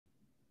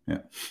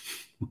Yeah.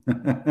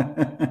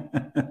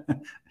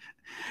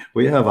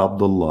 We have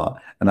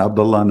Abdullah, and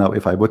Abdullah now,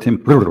 if I put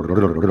him,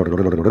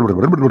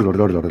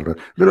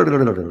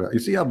 you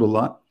see,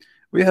 Abdullah,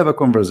 we have a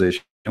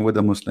conversation with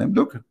a Muslim.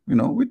 Look,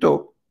 we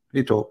talk,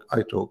 he talk,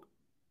 I talk.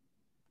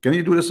 Can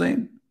you do the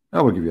same?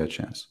 I will give you a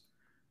chance.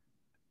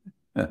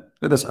 Yeah.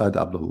 Let us add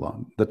Abdullah,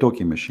 the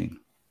talking machine.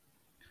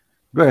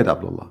 Go ahead,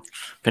 Abdullah.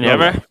 Can you You're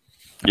hear me? live.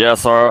 Yeah,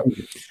 so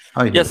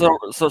I yeah, hear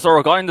you. so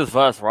regarding this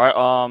verse,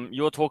 right?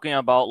 You were talking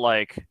about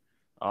like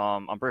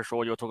I'm pretty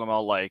sure you were talking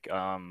about like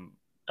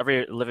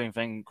every living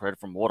thing created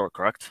from water,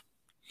 correct?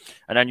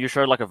 And then you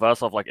showed like a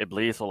verse of like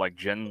Iblis or like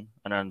jinn,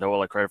 and then they were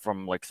like created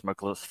from like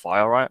smokeless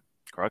fire, right?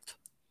 Correct?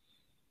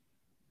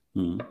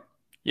 Hmm.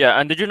 Yeah,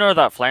 and did you know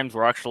that flames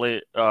were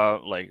actually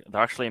like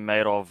they're actually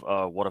made of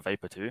water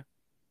vapor too?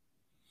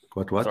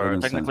 What? I So don't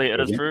understand. technically it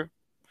is Again? true.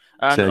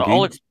 Say And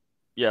again.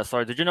 yeah,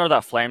 sorry, did you know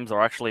that flames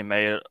are actually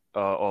made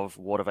of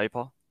water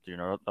vapor? Do you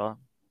know that?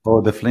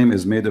 Oh, the flame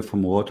is made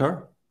from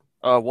water.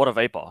 Water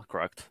vapor,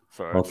 correct.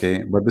 So it's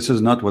Okay, but this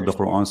is not what very the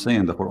small. Quran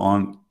saying. The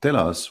Quran tell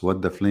us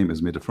what the flame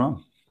is made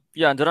from.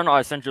 Yeah, and didn't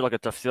I send you like a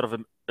tafsir of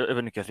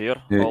Ibn Kathir?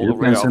 You I'll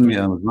read can it out send for me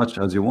you. as much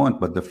as you want,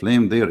 but the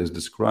flame there is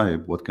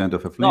described what kind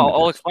of a No, flame it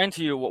I'll is. explain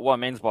to you what it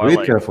means by Read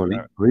like. carefully.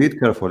 Read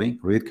carefully.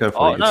 Read Oh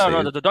carefully. It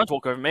no, says don't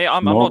talk over me.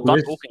 I'm not done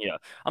smokeless. talking yet.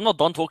 I'm not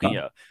done talking Huh?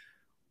 yet.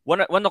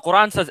 When the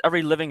Quran says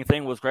every living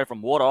thing was created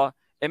from water,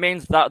 it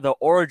means that the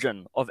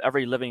origin of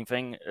every living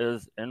thing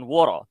is in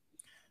water.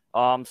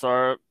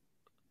 So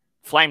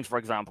flames, for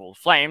example,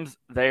 flames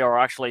they are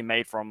actually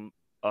made from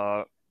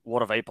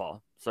water vapor.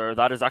 So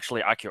that is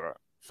actually accurate.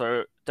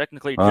 So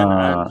technically, jinn and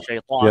Uh, yeah,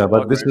 shaitan were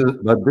but this created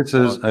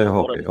is from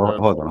water. okay. Is the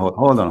Hold on.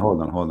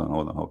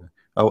 Okay,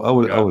 I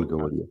yeah, will go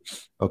with you.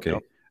 yeah. Okay,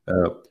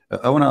 uh,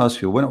 I want to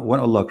ask you when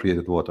Allah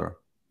created water.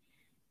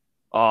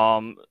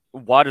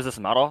 Why does this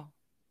matter?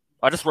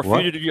 I just What?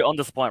 refuted you on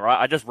this point, right?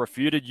 I just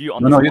refuted you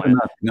on No, this no, you did point,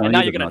 not. No, and now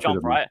you you're did gonna not. You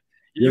jump, did not. right?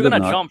 You You're did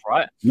gonna not. jump,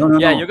 right? No, no,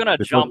 Yeah, you're no. gonna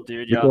Because jump,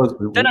 dude. Yeah. because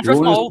Then we address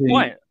my will whole see.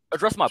 point.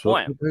 Address my So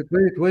point. Address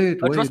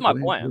wait, my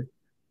point.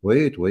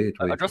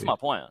 Address my wait.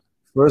 point.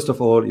 First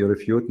of all, you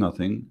refute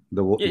nothing.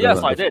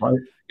 Yes, I The did. fight,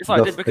 Yes, I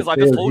did it because I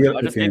just says told here, you.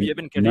 I just okay, gave you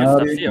Ibn Kathir's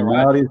tafsir,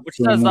 right? Nari Which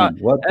says that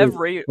Sumun. What is,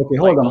 every okay,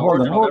 like the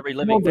origin of every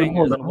living thing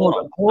is in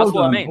water. That's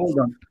what it means, hold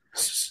on.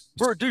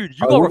 bro. Dude,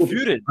 you I got want,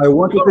 refuted. I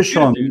want You you got to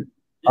show refuted, me. dude.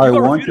 I You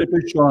got want you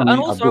refuted. to show And me,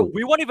 also, Abdul.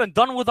 we weren't even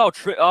done with our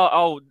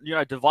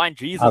divine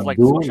Jesus like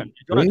discussion.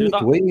 You want to do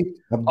that?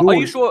 Are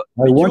you Abdul. sure?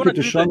 I Do you want want you to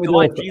to do show the me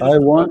divine Jesus I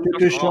want you to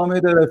discussion or show not? me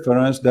the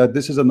reference that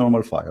this is a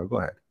normal fire. Go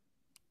ahead.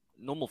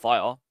 Normal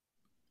fire.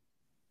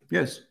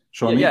 Yes,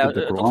 show Yeah, me yeah. if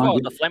the It talks Quran,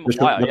 about the flame of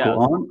fire. Yeah,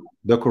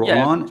 The yeah. It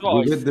Quran talks about give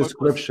like it smokeless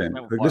description.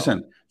 flame of fire.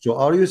 Listen, so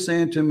are you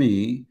saying to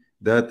me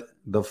that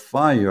the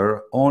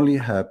fire only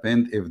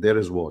happened if there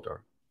is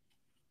water?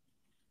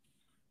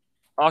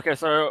 Okay,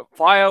 so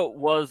fire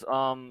was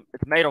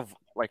it's made of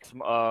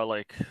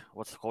like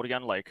what's it called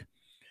again? Like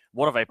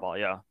water vapor.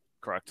 Yeah,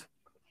 correct.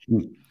 Hmm.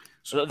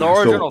 So, The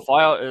origin so of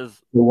fire is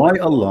why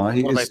like Allah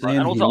he water is vapor, saying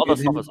and he also other made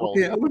stuff him? as well.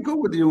 Okay, I will go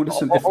with you.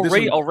 Listen,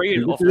 I'll read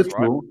if off this is this,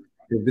 right? true,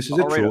 if this is I'll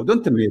it read it. true,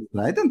 don't tell me it's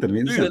lie. Don't tell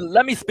me. Dude, Listen,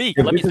 let me speak.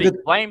 if Let me this is it,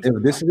 speak. Flames.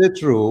 if this is it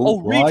true,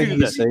 I'll read why you he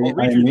this. say I'll I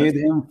read you this. made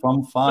him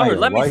from No, fire?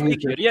 let me Why he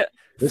speak, said? idiot.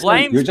 Listen,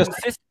 Flames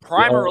consist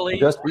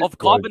primarily of you are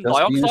carbon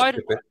just being dioxide.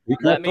 stupid. We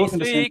Let cannot me talk in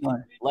the same speak.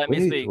 time. Let me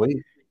speak. Wait.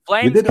 You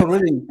Flames did consist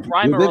already. You did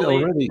primarily,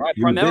 already. right,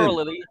 You did.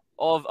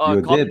 of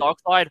You carbon did.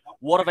 dioxide,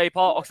 water vapor,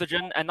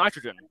 oxygen, and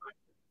nitrogen.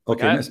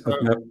 Okay, Okay, so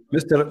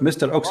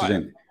Mr. right.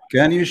 Oxygen,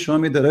 can you show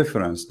me the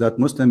reference that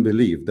Muslim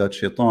believe that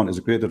shaitan is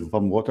created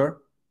from water?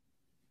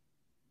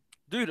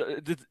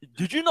 Dude,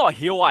 did you not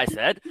hear what I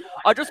said?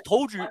 I just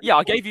told you. Yeah,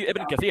 I gave you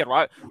Ibn Kathir,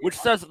 right? Which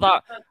says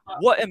that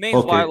what it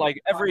means by Okay.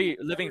 like every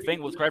living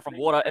thing was created from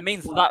water. It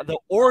means that the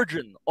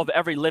origin of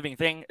every living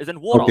thing is in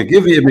water. Okay,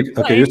 give me And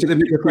okay. You flames said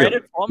Ibn is Kathir.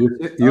 created from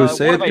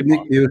Said water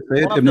vapor. You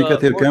said One of Ibn the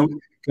Kathir.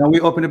 origins. Can we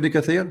open Ibn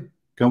Kathir?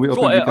 Can we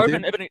open Sure, Ibn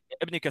Kathir? open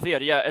Ibn Kathir.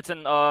 Yeah, it's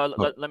in. Oh,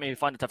 Let me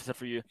find the tafsir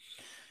for you.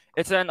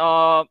 It's in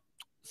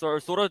so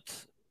Surah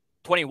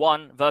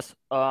 21 verse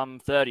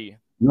 30.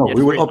 no, Yeah, we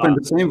just will read open that.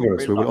 the same verse.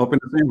 Read We that. will open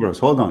the same verse.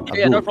 Hold on,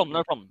 Yeah, no Abdul. problem,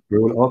 no problem. We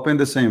will open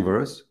the same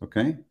verse.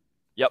 Okay.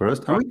 Yep.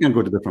 First, and Go. we can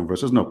go to different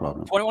verses. No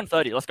problem.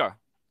 21:30. Let's go.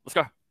 Let's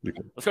go.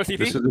 Okay. Let's go, This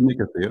CP. is Ibn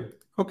Kathir.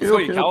 Okay, Let's go,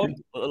 you okay, coward.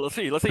 okay. Let's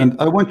see. Let's see. And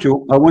I want you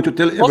to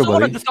tell I also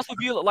want to everybody. discuss with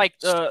you like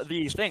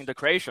the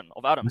creation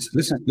of Adam.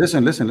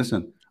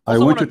 Listen.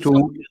 Also want to discuss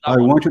with you that I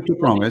one. want you to Let's see.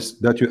 promise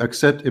that you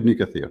accept Ibn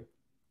Kathir.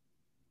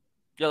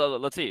 Yeah,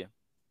 let's see.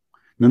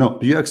 No.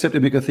 Do you accept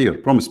Ibn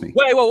Kathir? Promise me.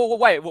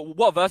 Wait.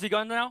 What verse are you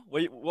going to now?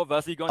 What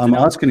verse are you going to I'm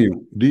now? asking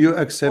you. Do you What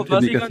accept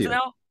verse Ibn are you going to Kathir?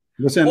 now?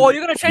 Listen. Oh,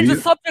 you're going to Do change the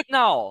you? subject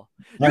now.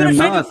 I You're going am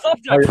to change the not.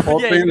 subject. I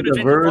Yeah, you're opened going to the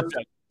change the verse.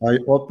 subject. I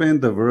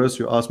opened the verse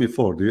you asked me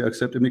for. Do you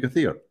accept Ibn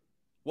Kathir?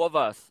 What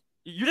verse?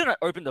 You didn't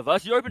open the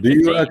verse. You opened Do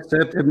you 15.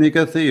 accept Ibn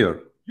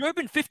Kathir? You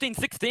opened 15,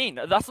 16.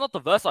 That's not the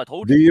verse I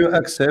told Do you. you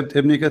accept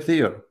Ibn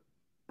Kathir?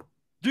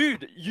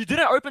 Dude, you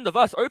didn't open the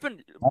verse.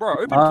 Open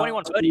I'm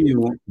 21:30. asking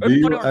you, do Open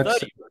you 21:30.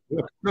 accept?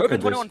 Look Open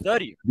at this.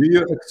 21:30. Do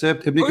you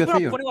accept Ibn Open up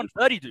Kathir?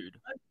 21:30, dude.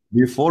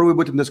 before we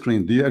put in the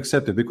screen, do you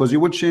accept it? Because you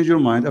would change your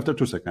mind after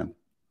 2 seconds.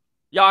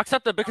 Yeah, I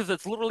accept it because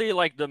it's literally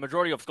like the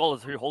majority of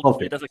scholars who hold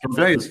Okay. it as a So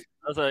consensus. guys,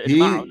 As a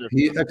he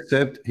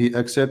accept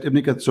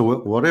Ibn Kathir. So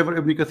whatever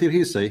Ibn Kathir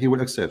he say, he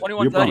will accept.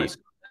 You promise?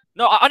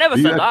 No, I never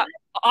said that.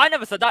 I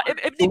never said that.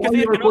 Ibn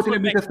Kathir can also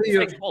make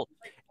mistakes.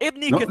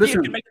 Ibn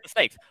Kathir can make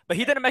mistakes, but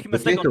he didn't make a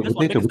mistake on this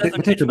one because there's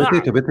an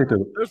ijma'.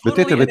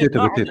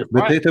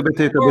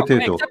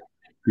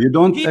 You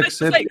don't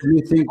accept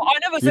anything. I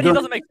never said he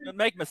doesn't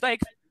make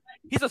mistakes.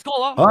 He's a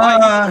scholar.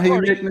 He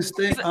make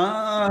mistakes. Of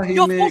course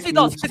he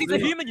does, because he's a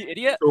human, you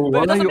idiot. So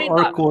but it doesn't mean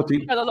that.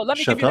 Quoting? Let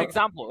me give you an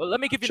example.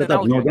 Let me give you an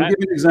analogy. No, don't give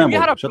me an example.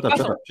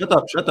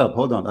 Shut up.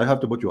 Hold on. I have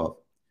to put you off.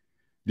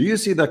 Do you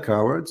see the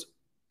cowards?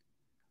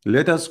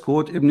 Let us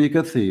quote Ibn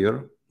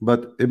Kathir,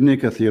 but Ibn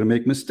Kathir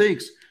make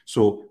mistakes.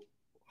 So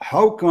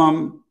how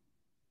come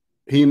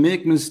he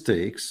make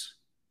mistakes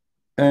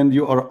and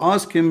you are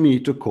asking me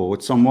to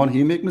quote someone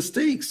he make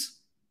mistakes?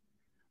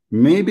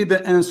 Maybe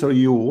the answer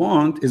you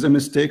want is a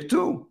mistake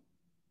too.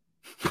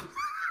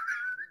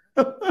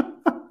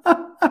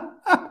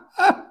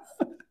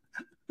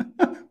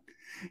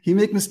 He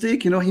make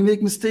mistake, he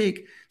make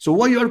mistake. So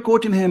why you are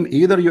quoting him?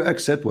 Either you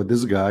accept what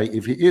this guy,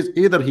 if he is,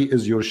 either he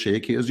is your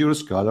sheikh, he is your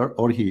scholar,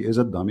 or he is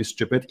a dummy,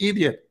 stupid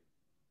idiot.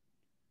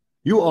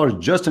 You are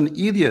just an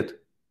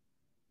idiot.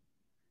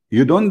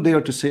 You don't dare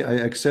to say I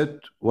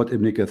accept what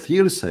Ibn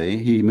Kathir say,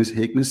 he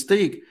make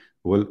mistake.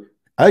 Well,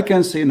 I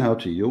can say now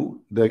to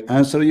you, the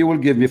answer you will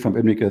give me from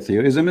Ibn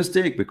Kathir is a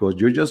mistake,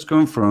 because you just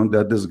confirmed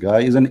that this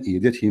guy is an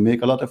idiot, he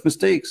make a lot of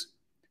mistakes.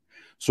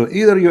 So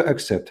either you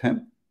accept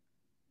him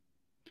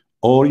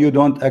or you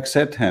don't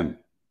accept him.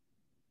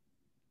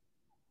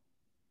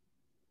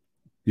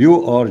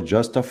 You are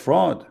just a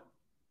fraud.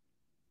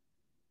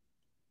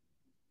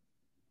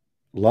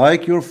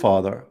 Like your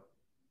father.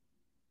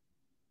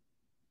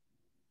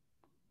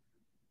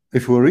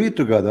 If we read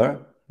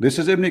together, this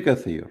is Ibn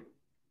Kathir.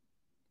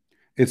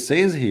 It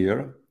says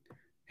here,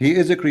 he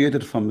is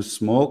created from a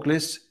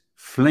smokeless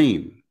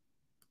flame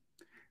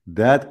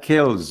that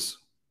kills.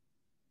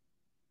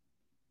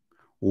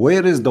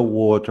 Where is the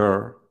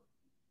water?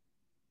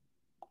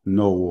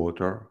 No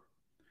water.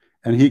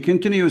 And he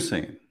continues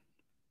saying,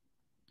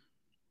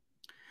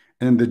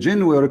 and the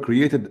jinn were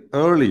created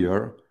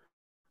earlier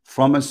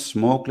from a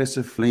smokeless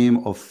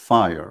flame of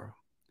fire.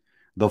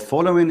 The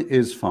following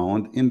is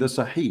found in the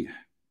Sahih.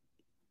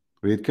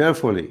 Read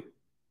carefully.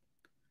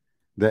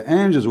 The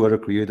angels were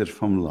created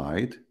from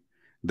light.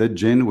 The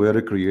jinn were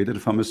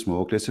created from a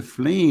smokeless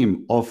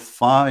flame of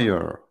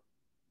fire.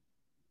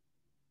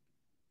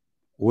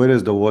 Where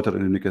is the water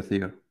in Ibn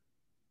Kathir?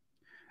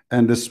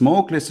 And the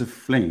smokeless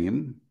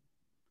flame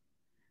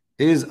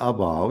is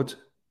about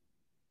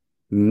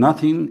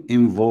nothing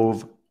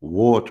involve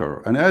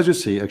water. And as you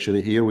see,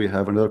 actually here we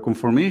have another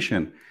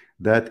confirmation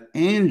that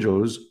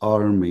angels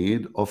are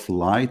made of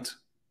light.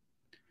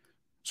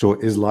 So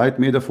is light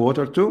made of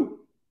water too?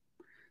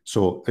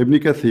 So Ibn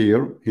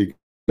Kathir, he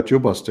got you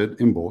busted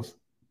in both.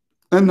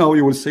 And now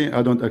you will say,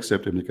 I don't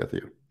accept Ibn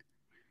Kathir.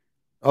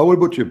 I will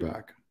put you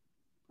back.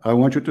 I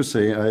want you to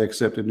say, I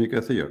accept Ibn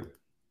Kathir.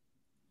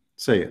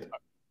 Say it.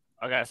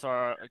 Okay,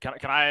 so can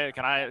I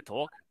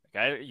talk?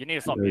 Okay, you need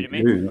to stop muting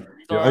me.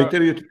 So, I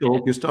tell you to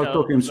talk. You start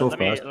talking so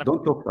fast.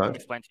 Don't talk fast. Let me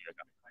explain to you.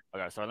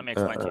 Okay, so let me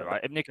explain to you.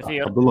 Right, Ibn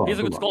Kathir, he's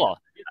a good scholar.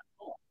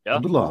 Yeah,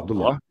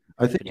 Abdullah.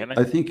 I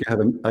think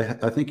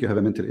you have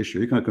a mental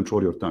issue. You cannot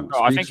control your tongue.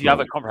 No, I think you have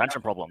a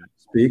comprehension problem.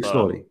 Speak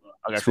slowly.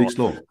 Okay, speak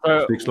slow.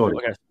 Speak slowly.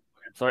 Okay,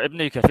 so Ibn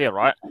Kathir,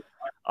 right?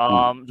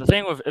 The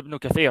thing with Ibn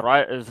Kathir,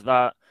 right, is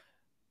that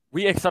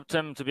we accept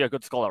him to be a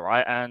good scholar,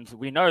 right? And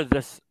we know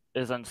this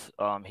isn't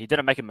he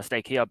didn't make a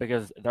mistake here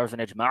because there's an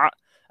ijma',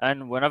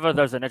 and whenever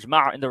there's an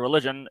ijma' in the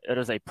religion, it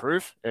is a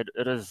proof, it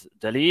is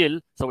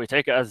dalil, so we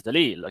take it as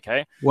dalil.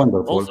 Okay,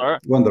 wonderful. Also,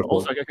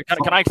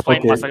 can I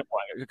explain my second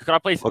point? Can I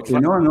please? Okay,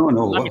 no.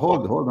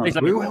 Hold on. Please,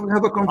 we will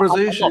have a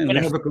conversation.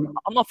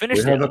 I'm not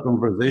finished. We have a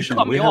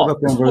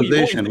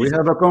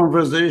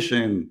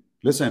conversation.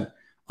 Listen,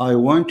 I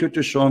want you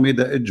to show me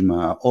the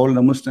ijma'. All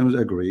the Muslims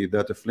agree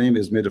that the flame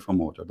is made from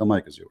water. The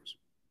mic is yours.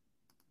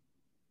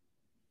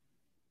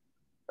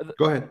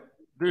 Go ahead.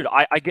 Dude,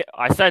 I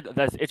said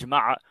there's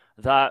ijma'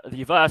 that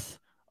the verse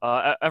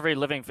every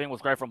living thing was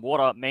created from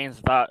water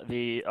means that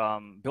the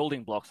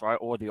building blocks, right,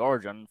 or the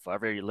origin for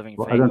every living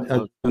thing. I don't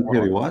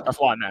hear you. What? That's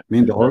what I meant.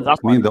 Mean the organ?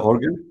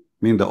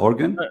 Mean the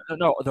organ?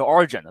 No, the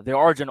origin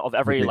of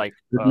every Let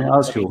me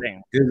ask you: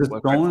 thing. Is it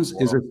stones?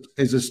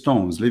 Is it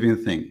stones living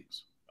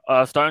things?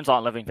 Stones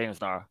aren't living things,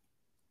 no.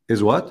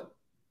 Is what?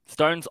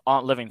 Stones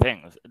aren't living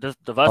things. The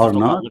verses are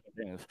not living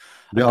things.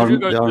 They are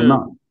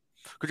not.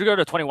 Could you go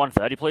to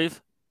 2130, please?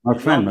 My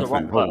friend,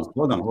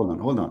 hold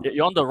on.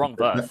 You're on the wrong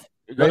verse.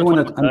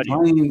 I'm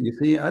trying. You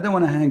see, I don't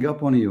want to hang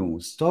up on you.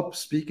 Stop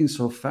speaking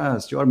so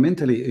fast. You are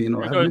mentally,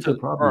 have mental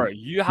problems.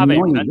 You have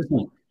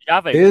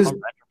Is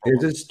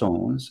it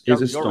stones?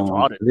 Is it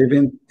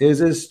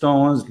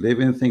stones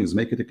living things?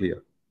 Make it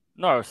clear.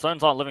 No,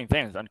 stones aren't living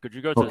things. And could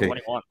you go to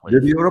 21, please?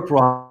 Did your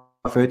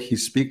prophet he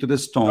speak to the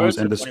stones,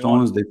 and the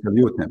stones they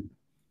salute him?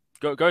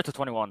 Go to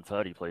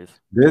 21:30, please.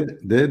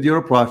 Did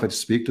your prophet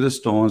speak to the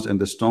stones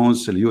and the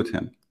stones salute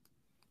him?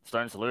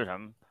 Stones salute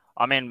him.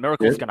 I mean,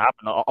 miracles can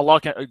happen.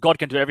 God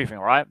can do everything,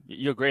 right?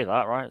 You agree with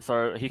that, right?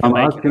 So he can I'm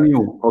make. asking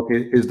you,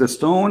 okay, is the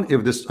stone,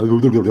 if this, I'm yeah,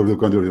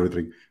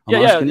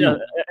 asking you,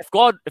 if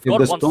God the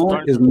wants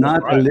stone is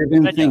not a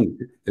living thing,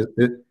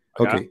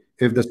 okay,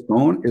 if the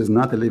stone is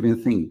not a living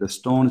thing, the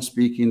stone is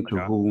speaking to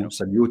who,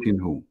 saluting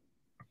who?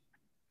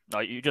 No,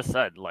 you just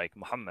said like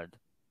Muhammad.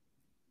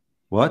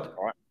 What?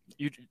 Right?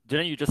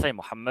 Didn't you just say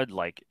Muhammad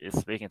like is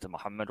speaking to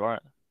Muhammad,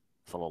 right?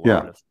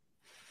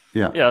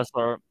 Yeah.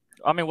 So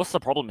I mean, what's the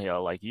problem here?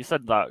 Like you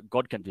said that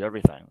God can do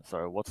everything.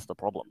 So what's the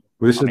problem?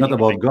 Well, this is not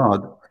about God.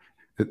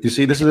 You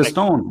see, this is a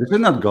stone. This is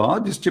not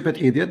God. This stupid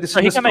idiot. This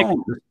is the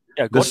stone.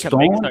 God can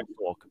make stones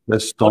talk. The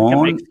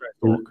stone.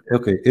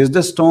 Okay, is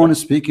the stone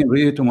speaking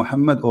really to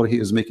Muhammad, or he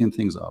is making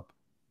things up?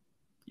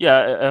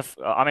 Yeah, if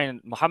I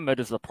mean Muhammad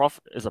is a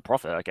prophet.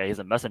 Okay, he's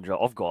a messenger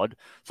of God.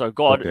 So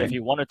God, if he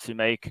wanted to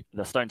make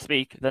the stone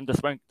speak, then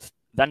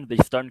the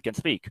stone can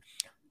speak.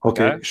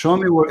 Okay, show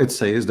me where it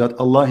says that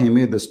Allah, he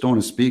made the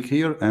stone speak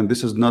here, and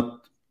this is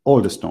not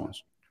all the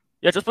stones.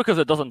 Yeah, just because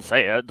it doesn't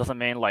say it doesn't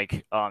mean like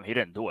he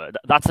didn't do it.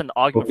 That's an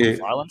argument for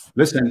silence.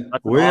 Listen,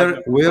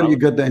 where you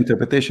get the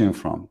interpretation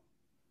from?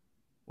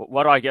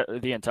 Where do I get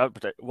the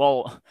interpretation?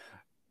 Well,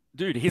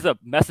 dude, he's a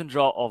messenger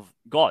of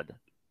God.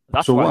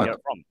 That's where I get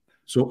it from.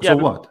 So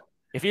what?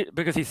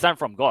 Because he's sent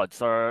from God,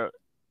 so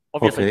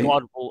obviously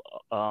God will.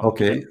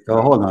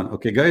 Hold on.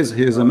 Okay, guys,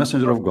 he is a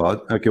messenger of God.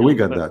 Okay, we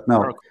got that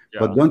now.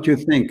 But don't you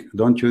think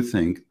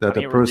that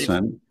a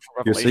person,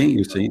 you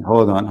see,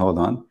 hold on,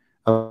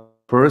 a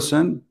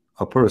person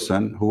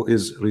who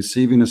is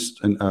receiving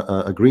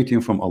a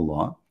greeting from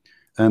Allah,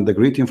 and the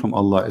greeting from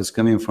Allah is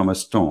coming from a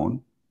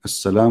stone,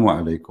 Assalamu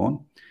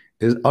alaikum,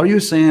 are you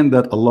saying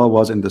that Allah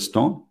was in the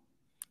stone?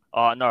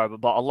 No,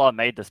 but Allah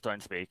made the stone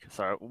speak.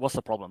 So what's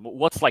the problem?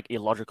 What's like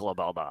illogical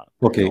about that?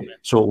 Okay,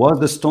 so was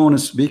the stone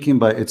speaking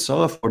by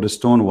itself, or the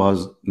stone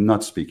was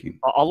not speaking?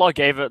 Allah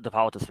gave it the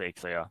power to speak,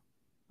 so yeah.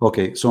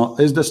 Okay, so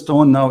is the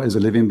stone now is a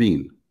living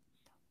being?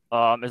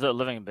 Is it a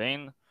living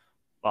being?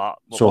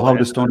 So how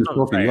the stone is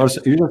talking?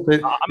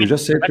 You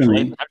just said to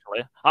me.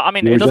 I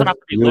mean, it doesn't have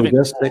to be living.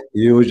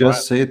 You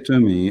just said to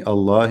me,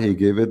 Allah, he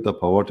gave it the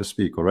power to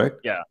speak,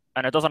 correct? Yeah,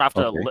 and it doesn't have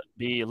to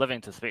be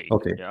living to speak.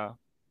 Okay. Yeah.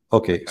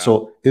 Okay,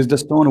 so is the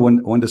stone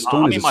when the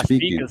stone is my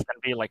speaking? Speakers can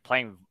be like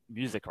playing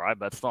music, right?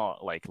 But it's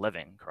not like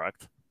living,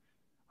 correct?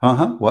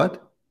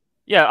 What?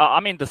 Yeah, I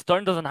mean the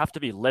stone doesn't have to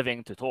be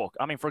living to talk.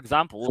 I mean, for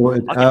example. So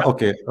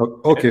okay,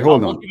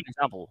 hold on. Give an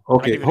example.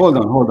 Okay, hold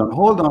on.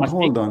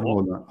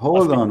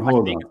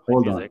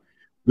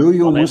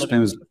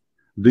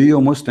 Do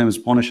you Muslims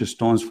punish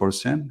stones for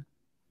sin?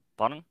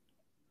 Pardon?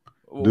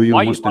 Do you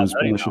Muslims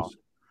punish?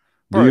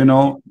 Do you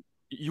know?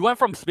 You went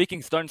from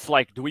speaking stones to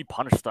like, do we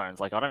punish stones?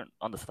 Like, I don't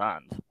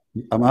understand.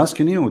 I'm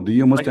asking you, do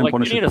you Muslims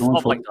punish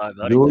stones for?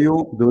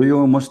 Do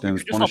you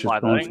Muslims punish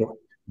stones for?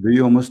 Do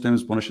you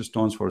Muslims punish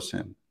stones for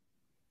sin?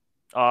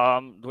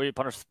 Do we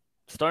punish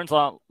stones?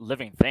 Aren't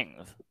living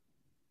things.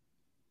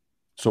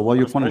 So why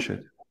you punish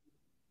it?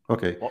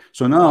 Okay.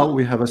 So now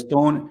we have a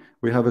stone.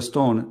 We have a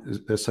stone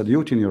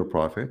saluting your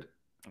prophet.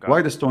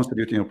 Why the stone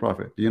saluting your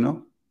prophet? Do you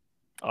know?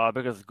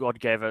 Because God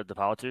gave it the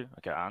power to.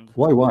 Okay, and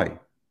why?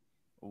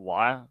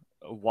 Why?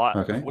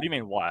 Okay. What do you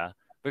mean why?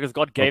 Because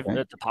God gave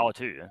it the power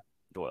to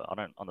do it. I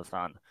don't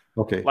understand.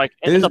 Okay. Like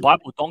in the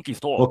Bible, donkeys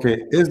talk.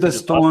 Okay. Is the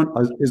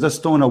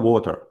stone a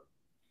water?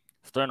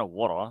 Stone of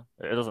water?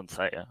 It doesn't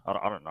say.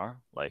 I don't know.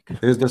 Like.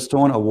 Is the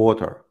stone a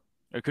water?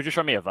 Could you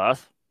show me a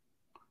verse?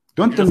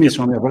 Don't tell me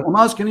show me a verse. I'm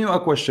asking you a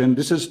question.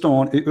 This is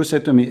stone. You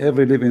said to me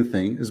every living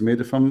thing is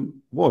made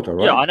from water,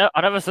 right? Yeah, I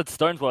never said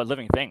stones were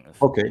living things.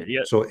 Okay.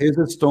 So is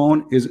a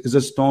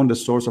stone the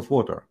source of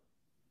water?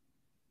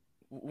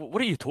 What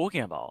are you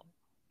talking about?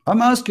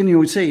 I'm asking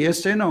you. Say yes,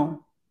 say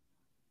no.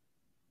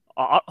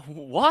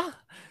 What,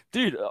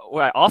 dude?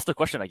 Wait, ask the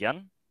question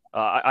again.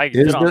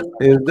 Is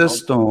the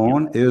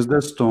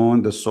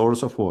stone the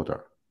source of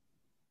water?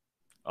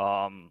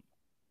 I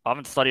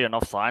haven't studied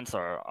enough science,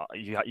 or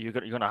you're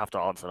gonna have to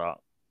answer that.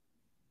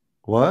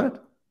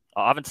 What?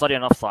 I haven't studied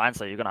enough science,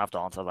 so you're gonna have to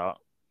answer that.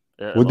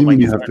 What do you mean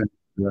you have to?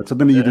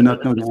 Suddenly you do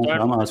not know the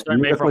answer. I'm asking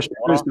you the question.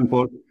 Very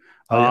simple.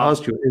 I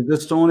asked you, is the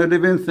stone a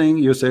living thing?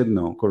 You said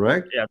no,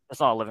 correct? Yeah,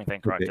 it's not a living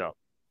thing, correct? Okay. Yeah.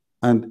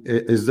 And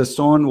is the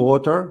stone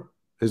water?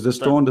 Is the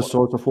stone the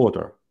source of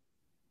water?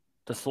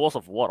 The source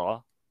of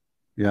water?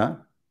 Yeah.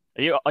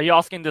 Are you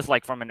asking this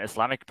like from an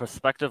Islamic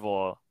perspective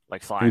or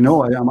like science? You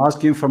know, I am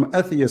asking from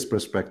atheist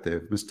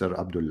perspective, Mr.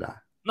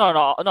 Abdullah.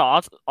 No.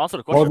 Answer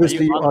the question.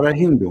 Obviously, you are a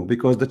Hindu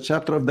because the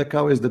chapter of the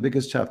cow is the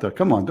biggest chapter.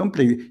 Come on, don't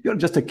play. You're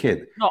just a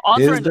kid. No,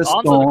 answer the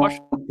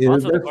question.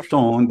 Is the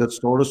stone the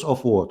source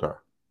of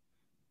water?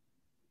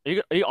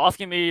 Are you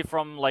asking me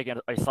from like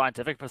a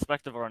scientific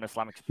perspective or an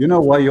Islamic perspective? You know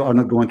why you are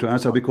not going to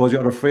answer? Because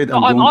you're afraid.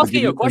 No, I'm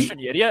asking you a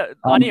question, idiot.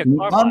 I need to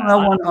clarify. I'm the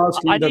one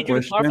asking the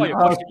question.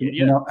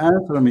 Answer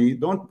Answer me.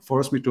 Don't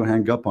force me to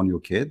hang up on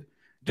you, kid.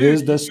 Dude,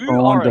 Is the you are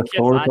stone a the kid,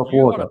 source man. of You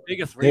are water? the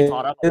biggest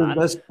retard ever, Is man.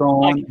 the Like,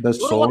 stone the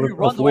you're the one source who of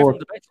runs away from water?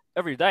 debates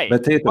every day.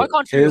 Potato. Why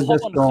can't you Is hop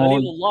the on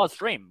stone Khalilullah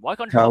stream? Why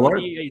can't you hop on the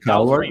coward? EA Dao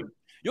Coward? stream?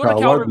 You're the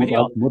coward Coward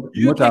over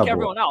here. You kick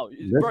everyone out.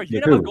 Bro, you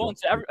never go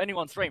into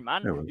anyone's stream,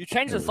 man. You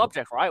change the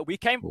subject, right? We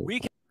came.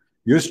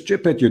 You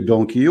stupid, you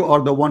donkey. You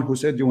are the one who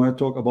said you want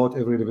to talk about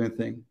every living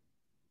thing.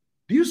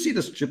 Do you see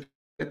the stupid?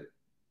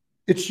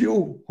 It's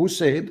you who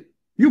said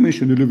you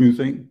mentioned the living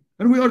thing.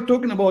 And we are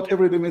talking about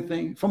every living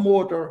thing from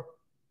water.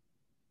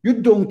 You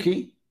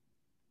donkey.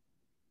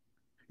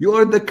 You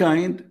are the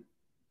kind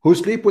who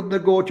sleep with the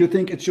goat. You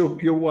think it's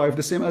your wife,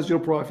 the same as your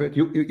prophet.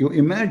 You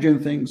imagine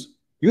things.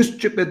 You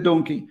stupid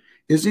donkey.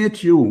 Isn't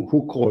it you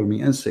who called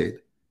me and said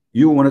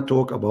you want to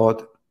talk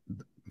about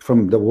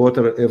from the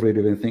water every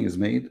living thing is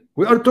made?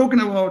 We are talking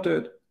about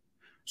it.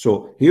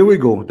 So here we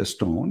go. The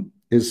stone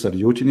is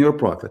saluting your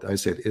prophet. I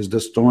said, is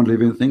the stone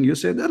living thing? You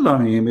said,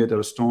 Allah, he made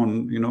a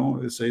stone, you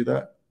know, say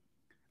that.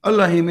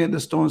 Allah, he made the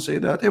stone, say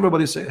that.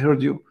 Everybody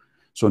heard you.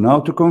 So now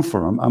to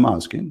confirm, I'm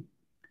asking,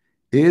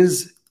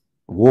 is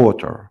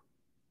water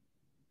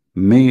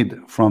made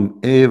from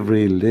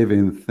every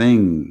living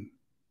thing,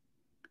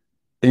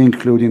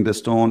 including the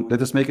stone?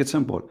 Let us make it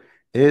simple.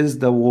 Is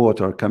the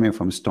water coming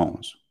from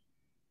stones?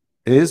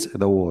 Is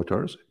the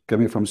waters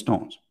coming from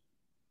stones?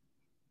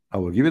 I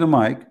will give you the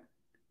mic.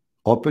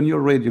 Open your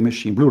radio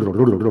machine. You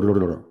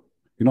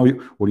know,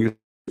 when you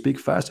speak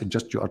fast, it's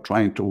just you are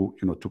trying to,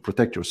 you know, to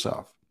protect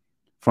yourself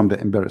from the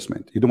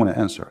embarrassment. You don't want to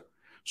answer.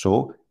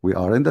 So we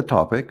are in the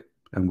topic,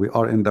 and we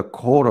are in the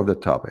core of the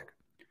topic.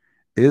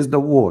 Is the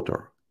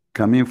water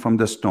coming from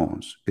the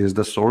stones? Is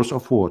the source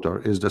of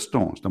water is the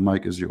stones? The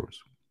mic is yours.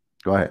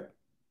 Go ahead.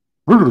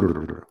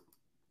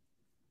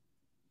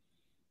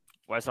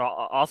 Wait, so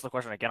I'll ask the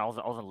question again. I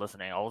wasn't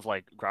listening. I was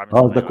like grabbing.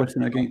 How's the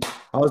question again?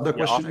 How's the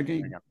question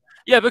again?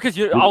 Yeah, because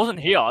I wasn't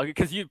here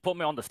because you put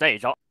me on the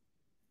stage.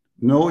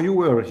 No, you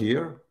were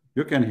here.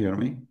 You can hear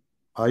me.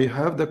 I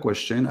have the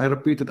question. I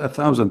repeated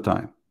 1,000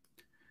 times.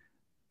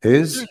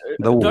 Is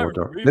the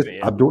water?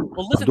 Abdul,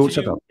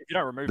 shut up.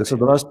 This is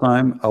the last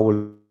time I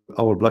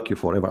will block you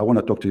forever. I want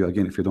to talk to you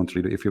again if you don't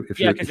read it. If you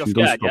don't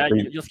stop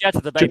playing. You're scared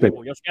to debate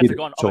people. You're scared to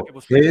go on other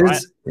people's streets,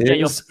 right? Yeah,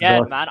 you're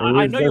scared, man.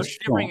 I know you're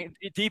shivering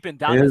deep in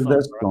down. Is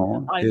the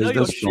stone? I know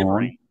you're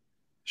shivering.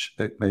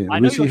 I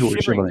know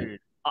you're shivering, dude.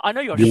 I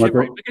know you're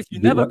shivering because you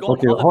never go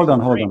on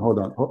other hold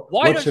on.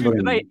 Why don't you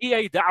debate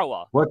EA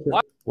Da'wah?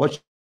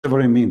 What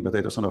shivering mean,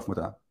 potato son of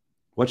Muta?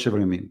 What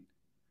shivering mean?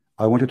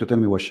 I want you to tell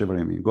me what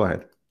shivering mean. Go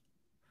ahead.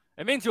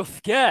 It means you're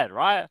scared,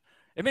 right?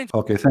 It means.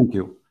 Okay, thank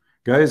you.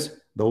 Guys,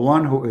 the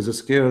one who is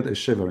scared is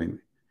shivering.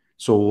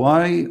 So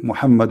why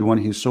Muhammad, when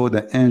he saw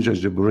the angel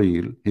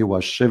Jibreel, he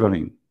was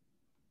shivering?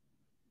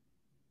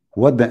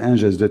 What the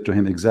angels did to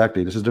him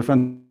exactly? This is a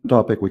different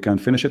topic. We can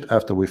finish it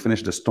after we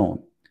finish the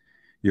stone.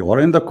 You are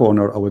in the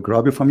corner. I will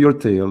grab you from your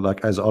tail,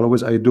 like as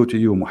always I do to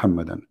you,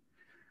 Muhammadan.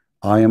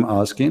 I am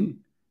asking,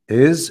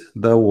 is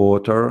the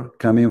water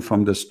coming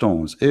from the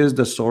stones? Is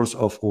the source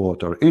of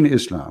water in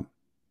Islam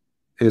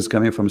is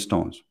coming from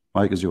stones?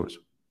 Mike is yours.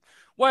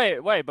 Wait,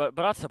 but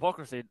that's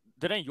hypocrisy.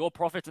 Didn't your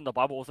prophets in the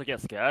Bible also get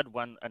scared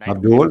when an angel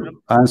Abdul,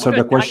 answer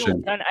the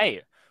question.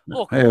 10:8.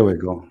 Look, here we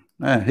go.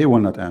 He will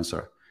not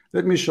answer.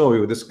 Let me show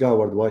you this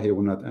coward why he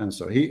will not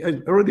answer. He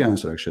already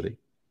answered actually.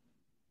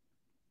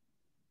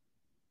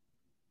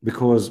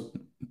 Because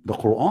the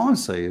Quran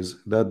says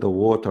that the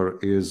water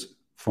is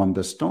from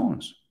the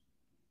stones.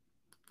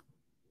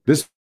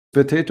 This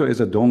potato is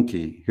a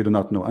donkey. He do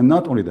not know. And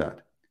not only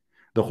that,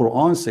 the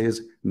Quran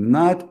says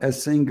not a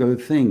single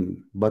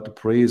thing but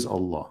praise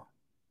Allah.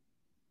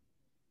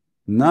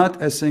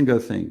 Not a single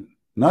thing.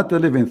 Not the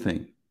living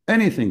thing.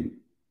 Anything.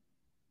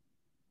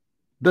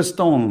 The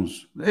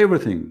stones,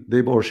 everything,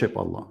 they worship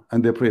Allah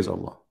and they praise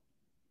Allah.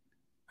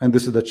 And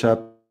this is the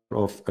chapter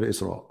of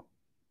Al-Isra.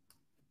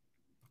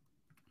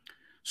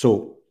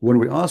 So when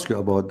we ask you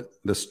about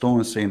the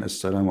stone saying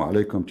Assalamu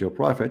alaikum to your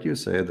prophet, you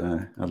said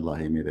Allah,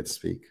 he made it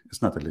speak.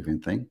 It's not a living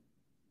thing.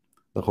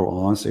 The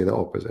Quran says the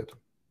opposite.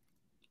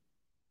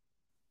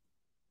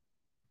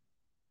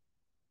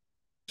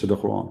 To the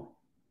Quran.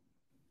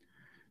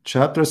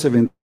 Chapter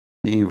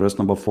 17, verse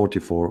number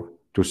 44.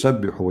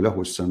 تسبح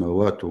له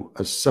السماوات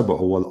السبع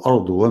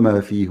والأرض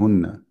وما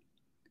فيهن.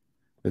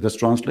 Let us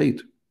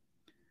translate.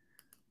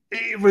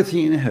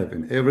 Everything in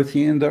heaven,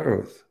 everything in the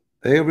earth,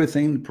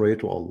 everything pray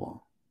to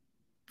Allah.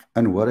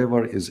 And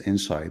whatever is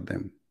inside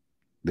them,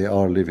 they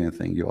are living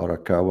thing. You are a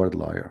coward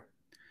liar.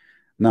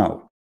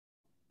 Now,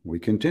 we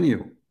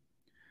continue.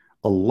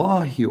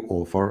 Allah, he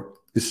offer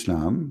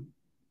Islam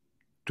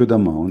to the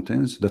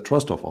mountains, the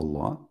trust of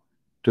Allah,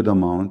 to the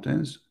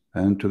mountains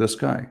and to the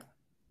sky.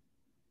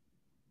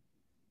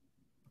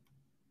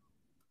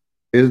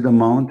 Is the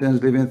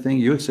mountains living thing?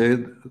 You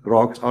said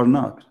rocks are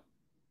not.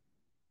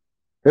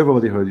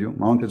 Everybody heard you.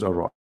 Mountains are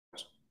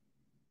rocks.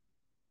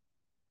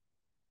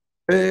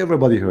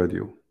 Everybody heard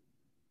you.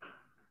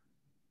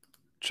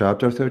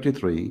 Chapter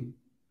 33,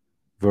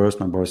 verse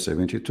number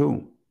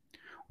 72.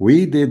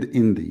 We did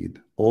indeed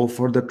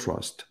offer the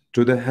trust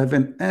to the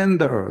heaven and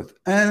the earth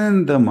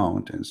and the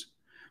mountains,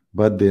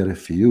 but they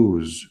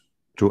refuse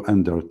to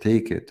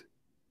undertake it.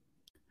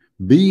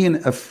 Being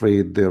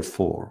afraid,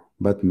 therefore,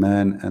 but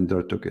man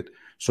undertook it.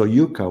 So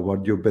you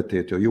coward, you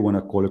potato, you want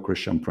to call a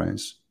Christian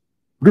prince.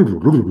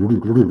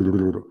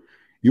 You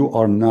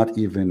are not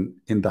even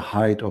in the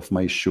height of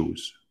my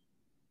shoes.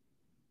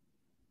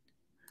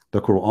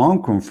 The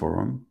Quran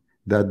confirms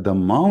that the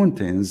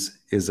mountains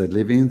is a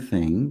living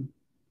thing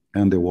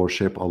and they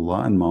worship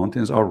Allah, and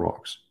mountains are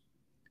rocks.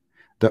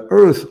 The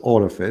earth,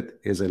 all of it,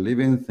 is a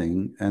living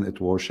thing and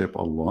it worship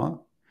Allah,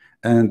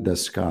 and the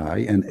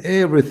sky and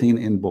everything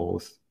in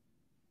both.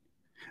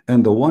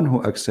 And the one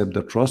who accepts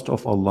the trust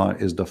of Allah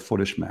is the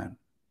foolish man.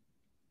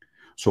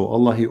 So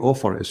Allah, He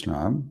offered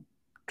Islam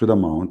to the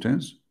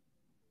mountains,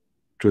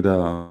 to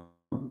the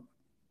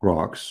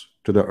rocks,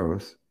 to the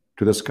earth,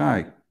 to the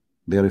sky.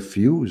 They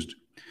refused.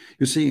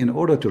 You see, in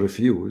order to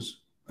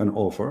refuse an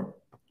offer,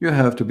 you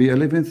have to be a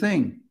living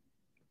thing.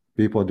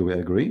 People, do we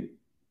agree?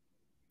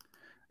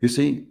 You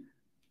see,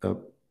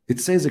 it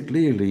says it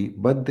clearly,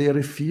 but they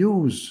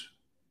refuse.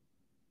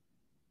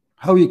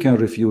 How you can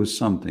refuse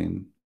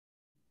something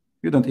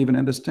you don't even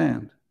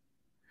understand?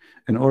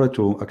 In order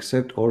to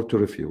accept or to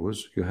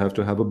refuse, you have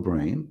to have a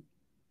brain.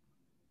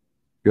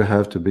 You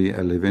have to be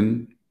a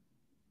living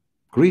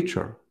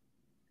creature.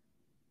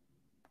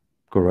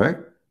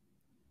 Correct?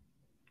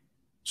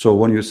 So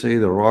when you say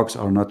the rocks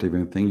are not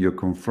living thing, you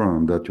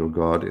confirm that your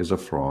God is a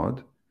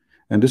fraud.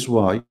 And this is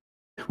why,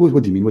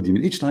 what do you mean? What do you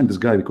mean? Each time this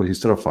guy, because he's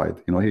terrified,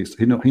 you know,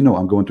 he know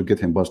I'm going to get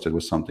him busted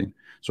with something.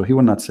 So he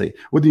will not say,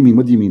 what do you mean?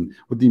 What do you mean?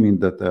 What do you mean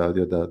that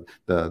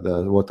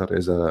the water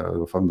is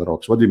from the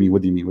rocks? What do you mean?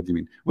 What do you mean? What do you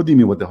mean? What do you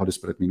mean what the Holy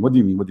Spirit mean? What do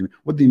you mean? What do you mean?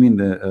 What do you mean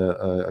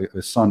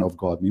the Son of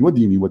God mean? What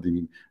do you mean? What do you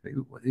mean?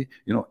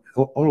 You know,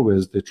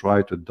 always they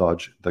try to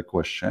dodge the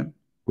question,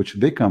 which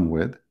they come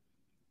with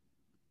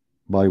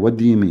by what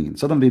do you mean?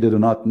 Suddenly they do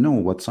not know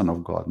what Son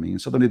of God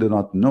means. Suddenly they do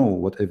not know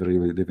what every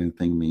living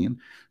thing means.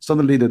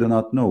 Suddenly they do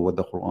not know what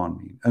the Quran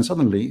means. And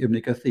suddenly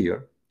Ibn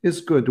Kathir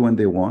is good when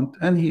they want,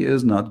 and he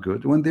is not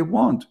good when they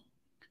want.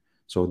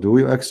 So do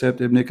you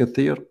accept Ibn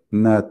Kathir?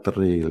 Not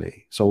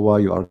really. So why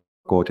you are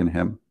quoting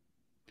him?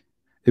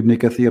 Ibn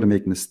Kathir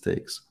make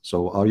mistakes.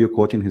 So are you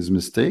quoting his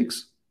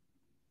mistakes?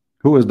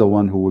 Who is the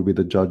one who will be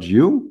the judge?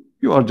 You?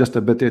 You are just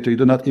a potato. You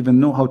do not even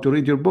know how to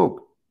read your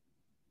book.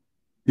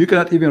 You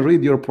cannot even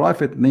read your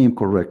prophet name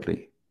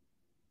correctly.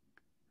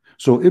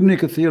 So Ibn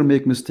Kathir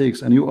make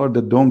mistakes, and you are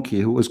the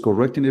donkey who is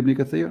correcting Ibn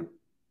Kathir.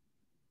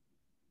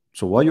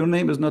 So why your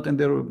name is not in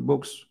their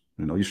books?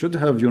 You know, you should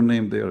have your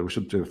name there. We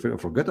should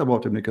forget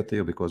about Ibn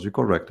Kathir because you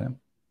correct him.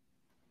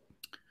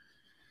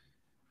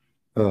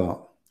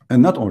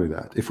 And not only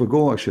that, if we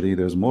go, actually,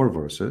 there's more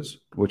verses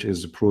which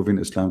is proving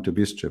Islam to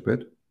be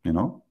stupid. You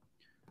know,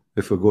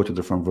 if we go to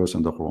different verses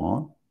in the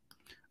Quran,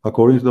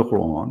 according to the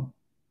Quran,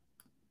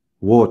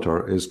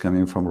 water is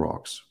coming from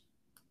rocks.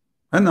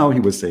 And now he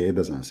would say it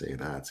doesn't say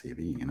that,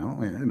 CV, you know,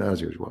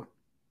 as usual.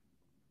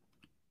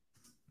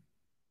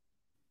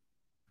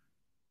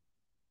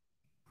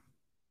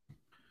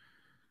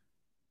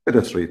 Let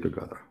us read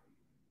together.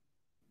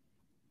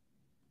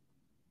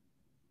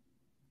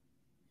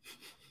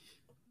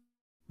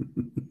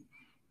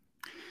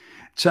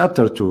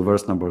 Chapter 2,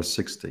 verse number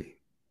 60.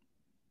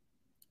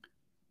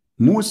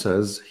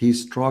 Moses, he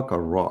struck a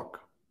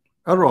rock.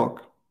 A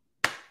rock.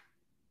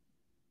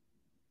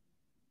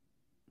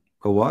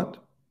 A what?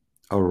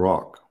 A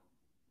rock.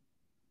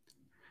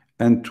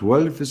 And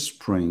 12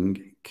 springs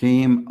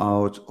came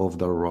out of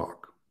the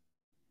rock.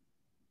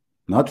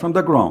 Not from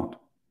the ground.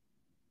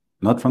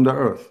 Not from the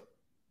earth.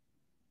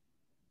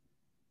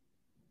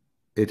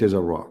 It is a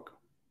rock.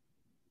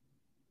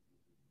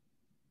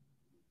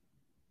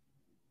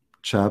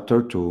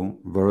 Chapter 2,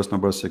 verse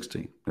number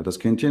 60. Let us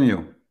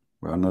continue.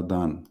 We are not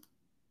done.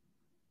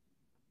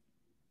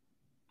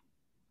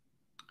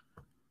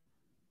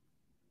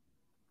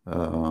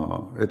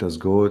 Let us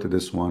go to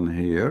this one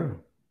here.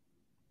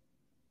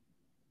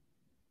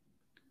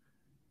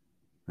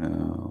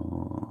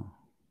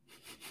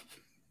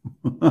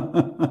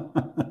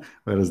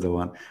 Where is the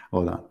one?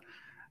 Hold on.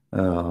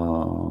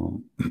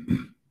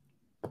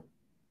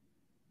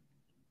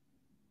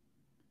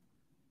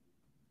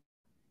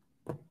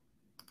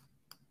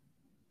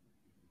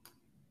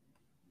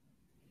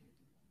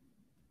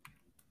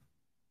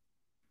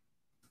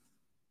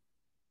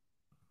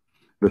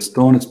 The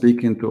stone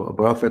speaking to a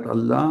prophet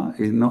Allah.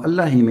 You know,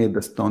 Allah, he made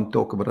the stone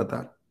talk,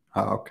 brother.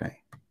 Okay.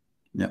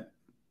 Yeah.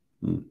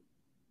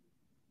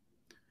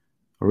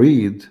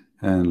 Read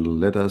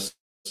and let us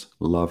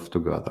love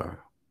together.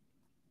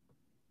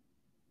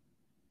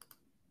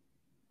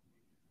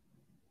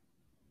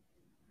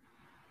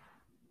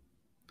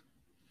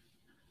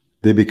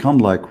 They become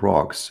like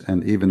rocks,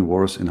 and even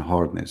worse in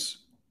hardness.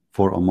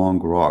 For among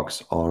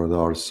rocks there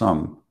are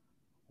some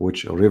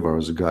which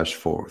rivers gush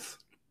forth.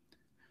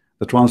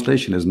 The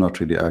translation is not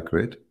really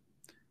accurate.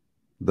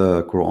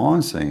 The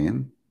Quran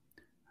saying,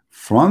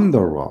 from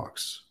the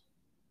rocks,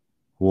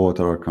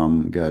 water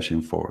come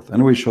gushing forth.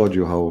 And we showed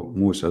you how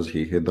Moses,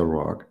 he hit the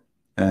rock,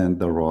 and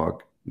the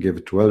rock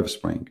gave 12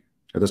 springs.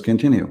 Let us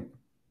continue.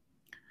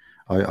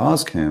 I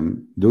asked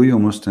him, do you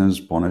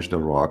Muslims punish the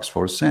rocks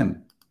for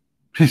sin?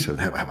 He said,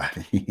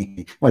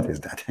 what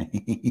is that?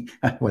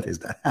 What is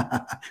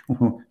that?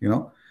 You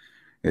know,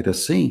 it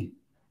is see.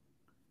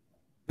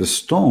 The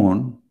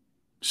stone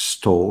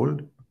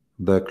stole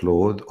the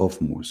clothes of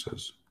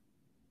Moses.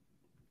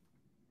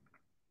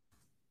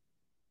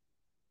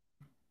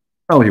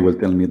 Now he will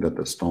tell me that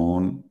the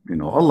stone, you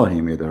know, Allah, he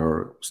made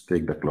her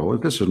take the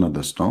clothes. This is not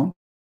the stone.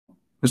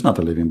 It's not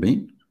a living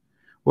being.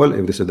 Well,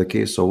 if this is the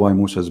case, so why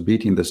Moses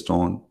beating the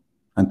stone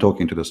and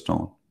talking to the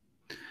stone?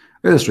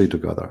 Let us read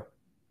together.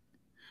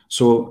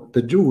 So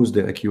the Jews,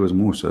 they accuse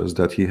Moses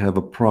that he have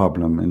a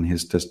problem in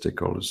his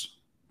testicles.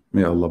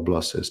 May Allah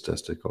bless his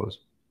testicles.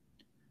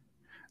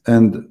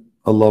 And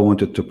Allah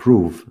wanted to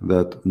prove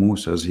that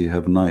Moses, he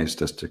have nice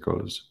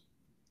testicles.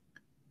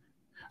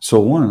 So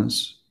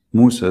once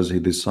Moses, he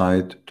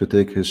decided to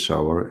take his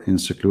shower in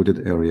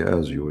secluded area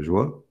as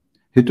usual.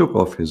 He took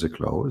off his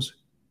clothes.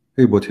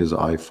 He put his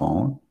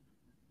iPhone,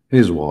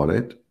 his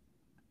wallet,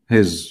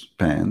 his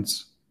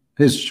pants,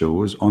 his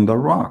shoes on the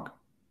rock.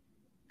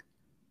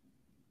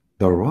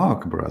 The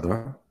rock,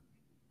 brother,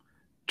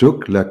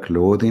 took the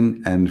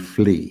clothing and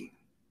flee.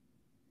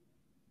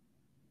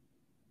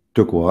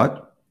 Took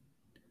what?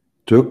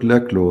 Took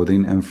the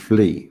clothing and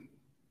flee.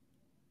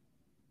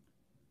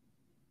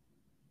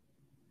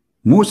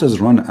 Moses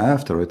run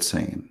after it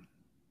saying,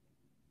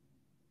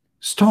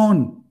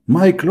 stone,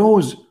 my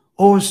clothes,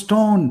 oh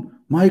stone,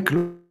 my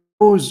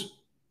clothes.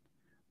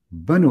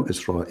 Banu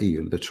Israel,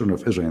 the children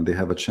of Israel, they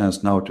have a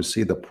chance now to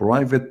see the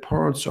private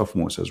parts of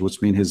Moses,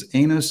 which mean his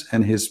anus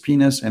and his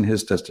penis and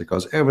his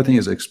testicles. Everything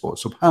is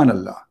exposed.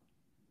 Subhanallah.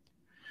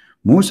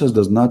 Moses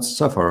does not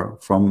suffer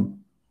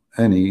from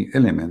any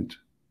element,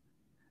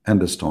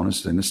 and the stone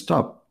is then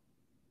stopped.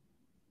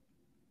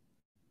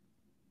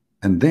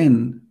 And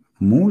then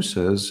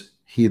Moses,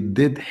 he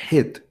did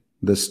hit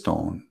the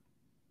stone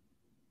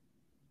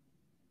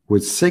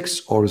with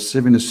 6 or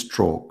 7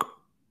 strokes.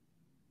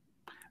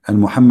 And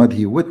Muhammad,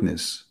 he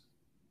witnessed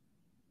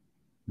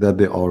that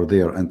they are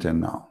there until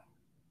now.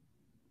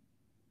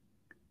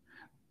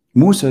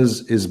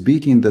 Moses is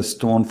beating the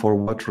stone for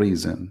what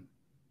reason?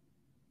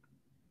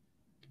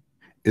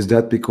 Is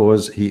that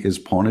because he is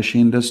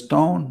punishing the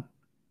stone,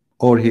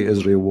 or he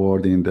is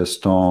rewarding the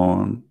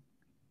stone?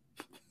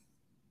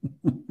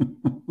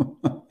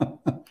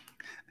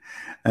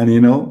 And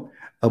you know,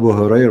 Abu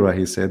Huraira,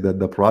 he said that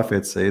the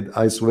Prophet said,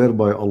 I swear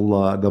by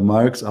Allah, the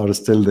marks are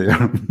still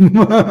there.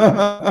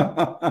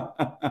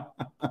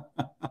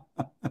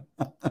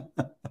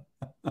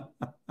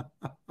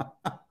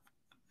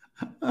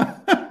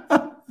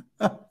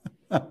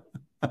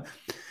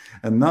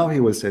 And now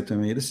he will say to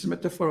me, this is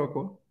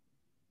metaphorical.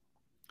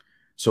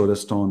 So the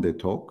stone they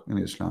took in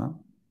Islam,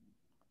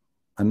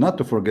 and not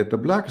to forget the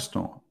black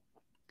stone.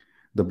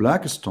 The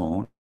black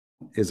stone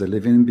is a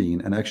living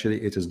being, and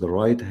actually it is the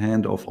right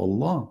hand of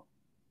Allah.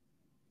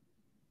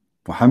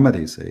 Muhammad,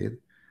 he said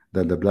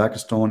that the black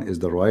stone is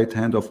the right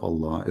hand of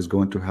Allah, is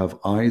going to have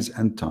eyes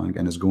and tongue,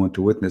 and is going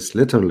to witness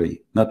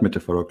literally, not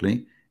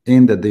metaphorically,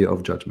 in the day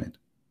of judgment.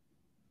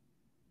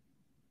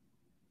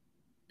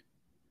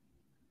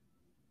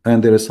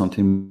 And there is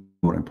something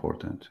more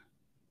important.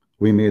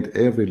 We made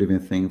every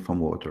living thing from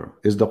water.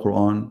 Is the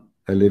Quran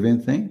a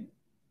living thing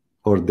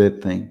or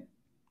dead thing?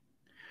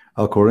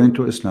 According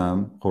to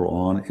Islam,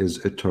 Quran is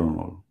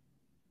eternal.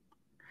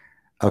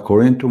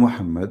 According to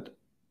Muhammad,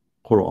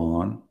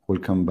 Quran will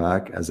come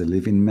back as a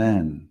living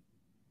man.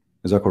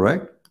 Is that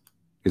correct?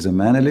 Is a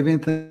man a living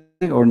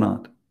thing or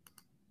not?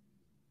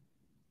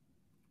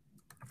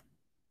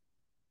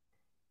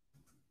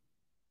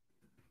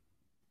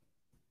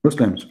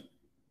 Muslims,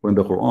 when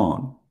the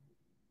Quran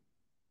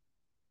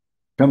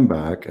come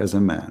back as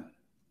a man,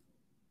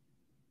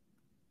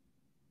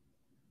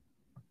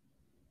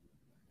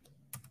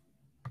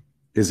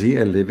 is he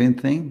a living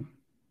thing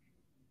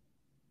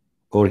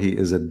or he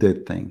is a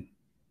dead thing?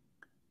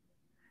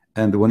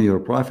 And when your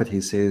prophet,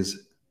 he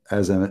says,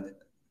 as a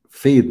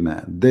fade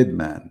man, dead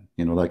man,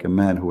 you know, like a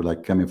man who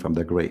like coming from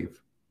the grave.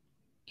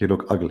 He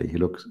look ugly, he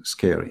looks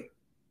scary.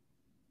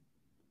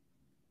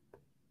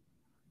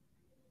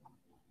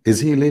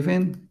 Is he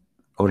living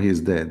or he is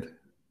dead?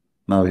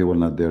 Now he will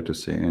not dare to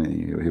say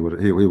any. He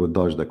would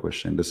dodge the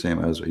question, the same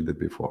as he did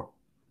before.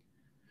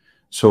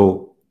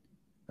 So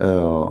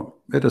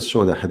let us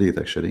show the hadith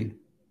actually.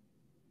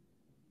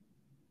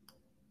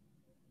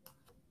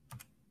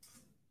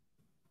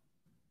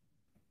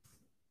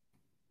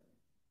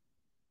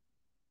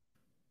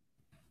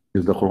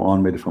 Is the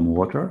Quran made from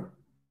water?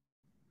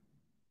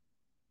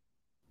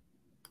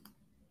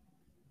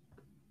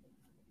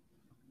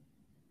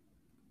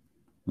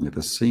 Let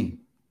us see.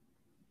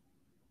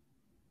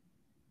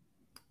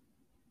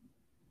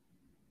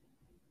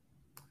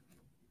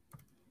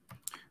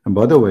 And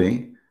by the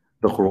way,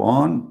 the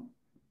Quran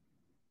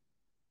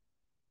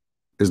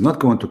is not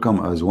going to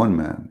come as one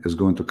man, it's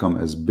going to come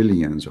as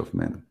billions of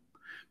men,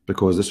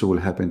 because this will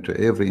happen to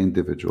every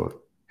individual.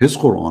 His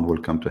Quran will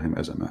come to him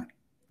as a man.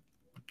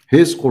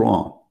 His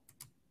Quran,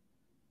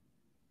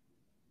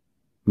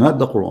 not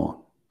the Quran.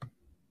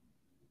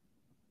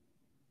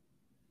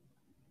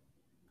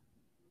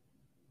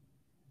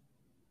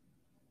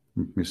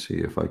 me see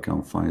if I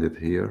can find it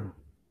here.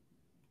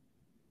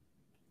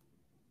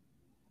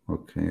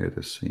 Okay,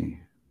 let's see.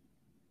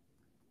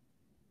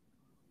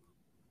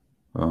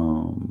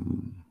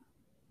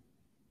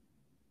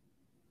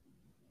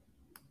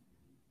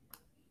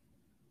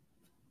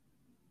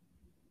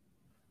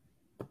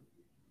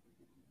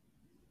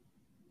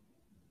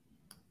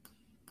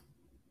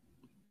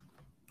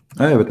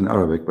 I have it in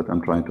Arabic, but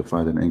I'm trying to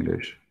find it in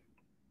English.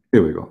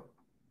 Here we go.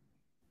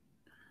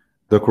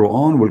 The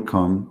Quran will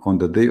come on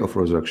the day of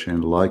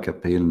resurrection like a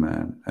pale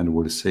man and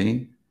will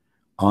say,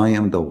 I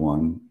am the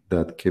one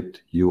that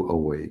kept you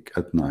awake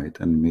at night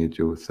and made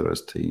you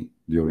thirsty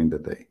during the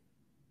day.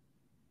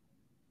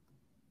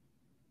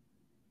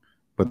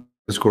 But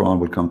this Quran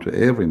will come to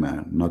every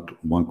man, not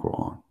one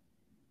Quran.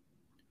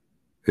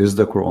 Is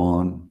the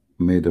Quran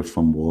made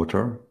from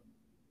water?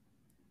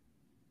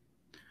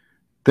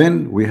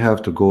 Then we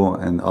have to go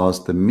and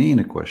ask the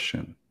main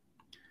question.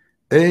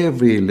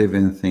 Every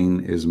living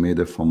thing is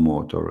made from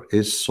water.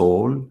 Is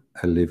soul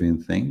a living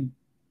thing?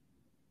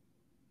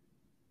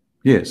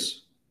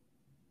 Yes.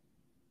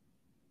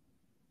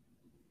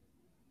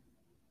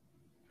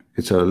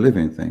 It's a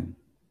living thing.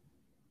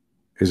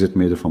 Is it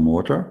made from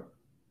water?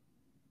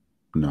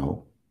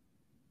 No.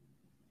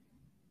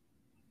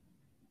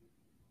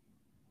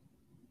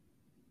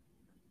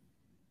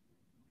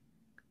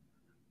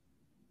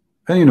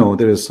 And you know,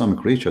 there is some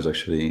creatures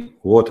actually,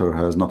 water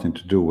has nothing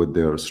to do with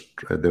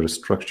their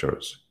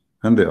structures,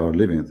 and they are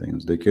living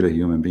things. They kill a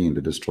human being,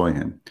 they destroy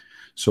him.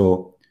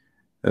 So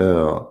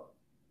the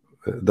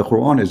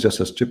Quran is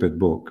just a stupid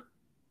book.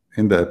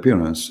 In the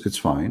appearance, it's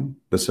fine.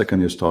 The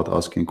second you start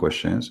asking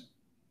questions,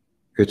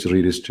 it's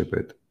really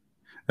stupid.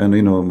 And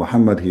you know,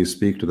 Muhammad, he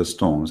speaks to the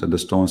stones, and the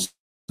stones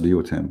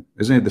salute him.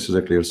 Isn't it? This is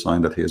a clear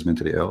sign that he is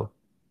mentally ill.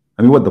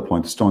 I mean, what the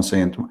point? The stone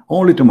saying to,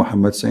 only to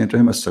Muhammad, saying to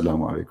him,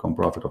 Assalamu alaikum,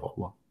 Prophet of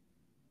Allah.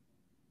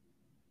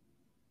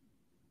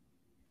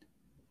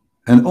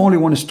 And only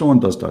one stone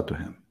does that to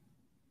him.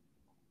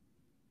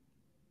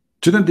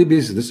 Shouldn't it be,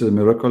 this is a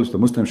miracle, the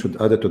Muslims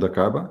should add it to the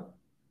Kaaba?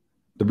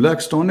 The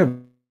black stone never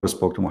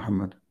spoke to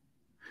Muhammad.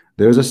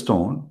 There is a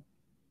stone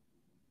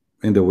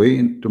in the way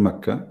into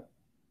Mecca,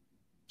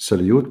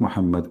 salute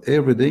Muhammad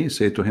every day,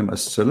 say to him,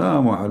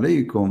 Assalamu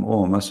alaikum,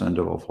 O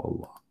Messenger of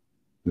Allah.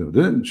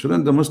 Then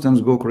shouldn't the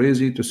Muslims go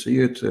crazy to see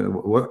it?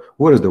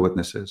 Where is the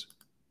witnesses?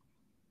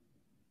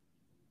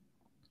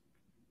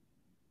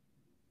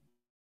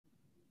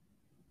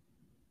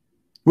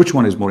 Which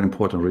one is more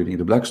important reading,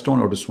 the black stone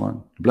or this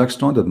one? The black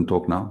stone doesn't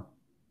talk now.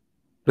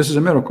 This is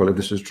a miracle if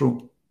this is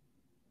true.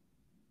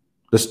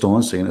 The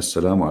stone saying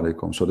Assalamu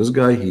alaikum. So this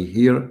guy, he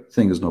hear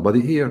things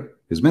nobody hear.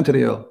 He's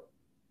mentally ill.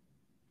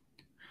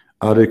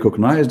 I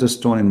recognize the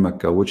stone in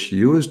Mecca which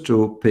used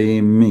to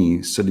pay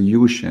me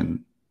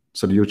salutation,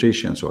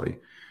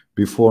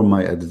 before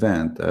my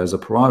advent as a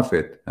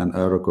prophet, and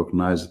I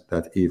recognize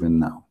that even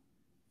now.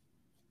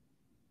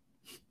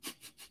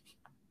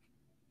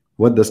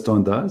 What the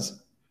stone does?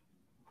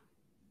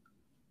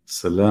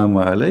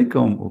 Assalamu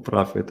alaikum, O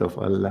Prophet of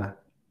Allah.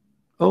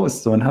 Oh,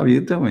 stone, how you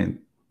doing?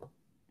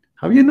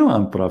 How you know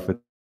I'm Prophet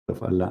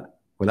of Allah?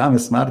 Well, I'm a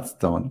smart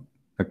stone.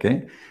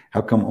 Okay,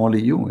 how come only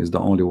you is the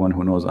only one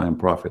who knows I am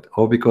Prophet?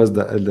 Oh, because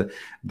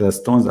the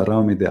stones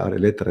around me, they are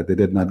illiterate. They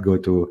did not go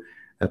to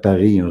a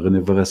Paris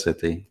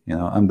university. You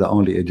know, I'm the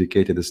only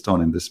educated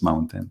stone in this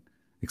mountain.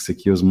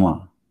 Excuse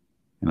moi.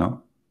 You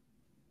know.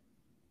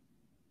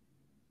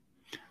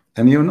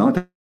 And you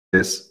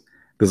notice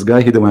this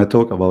guy, he don't want to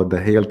talk about the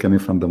hail coming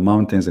from the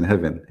mountains in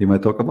heaven. He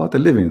might talk about a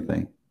living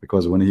thing,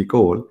 because when he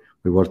called,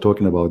 we were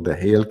talking about the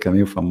hail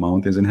coming from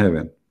mountains in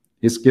heaven.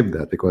 He skipped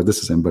that because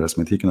this is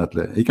embarrassment. He cannot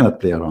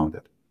play around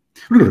it.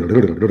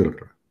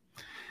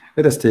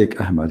 Let us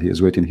take Ahmad. He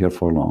is waiting here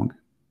for long.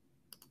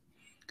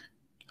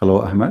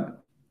 Hello, Ahmad.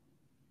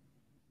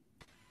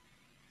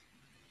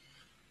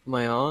 Am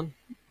I on?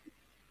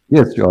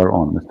 Yes, you are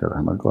on, Mr.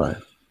 Ahmad. Go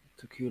ahead.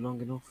 Took you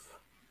long enough.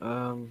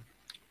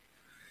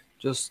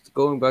 Just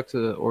going back to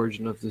the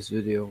origin of this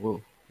video,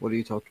 what are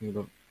you talking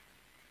about?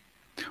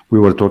 We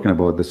were talking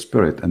about the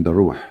spirit and the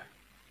ruh.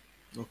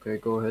 Okay,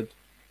 go ahead.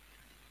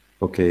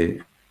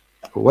 Okay,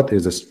 what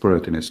is the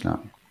spirit in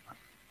Islam?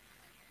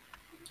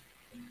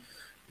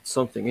 It's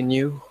something in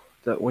you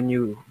that when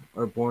you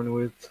are born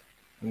with,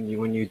 and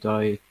when you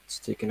die, it's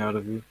taken out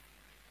of you.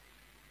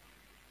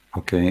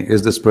 Okay,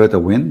 is the spirit a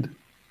wind?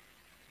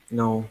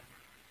 No.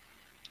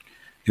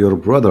 Your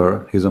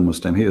brother, he's a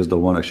Muslim. He is the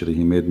one actually,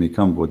 he made me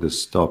come with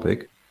this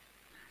topic.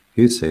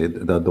 He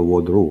said that the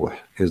word ruh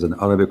is an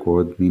Arabic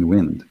word mean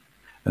wind.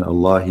 And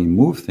Allah, he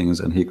moves things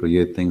and he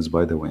create things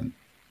by the wind.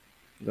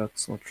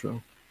 That's not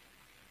true.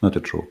 Not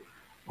true.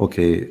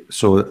 Okay,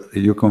 so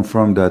you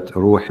confirm that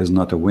ruh is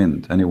not a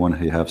wind. Anyone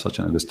who have such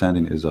an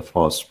understanding is a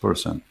false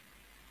person.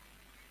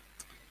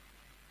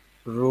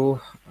 Ruh,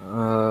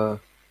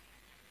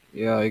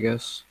 yeah, I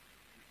guess.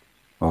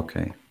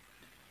 Okay.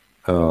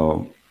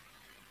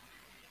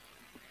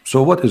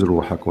 So what is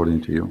ruh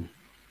according to you?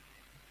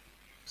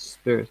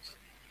 Spirit.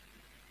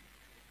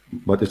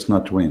 But it's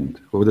not wind.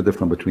 What is the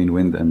difference between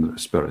wind and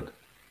spirit?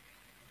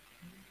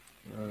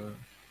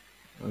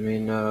 I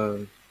mean,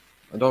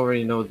 I don't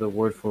really know the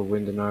word for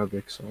wind in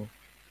Arabic, so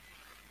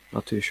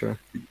not too sure.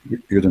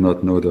 You do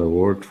not know the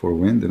word for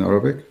wind in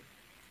Arabic?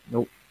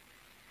 Nope.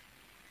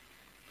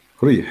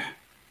 Rih.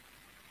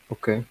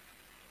 Okay.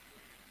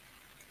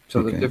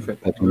 So they're Okay,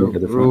 different. that will make a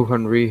difference. Ruh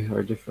and Rih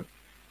are different.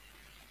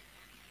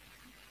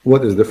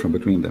 What is different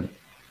between them?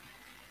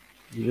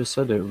 You just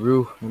said it.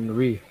 Ruh and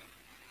Rih.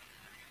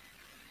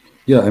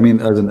 Yeah, I mean,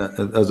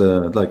 as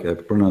a like a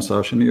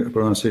pronunciation,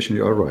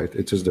 you are right.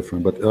 It is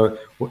different, but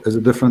is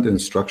it different in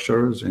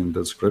structures, in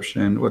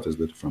description? What is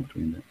the difference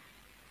between them?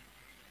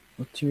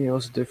 What do you mean?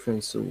 What's the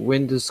difference?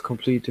 Wind is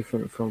completely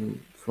different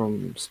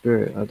from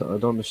spirit. I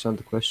don't understand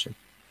the question.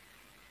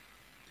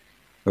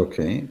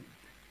 Okay,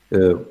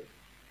 uh,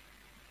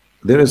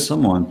 there is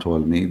someone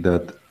told me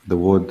that the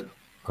wood,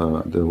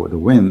 the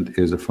wind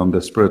is from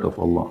the spirit of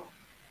Allah.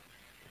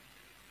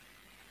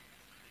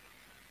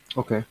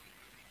 Okay.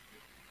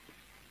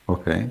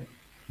 Okay,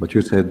 but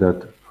you said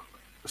that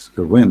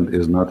the wind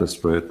is not a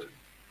spirit.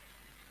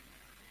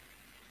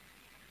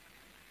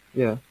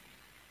 Yeah.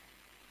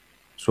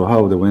 So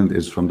how the wind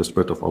is from the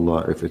spirit of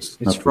Allah if it's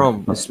It's not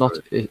from. not It's not.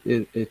 spirit?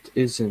 It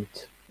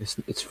isn't.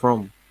 It's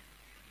from.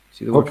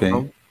 See the word Okay.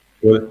 from?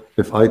 Well,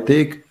 if I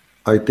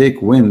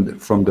take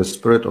wind from the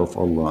spirit of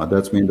Allah,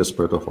 that means the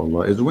spirit of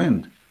Allah is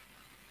wind.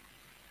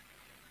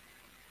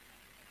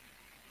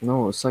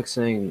 No, it's like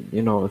saying,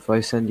 if I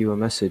send you a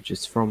message,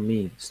 it's from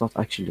me. It's not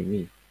actually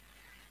me.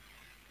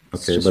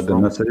 It's Okay, just but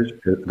from.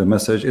 the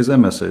message is a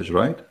message,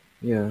 right?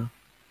 Yeah.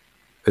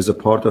 Is a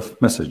part of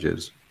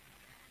messages.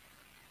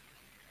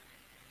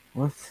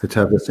 What? It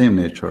have the same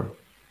nature.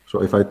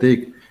 So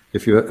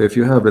if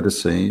you have, let us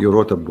say, you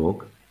wrote a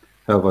book,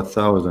 have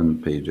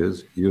 1,000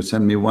 pages, you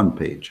send me one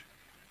page.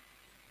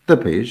 The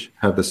page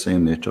have the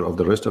same nature of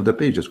the rest of the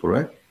pages,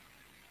 correct?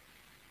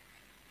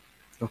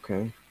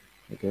 Okay.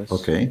 I guess.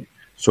 Okay.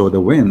 So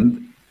the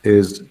wind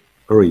is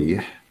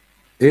rih,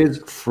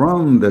 is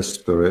from the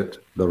spirit,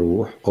 the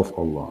ruh of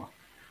Allah.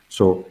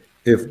 So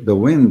if the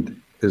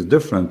wind is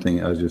different thing,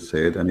 as you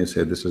said, and you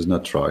said this is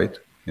not right,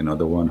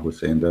 the one who's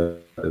saying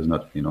that is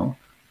not,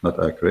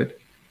 not accurate.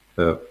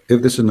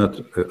 If this is not,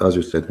 as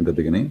you said in the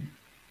beginning,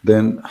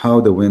 then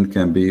how the wind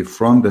can be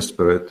from the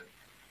spirit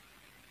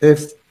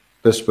if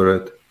the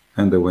spirit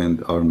and the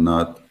wind are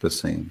not the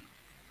same?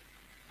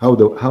 How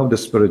the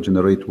spirit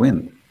generate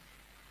wind?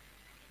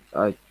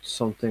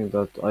 Something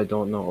that I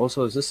don't know.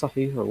 Also, is this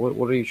Sahih or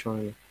what are you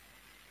showing me?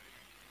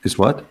 Is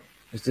what?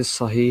 Is this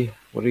Sahih?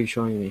 What are you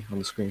showing me on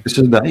the screen? This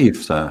is da'if,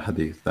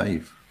 hadith,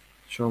 da'if.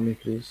 Show me,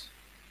 please.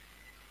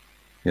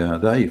 Yeah,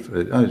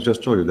 da'if. I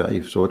just told you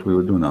da'if. So what we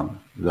will do now?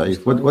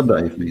 Just Da'if. What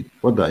Daif? da'if mean?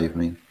 What da'if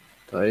mean?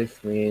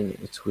 Daif mean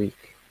it's weak.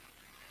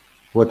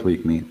 What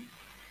weak mean?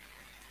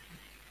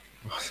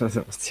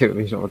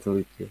 You know what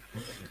weak mean.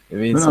 It No,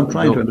 means no, I'm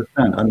trying to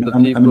understand. the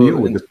I'm new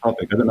people with in. this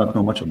topic. I do not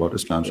know much about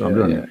Islam, so I'm Yeah,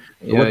 yeah, learning.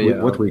 So yeah,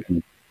 yeah. what Okay. weak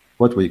mean?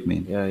 What weak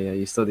mean? Yeah, yeah.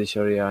 You study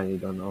Sharia and you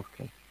don't know.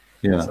 Okay.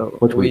 Yeah, So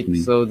what weak weak.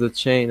 mean? So the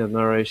chain of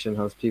narration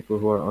has people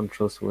who are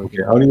untrustworthy.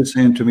 Okay, are you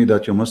saying to me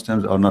that you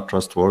Muslims are not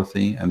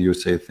trustworthy and you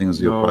say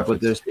things your No, but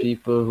prophets there's say?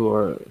 people who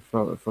are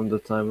from the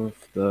time of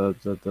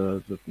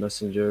the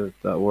messenger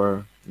that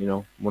were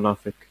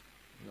munafiq.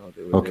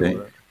 They Okay,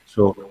 were.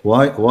 so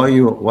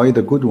why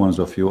the good ones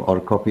of you are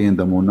copying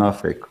the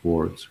munafiq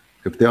words?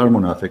 If they are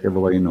munafiq,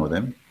 everybody know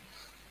them.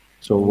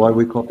 So why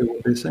we copy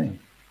what they say?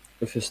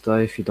 If it's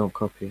daif, you don't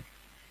copy it.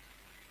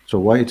 So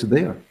why it's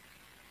there?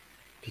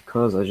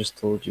 Because I just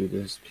told you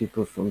there's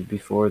people from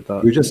before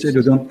that. You just said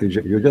you don't.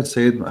 You just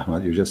said,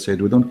 Ahmad. You just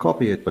said we don't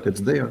copy it, but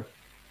it's there.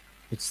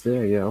 It's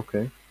there, yeah,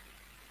 okay.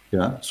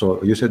 Yeah.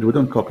 So you said we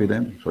don't copy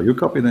them. So you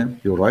copy them.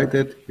 You write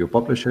it. You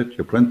publish it.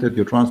 You print it.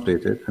 You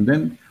translate it. And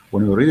then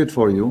when we read it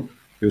for you,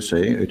 you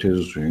say it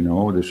is.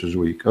 This is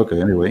weak.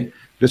 Okay. Anyway,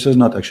 this is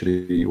not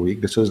actually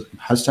weak. This is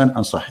Hassan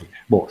and Sahih,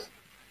 both.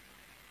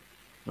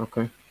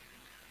 Okay,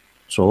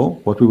 So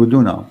what we will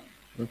do now?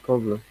 no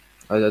problem.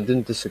 I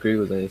didn't disagree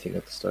with anything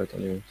at the start,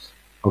 anyways.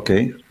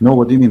 Okay. No.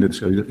 What do you mean?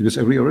 You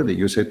disagree already?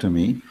 You said to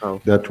me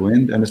How? that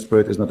wind and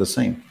spirit is not the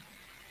same.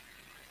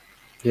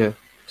 Yeah,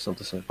 it's not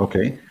the same.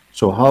 Okay.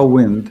 So how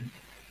wind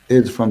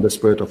is from the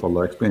spirit of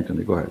Allah? Explain to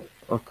me. Go ahead.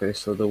 Okay,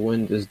 so the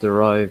wind is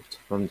derived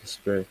from the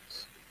spirit.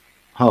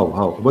 How?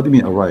 How? What do you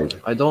mean arrive?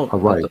 I don't.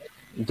 Arrive.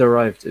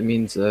 Derived. It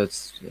means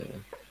it's.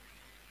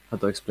 How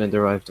to explain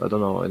derived? I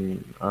don't know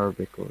in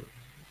Arabic or.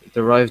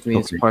 Derived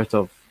means Okay. part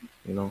of.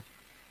 You know.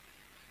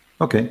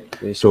 Okay.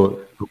 Basically.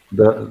 So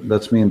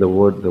that's mean the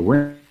word the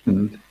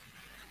wind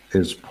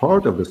is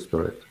part of the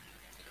spirit.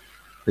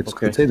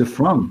 Okay. It says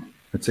from.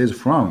 It says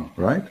from,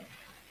 right?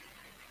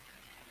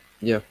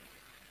 Yeah.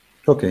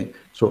 Okay.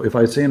 So if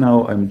I say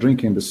now I'm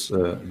drinking this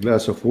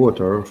glass of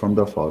water from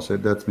the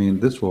faucet, that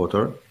means this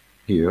water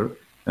here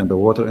and the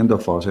water in the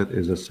faucet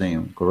is the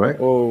same, correct?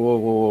 Whoa, whoa,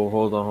 whoa, whoa!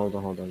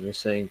 Hold on. You're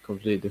saying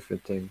completely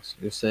different things.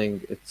 You're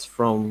saying it's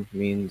from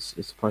means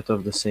it's part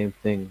of the same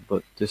thing,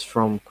 but this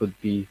from could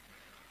be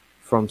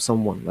from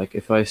someone. Like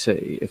if I say,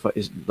 if I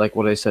like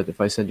what I said, if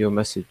I send you a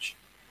message,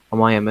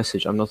 am I a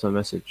message? I'm not a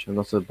message. I'm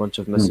not a bunch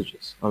of Hmm.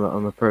 messages.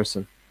 I'm a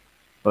person.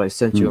 but I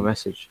sent you a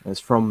message, and it's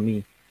from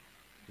me.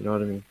 You know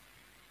what I mean?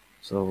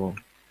 So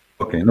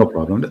Okay, no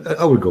problem.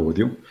 I will go with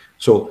you.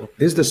 So,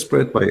 is the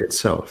spirit by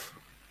itself,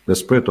 the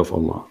spirit of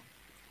Allah,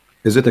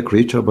 is it a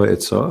creature by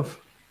itself?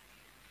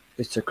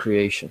 it's a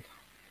creation.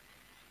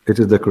 It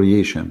is the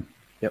creation.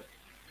 Yep.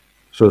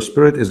 So,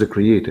 spirit is the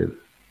created,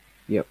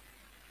 Yep.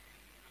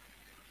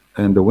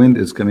 and the wind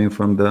is coming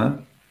from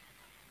the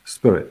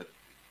spirit.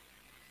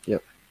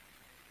 Yep.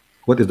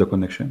 What is the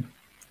connection?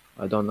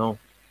 I don't know.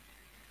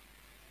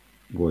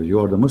 Well, you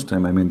are the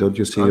Muslim. I mean, don't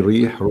you see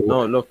rih, ruh?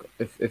 No, look,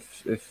 if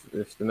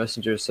the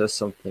messenger says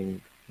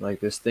something like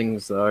there's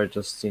things that are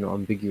just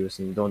ambiguous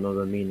and you don't know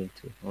the meaning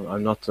to.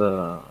 I'm not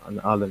an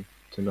alim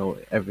to know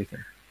everything.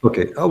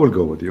 Okay, I will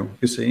go with you.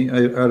 You see, I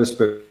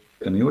respect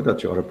in you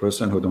that you are a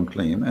person who don't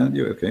claim, and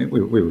you okay, we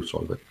will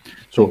solve it.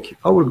 So Thank you.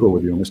 I will go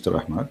with you, Mr.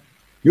 Ahmad.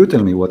 You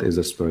tell me what is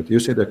the spirit. You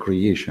said a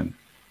creation.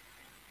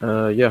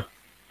 Yeah,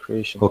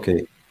 creation.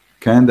 Okay,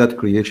 can that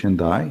creation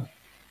die?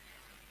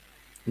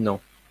 No.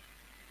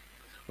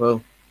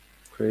 Well,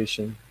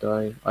 creation,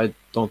 die. I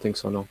don't think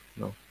so. No,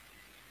 no.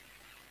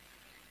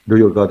 Do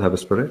your God have a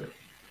spirit?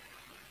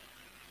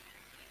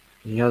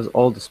 He has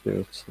all the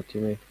spirits. What do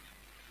you mean?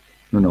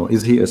 No, no.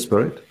 Is he a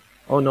spirit?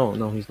 Oh no,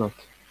 no, he's not.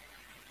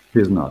 He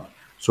is not.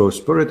 So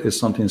spirit is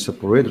something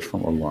separated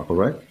from Allah,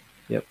 correct?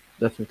 Yep,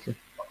 definitely.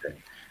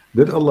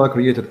 Did Allah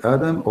created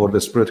Adam or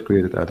the spirit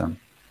created Adam?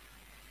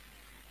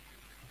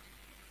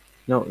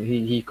 No,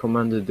 he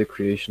commanded the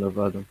creation of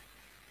Adam.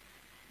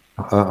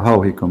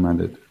 How he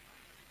commanded?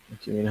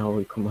 What do you mean how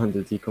he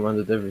commanded? He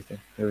commanded everything.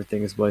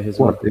 Everything is by his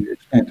will. What?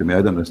 Explain to me. I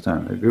don't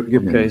understand.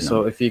 Give me an Okay,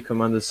 example. so if he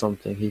commanded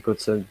something, he could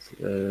send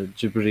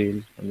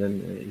Jibril, and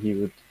then he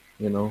would,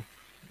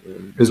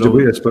 Is blow-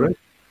 Jibreel a spirit?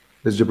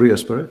 Is Jibreel a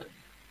spirit?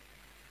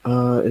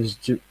 Is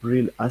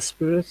Jibril a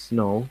spirit?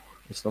 No,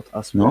 it's not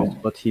a spirit, No?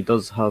 but he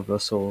does have a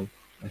soul,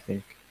 I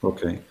think.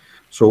 Okay.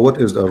 So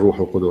what is the Ruh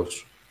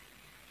al-Qudus?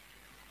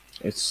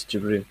 It's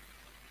Jibril.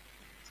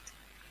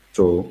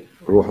 So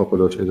Ruh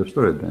al-Qudus is a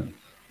spirit then.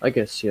 I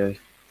guess, yeah,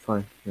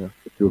 fine, yeah.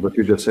 But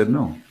you just said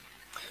no.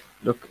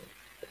 Look,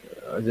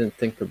 I didn't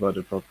think about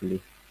it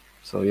properly.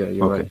 So yeah,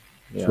 you're Okay. right.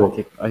 Yeah,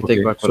 So- I take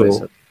okay, back what I so-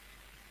 said.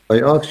 I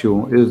asked you,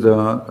 is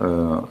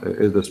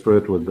the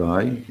spirit will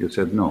die? You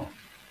said no.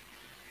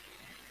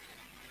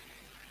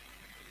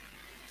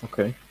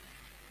 Okay.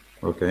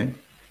 Okay.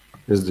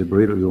 Is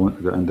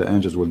Jibreel and the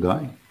angels will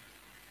die?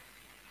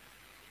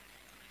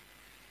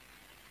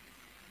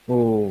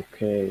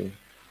 Okay.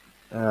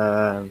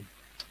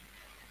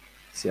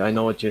 See, I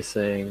know what you're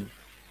saying.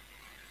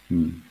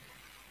 Hmm.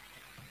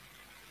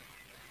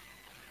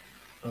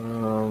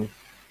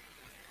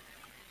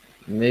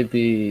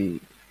 Maybe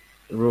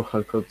Ruh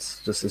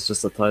al-Quds is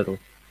just a title.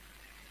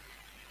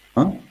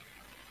 Huh?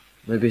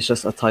 Maybe it's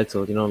just a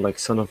title, like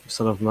Son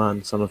of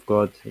Man, Son of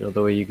God.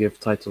 The way you give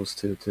titles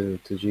to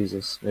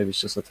Jesus. Maybe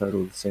it's just a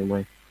title the same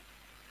way.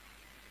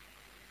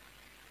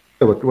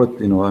 Yeah, but what,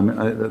 I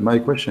mean, my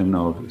question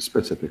now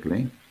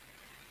specifically,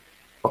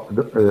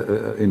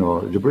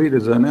 Jibreel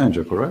is an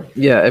angel, correct?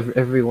 Yeah,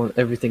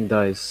 everything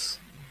dies.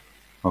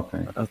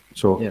 Okay. Uh,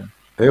 So yeah.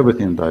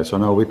 everything dies. So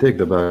now we take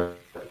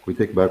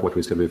back what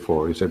we said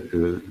before. You said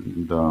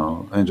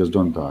the angels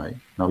don't die.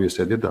 Now you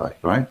said they die,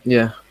 right?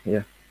 Yeah,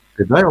 yeah.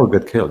 They die or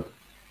get killed?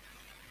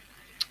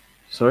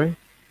 Sorry?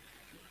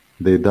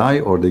 They die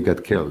or they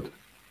get killed?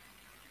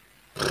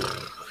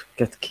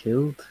 Get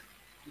killed?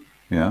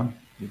 Yeah.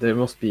 There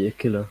must be a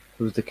killer.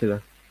 Who's the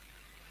killer?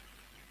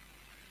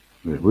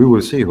 We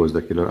will see who's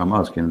the killer. I'm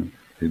asking,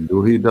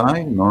 do he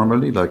die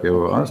normally like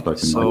us? Like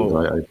So-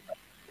 I die.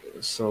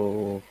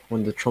 So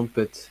when the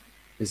trumpet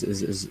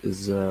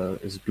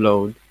is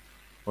blown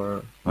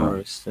or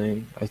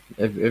saying,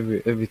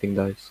 everything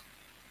dies.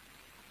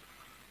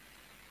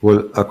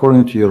 Well,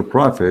 according to your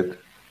prophet,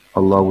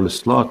 Allah will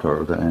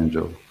slaughter the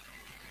angel.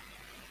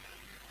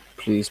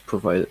 Please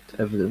provide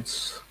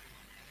evidence.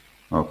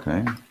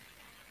 Okay.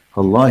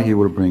 Allah, he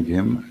will bring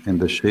him in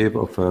the shape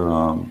of a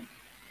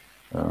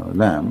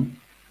lamb.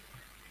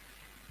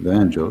 The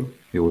angel,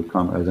 he will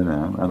come as a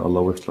lamb, and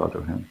Allah will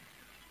slaughter him.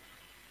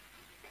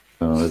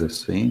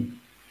 Let's see.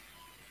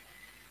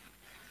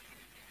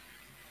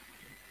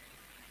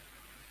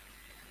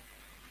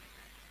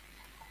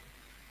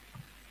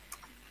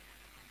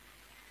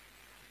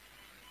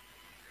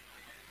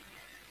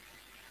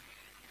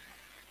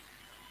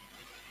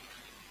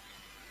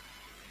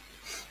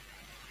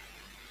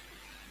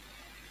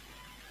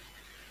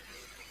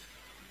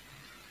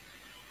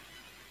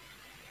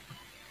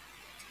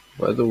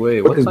 By the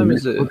way, what time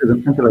is it?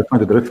 Until I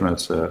find the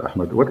reference,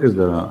 Ahmed, what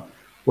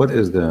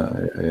is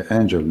the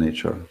angel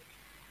nature?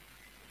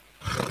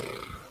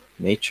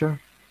 Nature?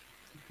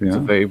 It's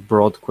Yeah. a very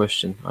broad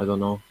question. I don't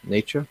know.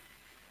 Nature?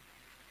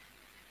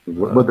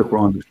 But the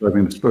Quran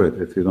describing the spirit,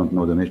 if you don't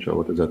know the nature,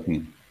 what does that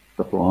mean?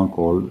 The Quran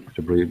called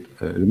Jibreel,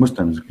 the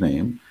Muslims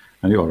claim,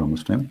 and you are a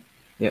Muslim.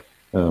 Yep.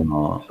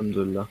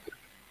 Alhamdulillah.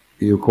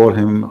 You call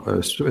him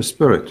a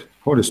spirit,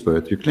 Holy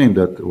Spirit. You claim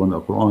that when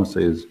the Quran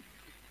says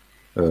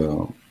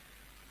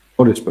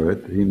Holy Spirit,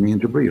 he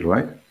means Jibreel,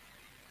 right?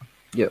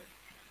 Yep.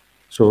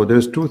 So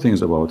there's two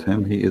things about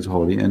him. He is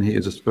holy and he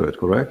is a spirit,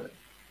 correct?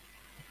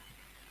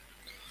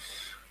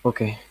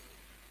 Okay,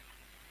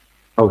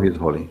 How he is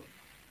holy?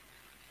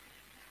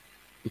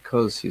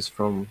 because he's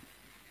from.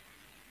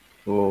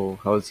 Oh,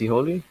 how is he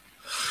holy?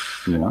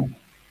 Yeah.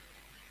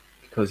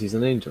 Because he's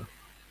an angel.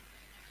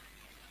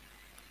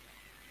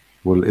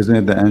 Well, isn't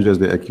it the angels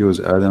they accuse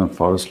Adam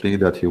falsely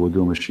that he would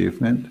do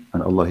mischievement,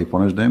 and Allah he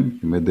punished them,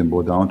 he made them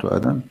bow down to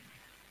Adam?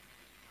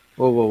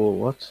 Whoa, whoa, whoa!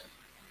 What?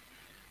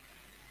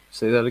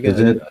 Say that again. I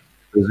Isn't did. it,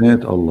 isn't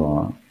it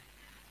Allah?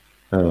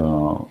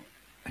 Uh,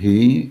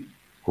 he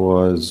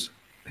was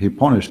he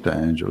punished the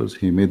angels.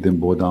 He made them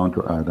bow down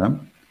to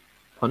Adam.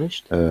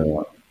 Punished?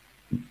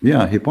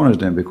 Yeah, he punished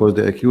them because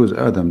they accused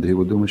Adam that he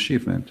would do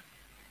mischievement.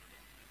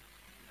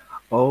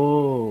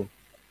 Oh,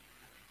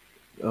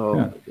 oh,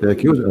 Yeah, they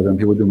accused Adam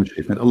he would do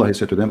mischievement. Allah he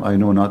said to them, "I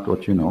know not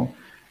what you know,"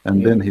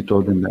 and yeah. then he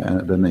told them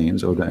the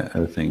names of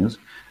the things,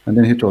 and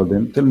then he told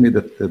them, "Tell me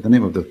the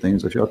name of the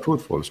things if you are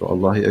truthful." So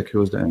Allah he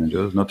accused the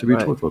angels not to be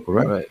Right, truthful,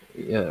 correct? right.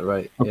 Yeah,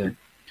 right. Yeah, Okay,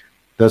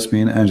 that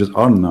means angels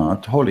are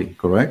not holy,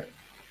 correct?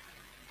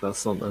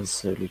 that's not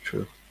necessarily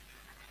true.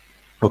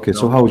 Okay,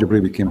 so No. how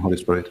Jibreel became Holy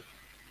Spirit?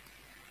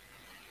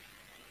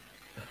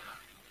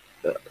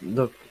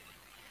 Look,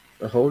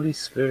 the Holy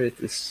Spirit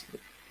is.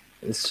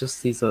 It's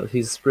just he's a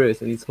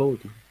spirit and he's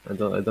holy. I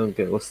don't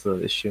get what's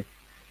the issue.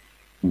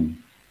 Hmm.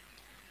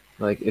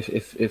 Like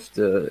if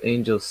the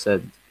angel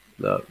said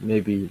that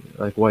maybe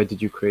like why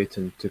did you create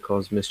him to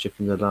cause mischief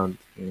in the land?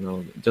 You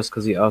know, just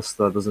because he asked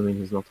that doesn't mean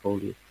he's not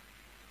holy.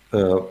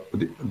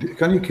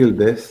 Can you kill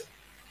death?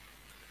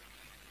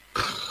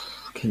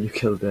 Can you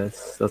kill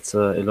death? That's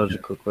a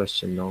illogical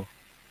question. No.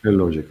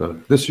 Illogical.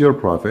 This is your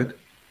prophet,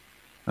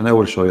 and I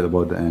will show you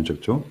about the angel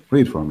too.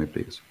 Read for me,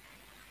 please.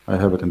 I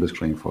have it in the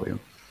screen for you.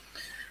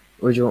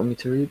 Where do you want me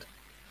to read?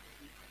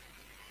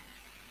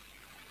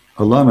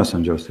 Allah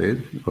Messenger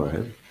said, go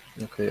ahead.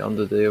 Okay, on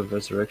the day of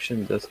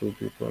resurrection, death will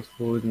be brought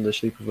forward in the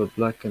shape of a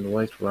black and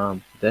white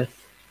ram.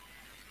 Death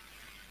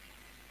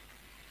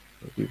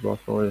will be brought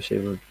forward in the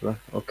shape of black.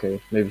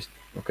 Okay, maybe.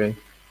 Okay,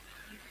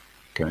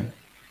 Okay.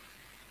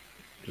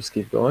 just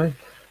keep going.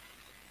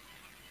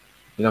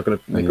 You're not gonna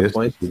make a Yes,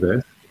 point. this is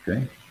death.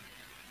 Okay.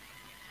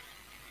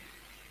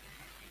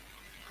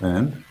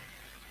 And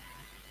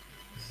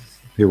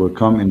he will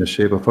come in the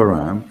shape of a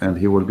ram, and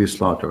he will be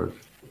slaughtered.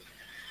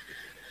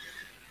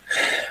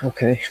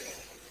 Okay.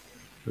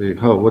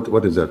 How?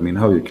 What does that mean?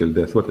 How you kill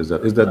death? What is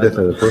that? Is that death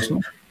as a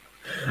person?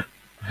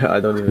 I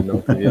don't even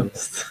know, to be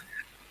honest.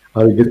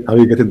 Are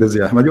you getting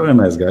dizzy, Ahmed? You're a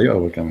nice guy. You are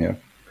welcome here.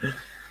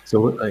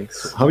 So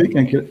Thanks. how you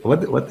can kill?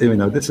 What? You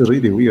know, this is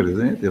really weird,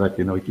 isn't it? Like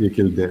you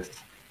kill death.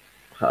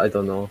 I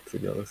don't know, to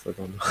be honest. I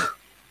don't know.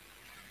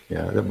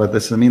 Yeah, but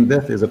this I mean,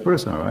 death is a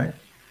person, right?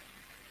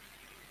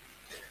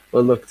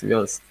 Well, look, to be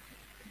honest,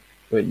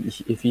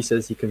 if he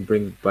says he can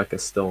bring back a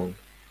stone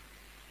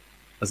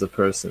as a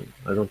person,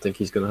 I don't think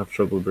he's gonna have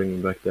trouble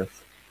bringing back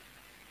death.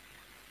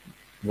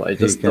 But I He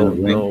just can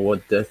don't bring. know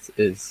what death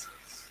is.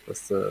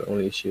 That's the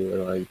only issue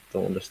that I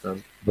don't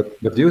understand.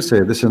 But you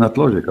say this is not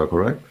logical,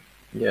 correct?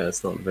 Yeah,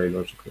 it's not very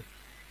logical.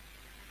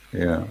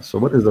 Yeah. So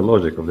what is the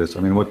logic of this?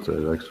 I mean, what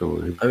like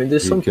so I mean,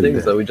 there's he some killed things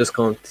death? that we just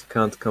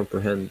can't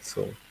comprehend.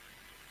 So,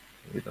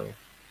 you know,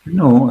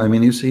 No, I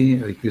mean, you see,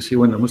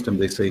 when the Muslim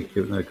they say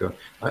like,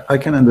 I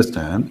can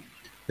understand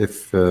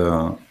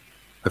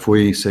if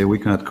we say we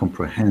cannot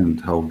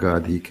comprehend how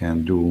God he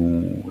can do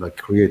like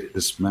create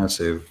this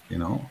massive,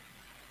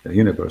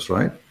 universe,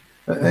 right?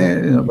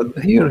 But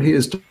here he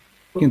is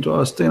talking to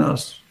us, telling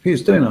us,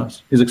 he's telling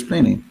us, he's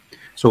explaining.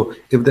 So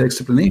if the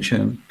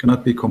explanation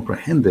cannot be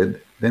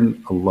comprehended,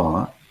 then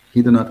Allah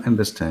he do not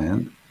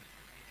understand,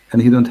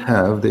 and he don't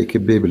have the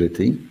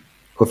capability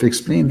of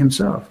explaining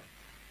himself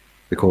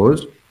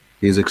because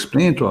he's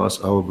explained to us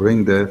our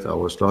bring death,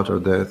 our slaughter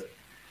death,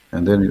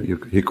 and then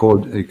he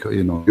called,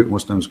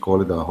 Muslims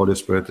call it the Holy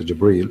Spirit, the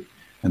Jibreel,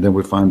 and then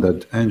we find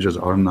that angels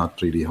are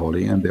not really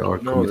holy and they are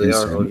no, they committing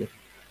are sin. holy.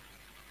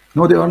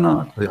 No, they are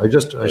not.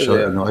 I Yeah, shall,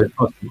 they are. I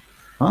thought,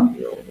 huh?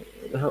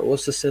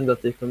 What's the sin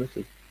that they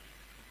committed?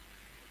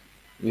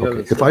 You Okay.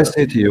 haven't said that.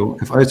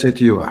 If I say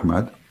to you,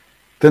 Ahmad,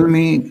 tell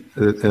me,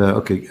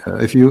 okay,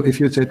 if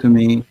you say to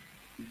me,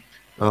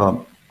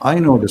 I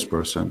know this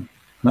person,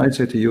 and I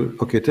say to you,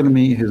 okay, tell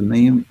me his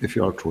name if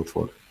you are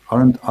truthful.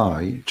 Aren't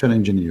I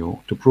challenging you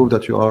to prove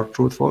that you are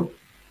truthful?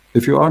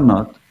 If you are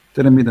not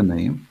telling me the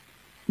name,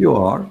 you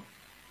are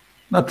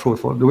not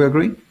truthful. Do we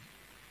agree?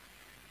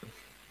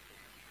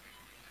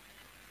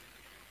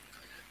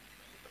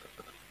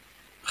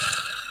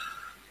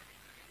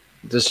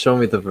 Just show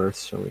me the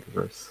verse. Show me the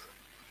verse.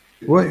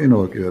 Well,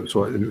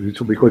 so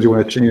because you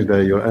want to change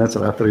your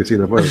answer after you see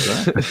the verse,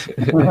 huh?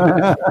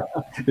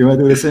 You want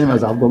to do the same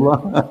as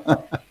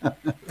Abdullah?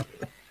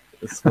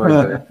 A smart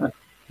guy.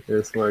 You're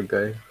a smart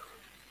guy.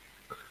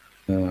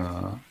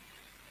 uh,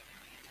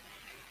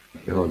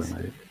 okay, Let me hold see.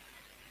 on.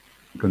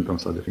 كنتم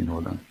صادقين.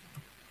 Hold on.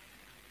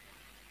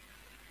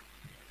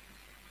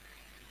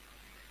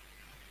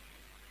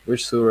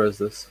 Which surah is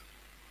this?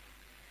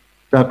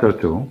 Chapter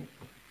 2.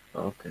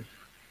 Oh, okay.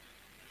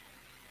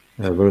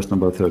 verse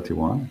number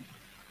 31.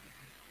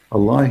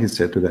 Allah, he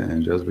said to the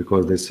angels,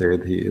 because they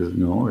said he is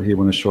no, he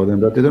want to show them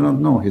that they do not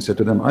know. He said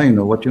to them, I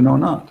know what you know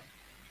not.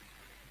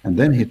 And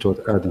then he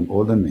taught Adam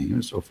all the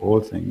names of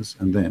all things,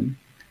 and then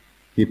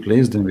he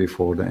placed them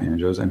before the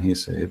angels, and he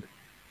said,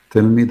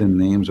 tell me the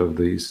names of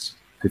these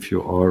if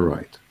you are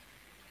right.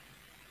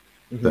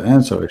 The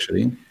answer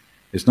actually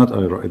is not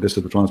right. This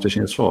is the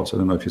translation is false. I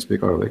don't know if you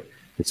speak Arabic.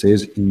 It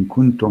says, in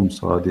kuntum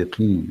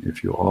sadiqeen,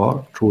 if you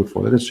are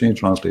truthful. Let us change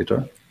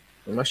translator.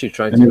 I'm actually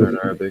trying to learn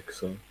Arabic,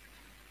 so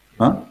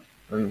Huh?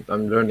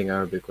 I'm learning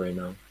Arabic right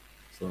now.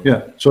 So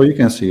Yeah, so you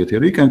can see it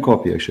here. You can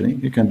copy actually.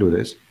 You can do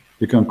this.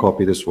 You can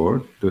copy this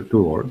word, the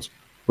two words,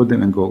 put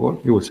them in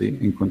Google. You will see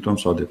in kuntum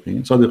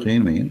sadiqeen.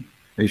 Sadiqeen mean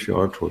if you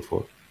are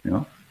truthful. You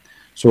know.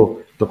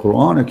 So the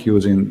Quran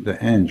accusing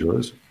the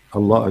angels,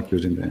 Allah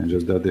accusing the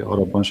angels that they are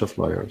a bunch of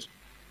liars.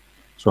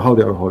 So how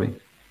they are holy?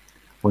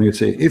 When you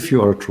say if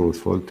you are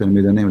truthful, tell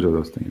me the names of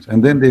those things,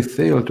 and then they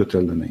fail to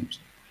tell the names.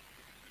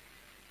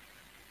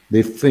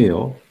 They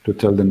fail to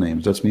tell the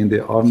names. That means they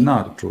are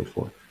not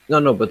truthful.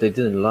 no, but they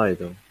didn't lie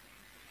though.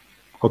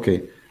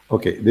 Okay,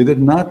 okay. They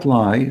did not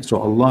lie. So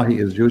Allah, he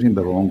is using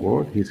the wrong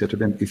word. He said to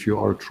them, if you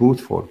are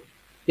truthful.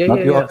 Yeah, Not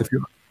yeah, you yeah. are,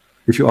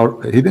 if you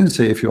are, he didn't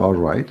say if you are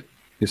right.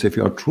 He said if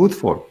you are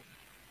truthful.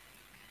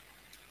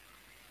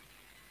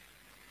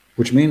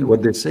 Which means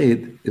what they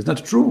said is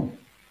not true.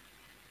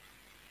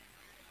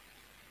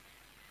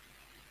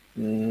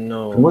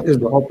 No, And what is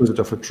the opposite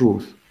of a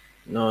truth?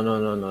 no.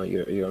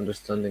 You're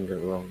understanding it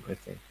wrong, I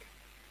think.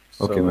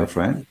 Okay, So my I-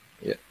 friend.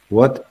 Yeah,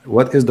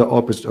 What is the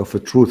opposite of a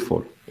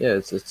truthful? yeah.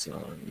 It's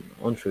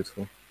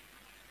untruthful.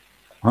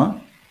 Huh?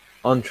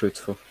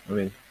 Untruthful. I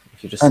mean,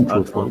 if you just add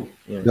Untruthful. on,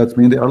 yeah, That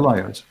means they are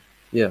liars.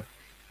 yeah.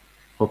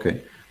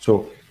 Okay.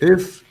 So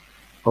if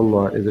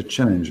Allah is a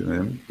challenge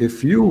them,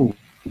 if you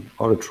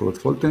are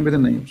truthful, tell me the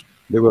names.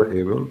 They were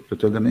able to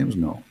tell the names?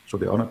 No. So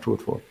they are not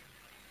truthful.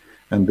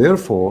 And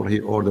therefore, he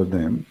ordered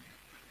them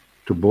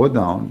to bow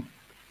down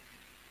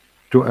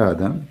to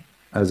Adam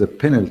as a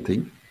penalty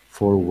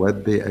for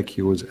what they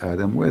accused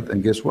Adam with.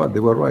 And guess what? They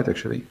were right,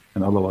 actually.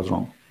 And Allah was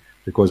wrong.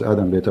 Because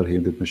Adam later he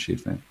did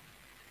mischief then.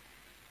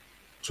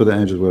 So the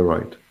angels were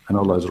right. And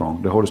Allah is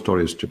wrong. The whole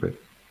story is stupid.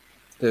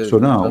 So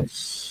now-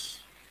 that's-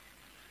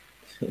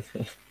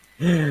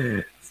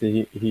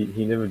 see,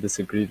 he never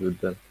disagreed with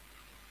them.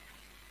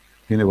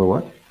 He never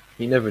what?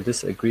 He never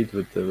disagreed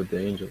with the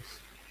angels.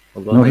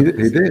 Allah No, he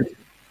never did.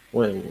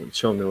 When?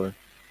 Show me where.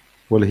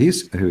 Well, he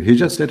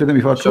just said to them,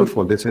 if you are Sure.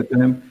 truthful, they said to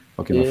him,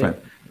 okay, my Yeah. friend,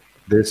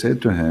 they said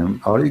to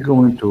him, are you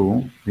going to,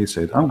 he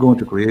said, I'm going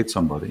to create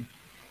somebody.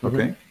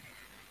 Okay.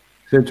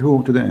 Said who?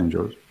 To the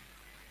angels.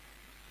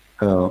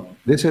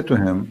 They said to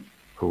him,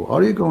 oh,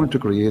 are you going to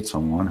create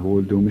someone who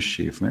will do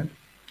mischief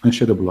and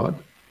shed blood?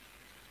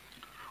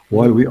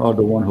 While we are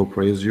the one who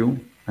praise you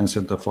and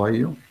sanctify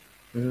you?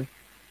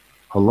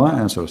 Allah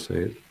answered,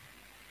 said,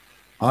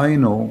 I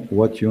know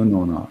what you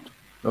know not.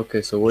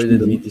 Okay, so where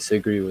did he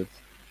disagree with?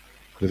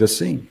 Let us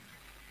see.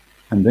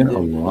 And then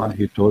Allah,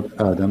 he taught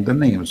Adam the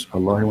names.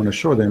 Allah, he want to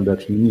show them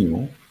that he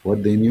knew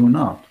what they knew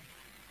not.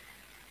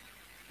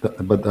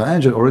 But the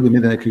angel already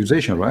made an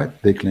accusation, right?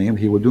 They claimed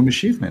he would do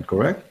mischiefment,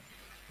 correct?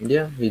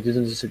 Yeah, he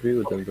didn't disagree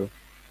with them though.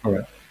 All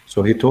right.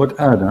 So he taught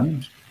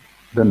Adam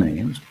the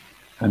names,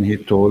 and he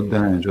told the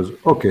angels,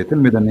 okay, tell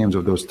me the names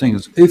of those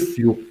things if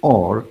you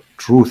are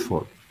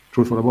truthful.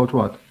 Truthful about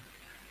what?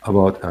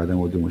 About Adam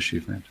will do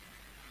mischiefment.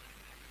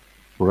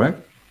 Correct?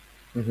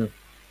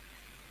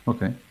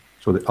 Okay.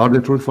 So are they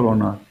truthful or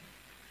not?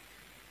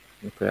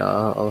 Okay,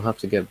 I'll have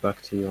to get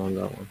back to you on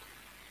that one.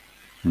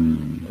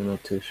 I'm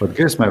not too sure. But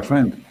guess, my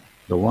friend,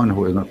 the one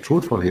who is not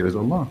truthful here is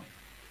Allah.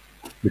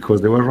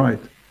 Because they were right.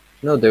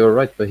 No, they were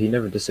right, but he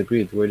never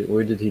disagreed. Where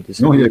did he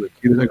No, disagree?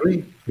 he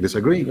disagreed. He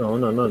disagreed.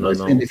 No. By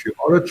saying if you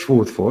are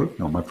truthful,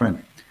 no, my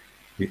friend,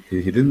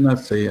 he did not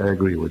say I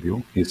agree with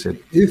you. He said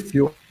if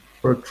you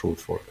are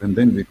truthful, and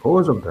then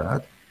because of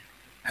that,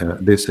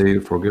 they say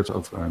forget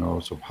of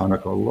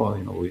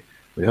subhanakallah.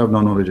 We have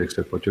no knowledge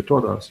except what you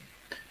taught us.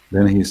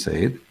 Then he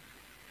said,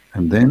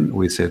 and then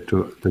we said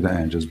to the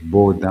angels,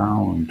 bow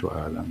down to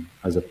Adam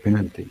as a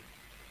penalty.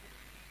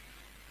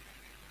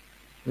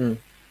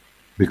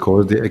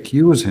 Because they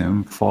accuse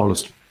him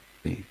falsely.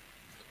 I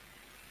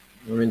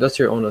mean, that's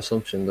your own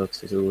assumption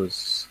that it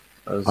was.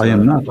 As I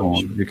am not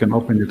on. You can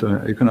open it.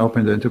 You can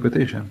open the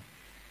interpretation.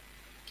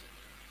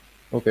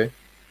 Okay.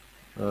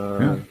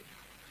 Yeah.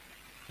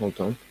 Hold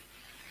on.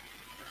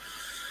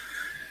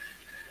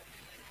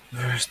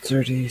 Verse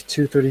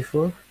 32,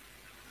 34.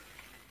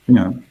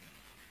 Yeah.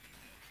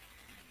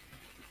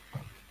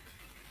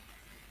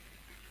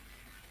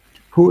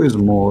 Who is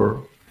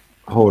more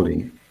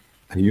holy,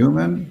 a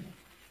human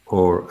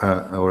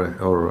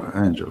or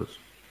angels?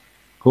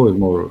 Who is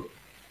more?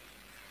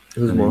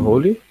 Who's more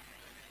holy?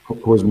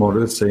 Who is more?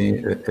 Let's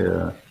say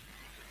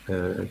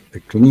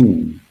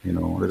clean.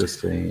 Let us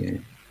say.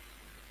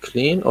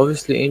 Clean?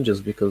 Obviously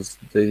angels, because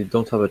they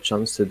don't have a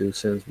chance to do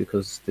sins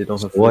because they don't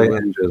have free Why will.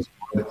 angels?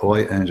 Why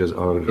angels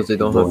are? Because they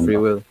don't have free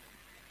will.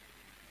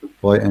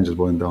 Why angels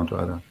going down to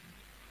Adam?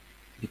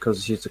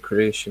 Because he's a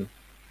creation.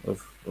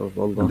 of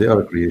Allah. And they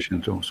are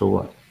creation too. So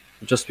what?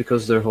 Just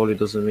because they're holy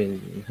doesn't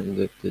mean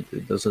that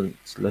it doesn't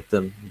let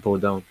them bow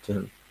down to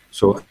Him.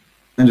 So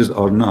angels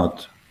are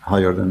not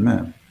higher than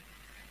man.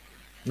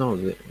 No,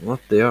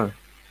 what they are.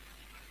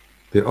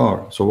 They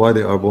are. So why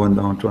they are bowing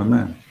down to a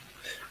man?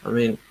 I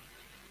mean,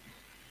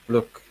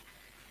 look,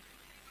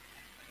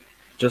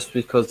 just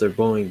because they're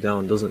bowing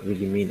down doesn't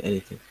really mean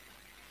anything.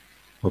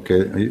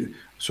 Okay.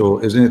 So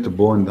isn't it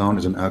bowing down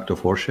is an act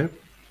of worship?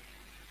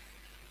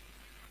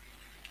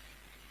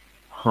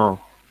 Huh.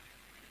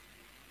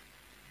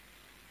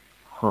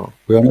 Huh.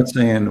 We are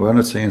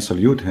not saying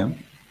salute him.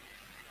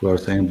 We are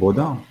saying bow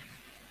down.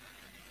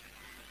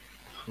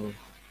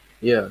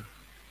 Yeah.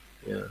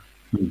 Yeah.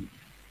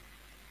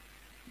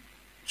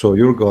 So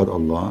your God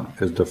Allah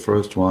is the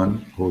first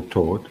one who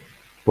taught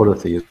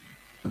polytheism.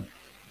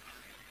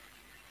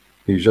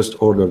 He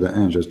just ordered the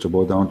angels to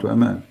bow down to a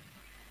man.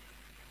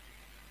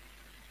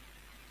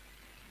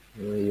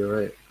 Yeah, you're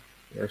right.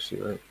 You're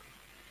actually right.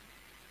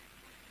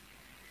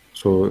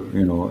 So,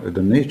 you know,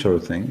 the nature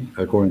thing,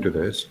 according to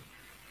this,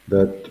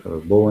 that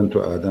bowing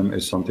to Adam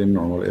is something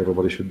normal,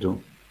 everybody should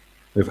do.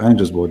 If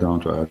angels bow down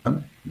to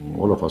Adam,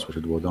 all of us we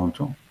should bow down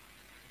too.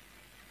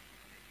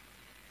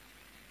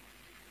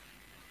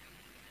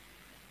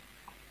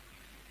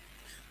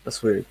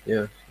 That's weird.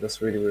 Yeah,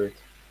 that's really weird.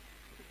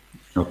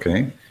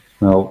 Okay.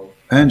 Now,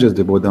 angels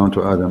they bow down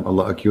to Adam,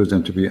 Allah accused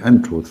them to be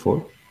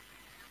untruthful,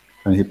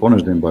 and He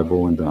punished them by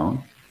bowing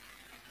down.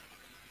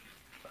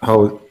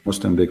 How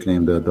Muslim they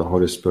claim that the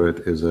Holy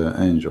Spirit is an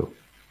angel?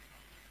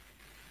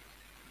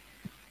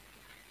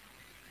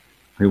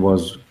 He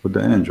was with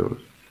the angels,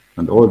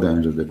 and all the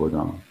angels they bow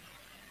down.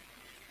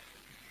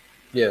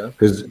 Yeah.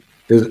 Is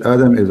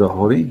Adam is a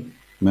holy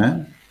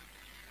man?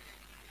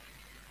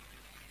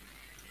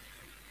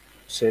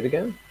 Say it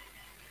again.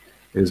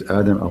 Is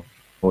Adam a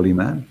holy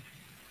man?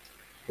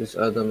 Is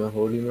Adam a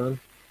holy man?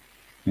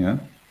 Yeah.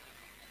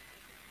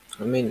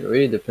 I mean, it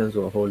really depends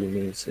what holy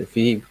means. If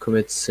he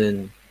commits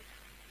sin,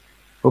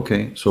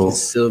 Okay, so he'll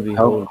still be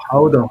holy.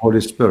 how the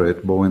Holy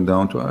Spirit bowing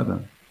down to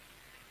Adam?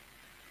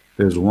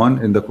 There's one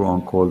in the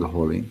Quran called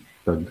holy.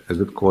 Is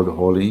it called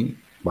holy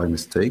by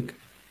mistake?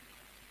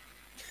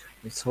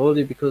 It's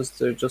holy because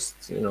they're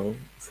just,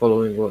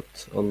 following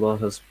what Allah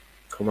has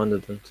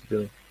commanded them to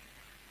do.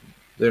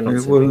 They're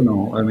not Well, sinning.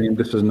 no, I mean,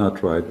 this is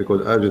not right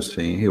because I just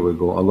saying, here we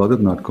go. Allah did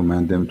not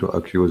command them to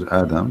accuse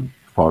Adam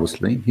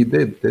falsely. He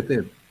did. They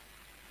did.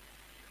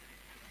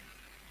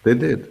 They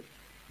did.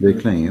 They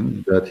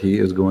claim that he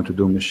is going to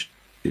do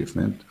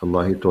mischievement.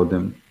 Allah, He told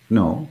them,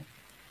 no,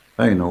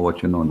 I know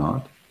what you know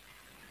not.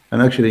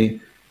 And actually,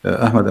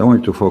 Ahmad, I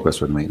want you to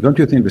focus with me. Don't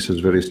you think this is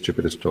a very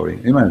stupid story?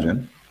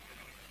 Imagine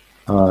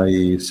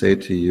I say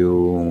to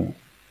you,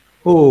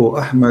 oh,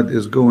 Ahmad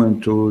is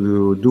going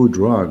to do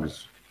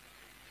drugs.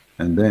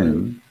 And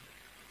then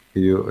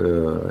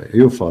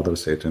your father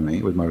say to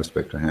me, with my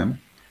respect to him,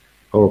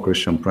 oh,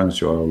 Christian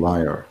Prince, you are a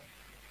liar.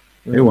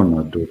 He will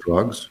not do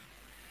drugs.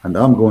 And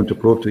I'm going to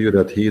prove to you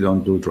that he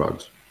don't do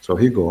drugs. So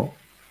he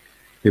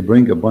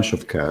bring a bunch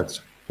of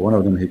cats. One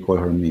of them, he call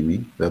her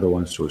Mimi. The other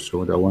one,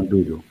 Susu. The other one,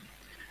 Dudu.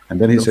 And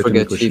then he Don't said to me,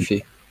 forget Christian,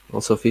 Fifi.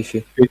 Also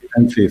Fifi.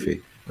 and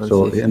Fifi. And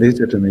So, Fifi. and he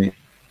said to me,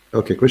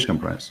 okay, Christian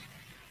Prince,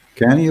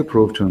 can you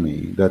prove to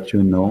me that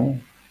you know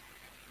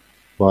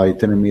by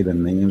telling me the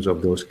names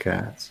of those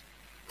cats?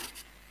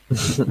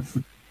 See,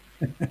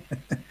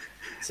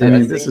 I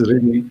mean, this is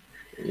really,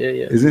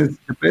 Yeah. isn't it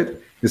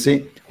stupid? You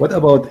see, what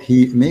about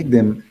he make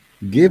them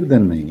give the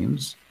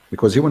names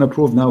because he want to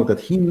prove now that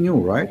he knew,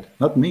 right?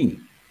 Not me.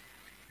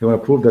 He want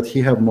to prove that he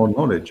have more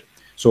knowledge.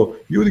 So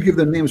you will give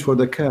the names for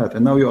the cat,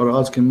 and now you are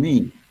asking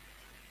me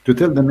to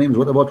tell the names.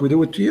 What about we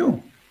do it to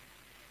you?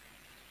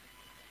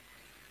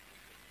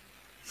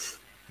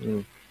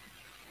 You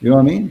know what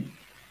I mean?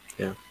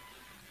 Yeah.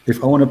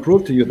 If I want to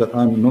prove to you that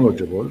I'm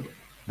knowledgeable,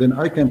 then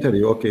I can tell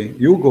you, okay,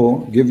 you go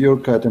give your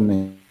cat a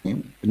name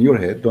in your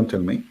head, don't tell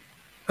me,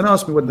 and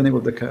ask me what the name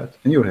of the cat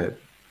in your head.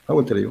 I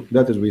will tell you.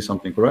 That is be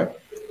something, correct?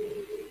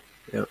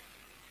 Yeah.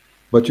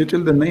 But you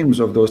tell the names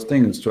of those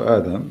things to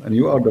Adam, and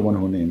you are the one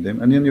who named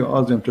them, and then you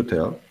ask them to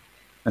tell,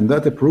 and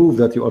that proves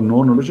that you are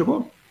more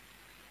knowledgeable.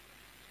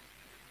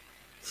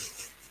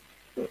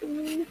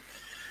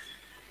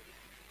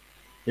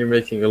 You're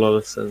making a lot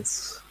of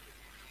sense.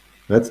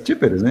 That's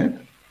stupid, isn't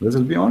it? Let's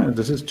be honest.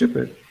 This is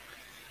stupid.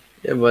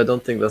 Yeah, but I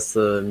don't think that's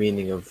the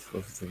meaning of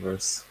the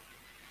verse.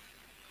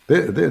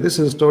 This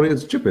is a story.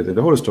 It's stupid.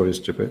 The whole story is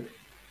stupid.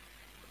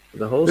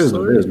 The whole There's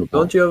story? no point.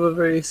 Don't you have a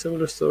very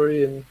similar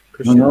story in No,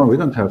 Christianity? we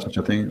don't have such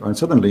a thing. And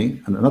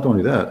suddenly, and not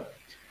only that,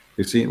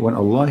 you see, when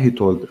Allah He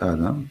told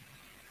Adam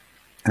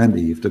and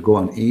Eve to go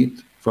and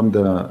eat from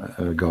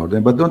the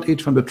garden, but don't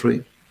eat from the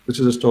tree. This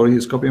is a story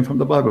he's copying from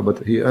the Bible,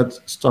 but he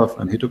adds stuff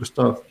and he took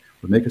stuff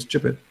to make it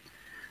stupid.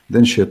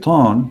 Then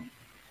Shaitan,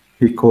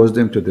 he caused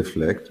them to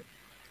deflect,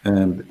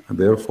 and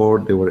therefore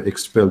they were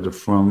expelled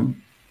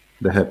from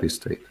the happy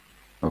state.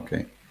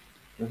 Okay.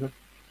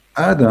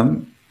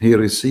 Adam, he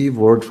received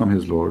word from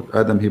his Lord.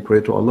 Adam, he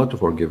prayed to Allah to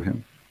forgive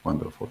him.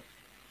 Wonderful.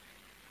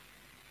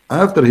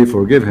 After he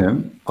forgave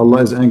him,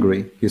 Allah is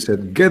angry. He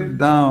said, "Get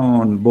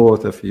down,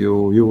 both of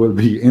you. You will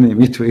be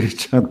enemy to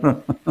each other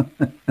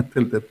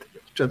until the day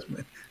of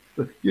judgment."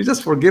 You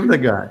just forgive the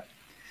guy.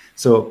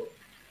 So,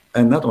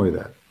 and not only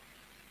that,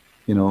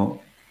 you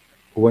know,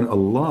 when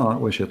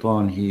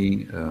Shaitan,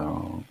 he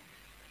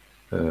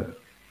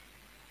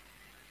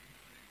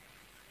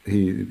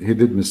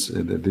did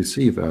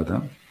deceive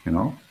Adam, you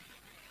know,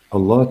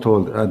 Allah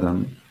told Adam,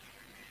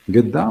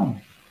 "Get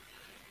down."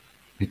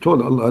 He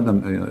told Allah, Adam,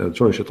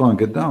 sorry, Shaitan,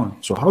 "Get down."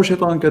 So how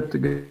Shaitan get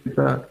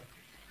back?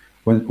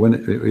 When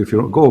if you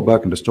go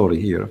back in the story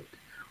here,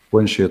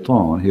 when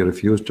Shaitan he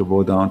refused to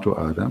bow down to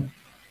Adam,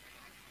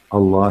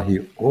 Allah he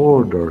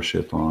ordered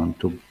Shaitan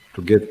to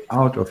get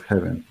out of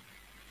heaven.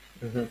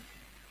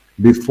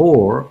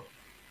 Before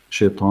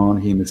Shaitan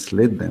he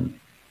misled them.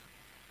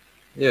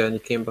 Yeah, and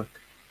he came back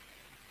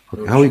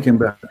Okay, how he came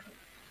back?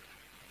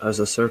 as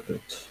a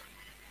serpent.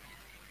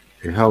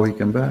 How he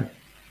came back?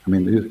 I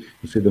mean,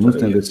 you see, the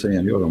Muslim is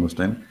saying, you're a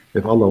Muslim,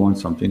 if Allah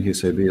wants something, he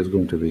said, it's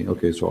going to be.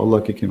 Okay, so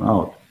Allah kick him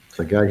out.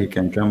 The guy, he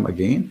can come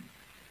again?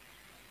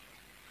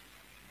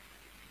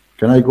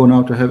 Can I go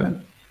now to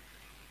heaven?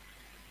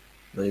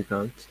 No, you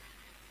can't.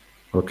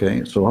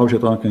 Okay, so how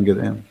Shaitan can get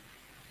in?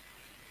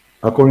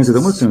 According to the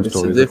Muslim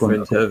story. It's a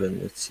different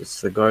heaven.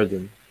 It's the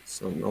garden.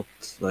 So not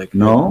like...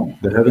 No,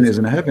 the heaven is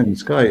in heaven. The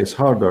sky is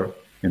harder.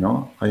 You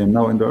know, I am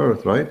now in the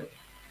earth, right?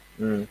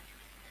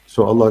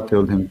 So Allah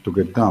told him to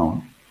get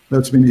down.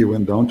 That means he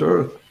went down to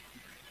earth.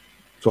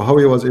 So how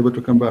he was able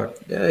to come back?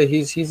 Yeah,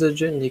 he's a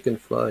jinn. He can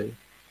fly.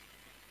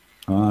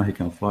 Ah, he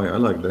can fly. I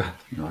like that.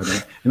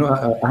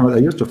 Ahmed, I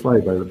used to fly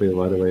by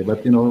the way,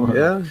 but you know.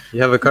 Yeah,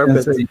 you have a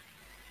carpet.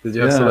 Did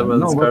you have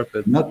Sulaiman's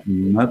carpet?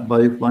 Not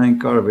by flying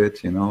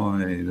carpet. You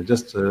know,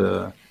 just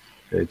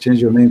change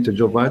your name to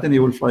Joe Biden.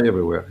 You will fly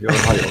everywhere. You're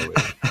high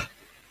always.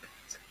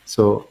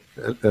 So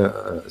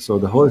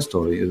the whole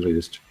story is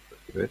really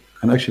stupid.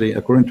 And actually,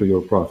 according to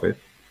your prophet,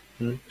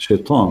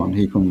 Shaitan,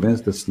 he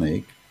convinced the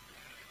snake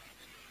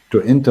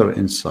to enter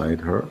inside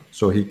her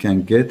so he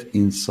can get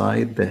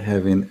inside the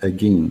heaven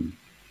again.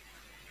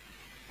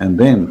 And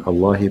then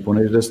Allah, he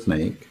punished the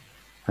snake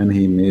and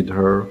he made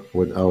her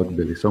without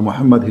belly. So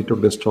Muhammad, he took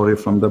the story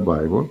from the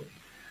Bible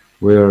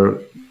where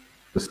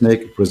the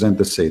snake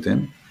presented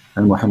Satan,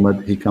 and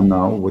Muhammad, he come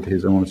now with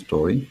his own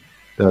story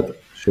that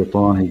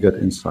Shaitan, he got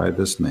inside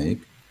the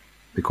snake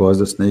because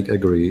the snake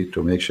agreed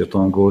to make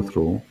Shaitan go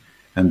through.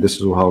 And this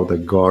is how the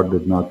guard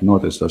did not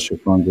notice that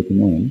Shaitan getting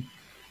in.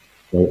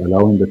 By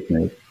allowing the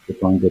snake,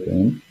 Shaitan get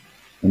in,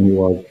 and he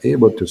was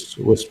able to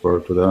whisper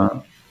to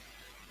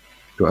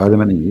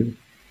Adam and Eve,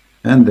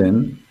 and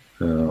then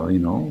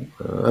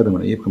Adam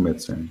and Eve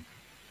commit sin.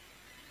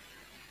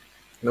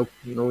 Nope,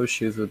 no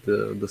issues with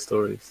the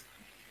stories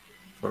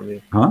for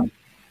me. Huh?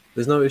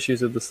 There's no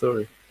issues with the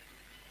story.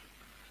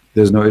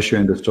 There's no issue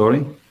in the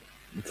story?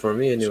 For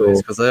me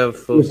anyways, because I have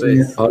full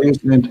faith.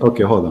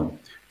 Okay, hold on.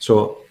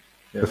 So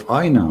if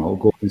I now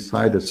go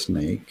inside a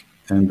snake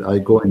and I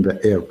go in the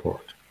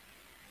airport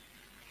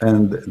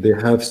and they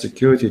have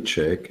security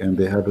check and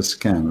they have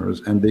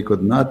scanners and they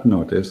could not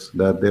notice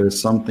that there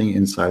is something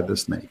inside the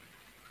snake.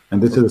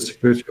 And this is the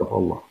security of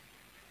Allah.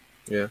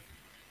 Yeah.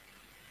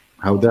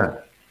 How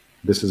that?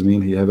 This is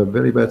mean he have a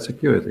very bad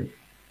security.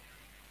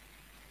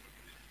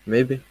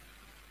 Maybe.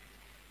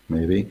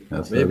 Maybe.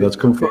 That's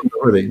confirmed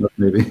already. Not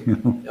maybe.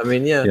 I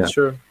mean, yeah,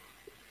 sure.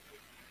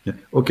 Yeah.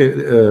 Okay,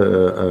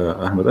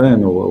 Ahmed, I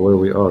don't know where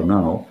we are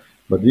now,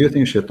 but do you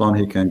think Shaitan,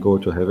 he can go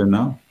to heaven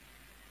now?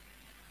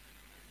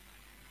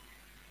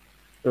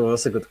 Oh,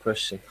 that's a good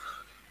question.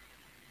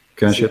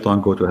 Can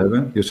Shaitan go to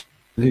heaven? You said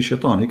he's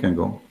Shaitan, he can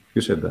go.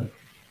 You said that.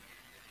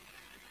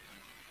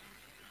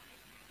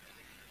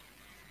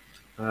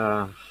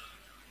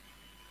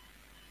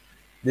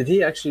 Did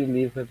he actually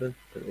leave heaven?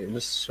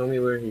 Just show me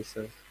where he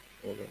says.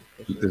 Hold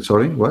on.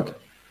 Sorry, what?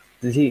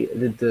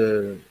 Did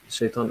the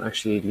Shaitan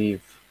actually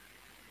leave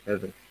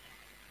heaven?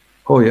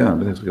 Oh yeah,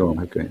 let's go.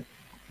 Okay.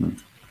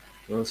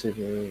 Let's see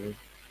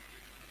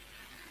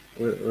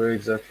where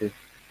exactly.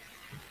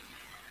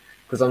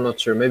 Because I'm not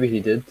sure. Maybe he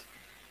did.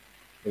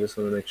 I just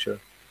want to make sure.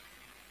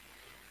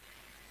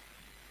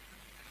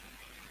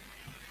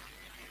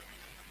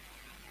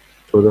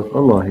 So that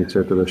Allah, he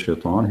said to the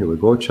Shaitan, here we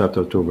go,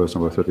 chapter 2, verse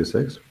number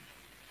 36.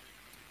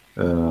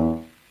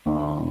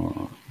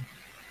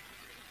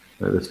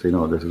 Let's see,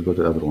 no, let's go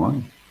to the other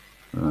one.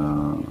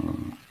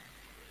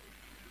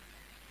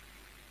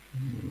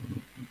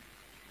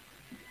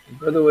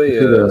 By the way,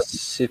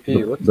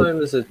 CP, what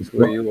time is it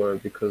where you are?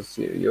 Because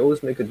you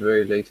always make it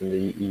very late in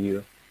the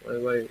EU.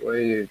 Why are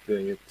you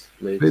doing it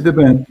late? It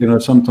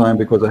depends, sometimes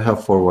because I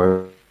have 4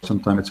 wives,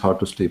 sometimes it's hard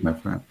to sleep, my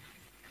friend.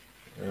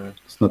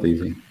 It's not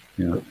easy.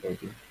 Yeah.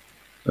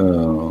 I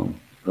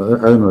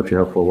don't know if you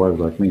have 4 wives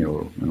like me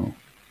or, No,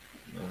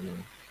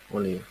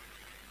 only you.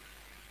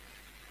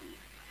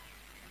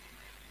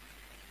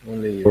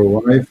 Only you. 4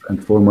 wife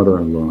and 4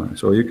 mother-in-law.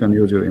 So you can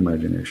use your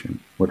imagination.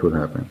 What would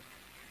happen?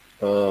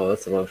 Oh,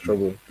 that's a lot of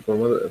trouble. For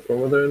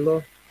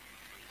mother-in-law?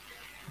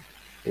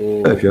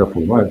 If you have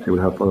 4 wives, you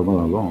will have 4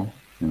 mother-in-law,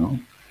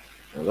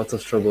 Lots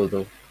of trouble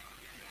though.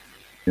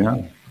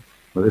 Yeah,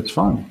 but it's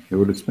fun. You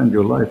would spend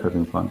your life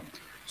having fun.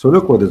 So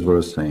look what this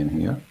verse is saying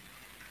here.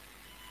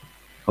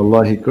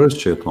 Allah, he cursed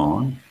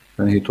Shaitan,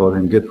 and he told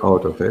him, get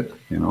out of it,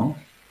 you know.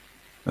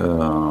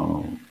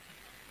 Uh,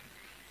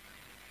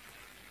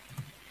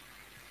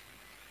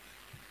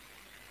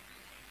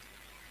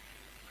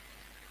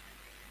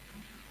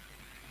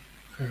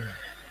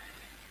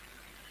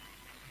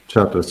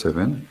 chapter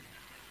 7,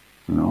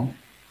 you know,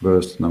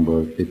 verse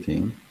number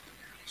 18.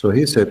 So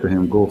he said to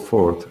him, go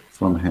forth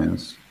from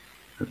hence,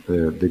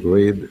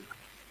 degrade,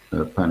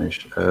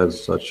 punish,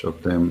 as such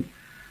of them.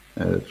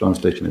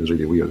 Translation is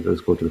really weird.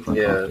 Let's go to different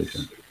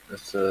translation.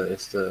 It's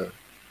the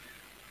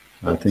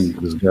I think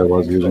this guy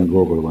was using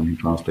Google when he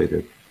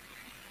translated.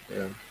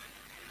 yeah.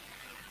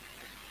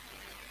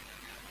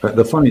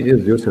 The funny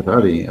is, Yusuf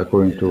Ali,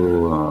 according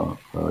to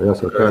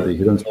Yasser Qadi,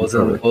 he doesn't speak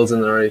Arabic. Holds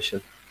in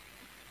narration.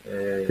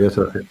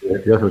 Yasser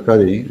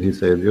Qadi, he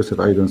said, Yusuf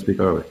Ali doesn't speak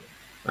Arabic.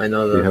 I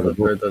know that. I've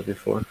heard that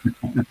before.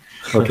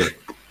 Okay.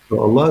 So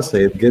Allah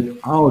said, get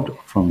out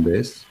from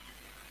this.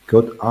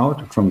 Get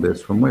out from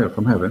this. From where?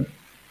 From heaven.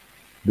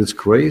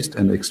 Disgraced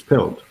and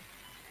expelled.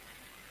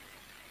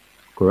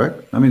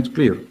 Correct? I mean, it's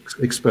clear.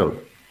 Expelled.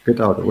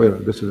 Get out. Where?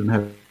 This is in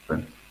heaven.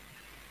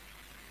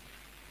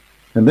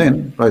 And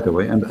then, right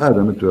away, and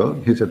Adam as well,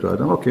 he said to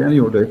Adam, okay, and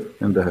you live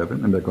in the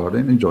heaven, in the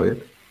garden, enjoy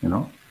it, you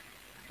know.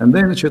 And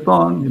then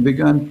Shaitan, he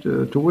began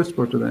to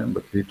whisper to them,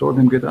 but he told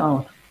him, get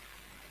out.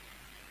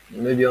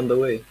 Maybe on the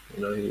way,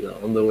 you know, he's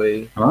on the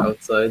way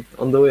outside.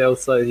 On the way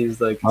outside, he's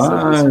like,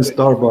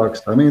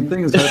 Starbucks. I mean,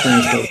 things happen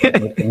in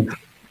Starbucks.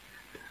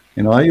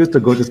 You know, I used to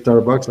go to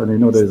Starbucks, and you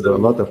know, there's a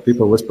lot of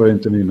people whispering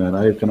to me, man.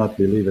 I cannot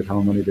believe it,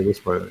 how many they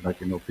whisper.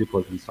 Like, you know,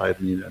 people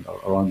inside me and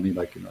around me,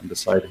 like, you know, on the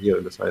side here,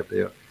 on the side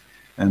there.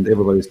 And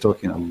everybody's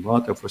talking a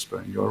lot of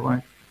whispering. You're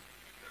right.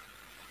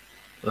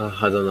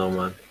 I don't know,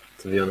 man.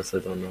 To be honest, I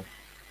don't know.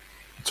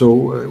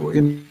 So,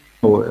 you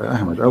know,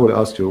 Ahmed, I will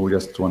ask you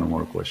just one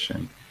more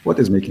question. What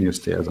is making you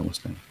stay as a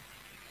Muslim?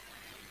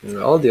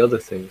 All the other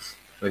things.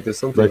 Like, there's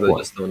something that I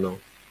just don't know.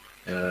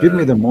 Give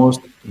me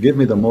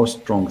the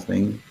most strong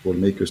thing will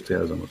make you stay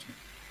as a Muslim.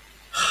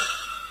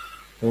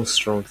 Most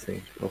strong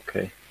thing,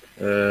 okay.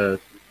 That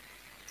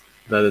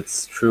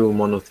it's true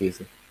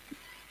monotheism.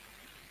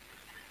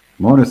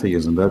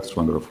 Monotheism, that's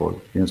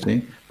wonderful, you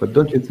see. But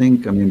don't you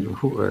think, I mean,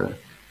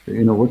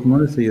 you know, what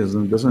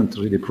monotheism doesn't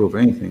really prove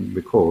anything,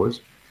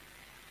 because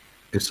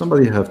if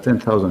somebody have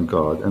 10,000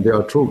 God and they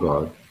are true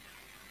God,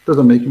 it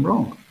doesn't make him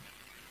wrong.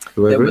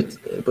 Do I agree?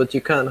 But you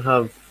can't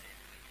have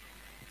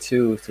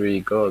 2,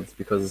 3 gods,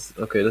 because,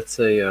 okay, let's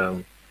say,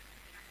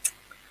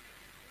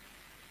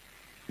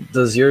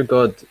 does your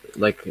God,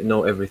 like,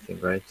 know everything,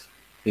 right?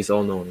 He's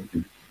all-knowing.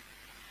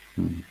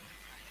 Mm-hmm.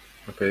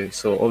 Okay,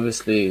 so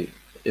obviously,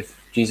 if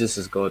Jesus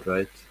is God,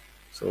 right?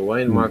 So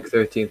why in Mark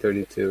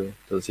 13:32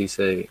 does he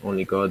say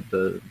only God,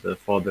 the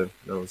Father,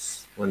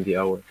 knows when the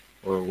hour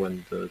or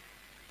when the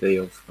day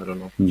of, I don't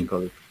know what you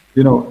call it?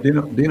 Do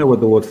you know what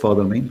the word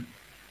Father means?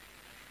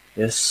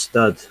 Yes,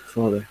 Dad,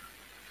 Father.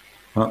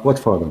 What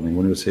Father mean?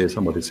 When you say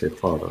somebody say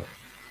Father.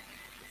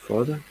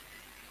 Father?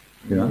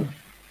 Yeah.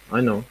 I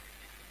know.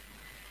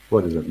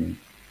 What does it mean?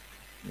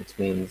 It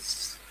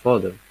means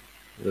Father,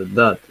 the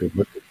Dad.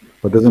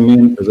 But doesn't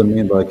mean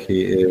like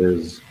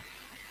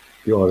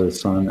you are his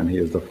son and he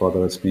is the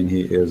father. It means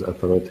he is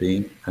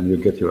authority and you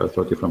get your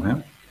authority from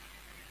him.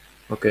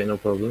 Okay, no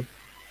problem.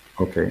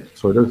 Okay,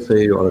 so let's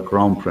say you are a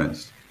crown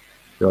prince.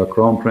 You are a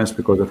crown prince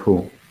because of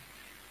who?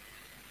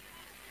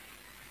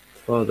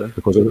 Father.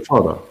 Because of the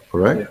Father,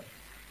 correct?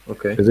 Yeah.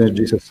 Okay. Isn't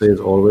Jesus says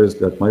always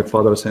that my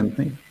Father sent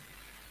me?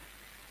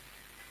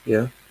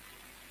 Yeah.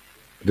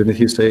 Didn't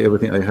he say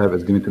everything I have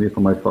is given to me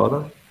from my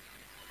Father?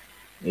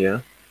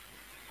 Yeah.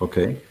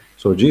 Okay,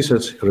 so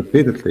Jesus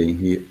repeatedly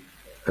he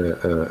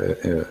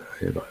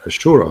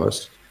assure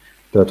us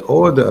that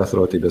all the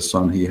authority the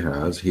Son he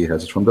has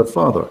it from the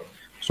Father.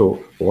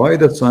 So why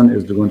the Son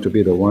is going to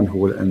be the one who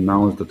will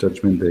announce the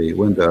judgment day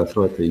when the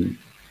authority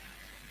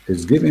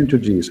is given to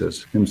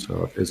Jesus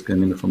himself is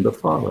coming from the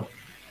Father?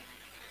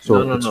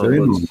 So no, very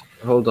but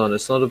hold on,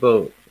 it's not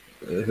about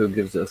who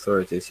gives the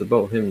authority, it's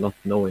about him not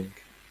knowing.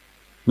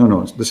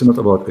 No, this is not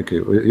about, okay,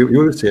 you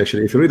will see,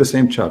 actually, if you read the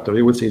same chapter,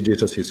 you will see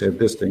Jesus, he said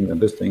this thing,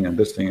 and this thing, and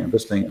this thing, and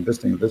this thing, and this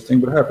thing, and this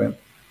thing will happen.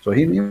 So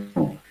he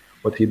knew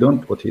what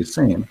he's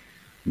saying,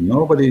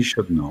 nobody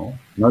should know,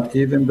 not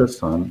even the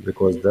Son,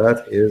 because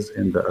that is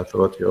in the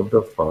authority of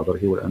the Father,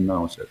 he will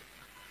announce it.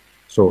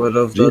 So, but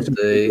of that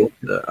day,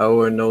 the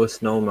hour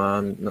knoweth no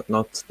man,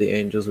 not the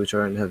angels which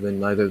are in heaven,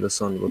 neither the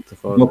Son, but the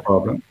Father. No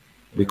problem,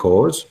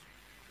 because,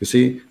 you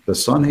see, the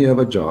Son, he have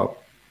a job,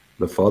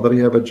 the Father, he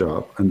have a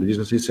job, and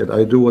Jesus, he said,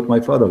 I do what my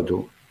Father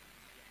do.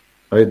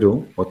 I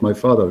do what my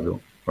Father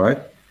do, right?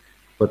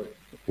 But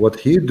what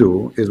he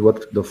do is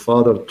what the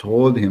Father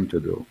told him to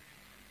do.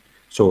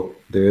 So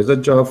there is a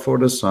job for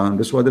the Son.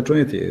 This is what the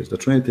Trinity is. The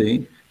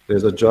Trinity,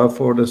 there's a job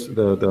for the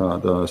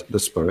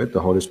Spirit,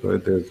 the Holy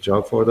Spirit. There's a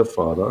job for the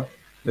Father.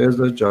 There's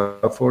a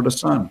job for the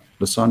Son.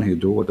 The Son, he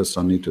do what the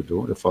Son need to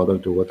do. The Father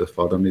do what the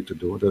Father need to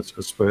do. The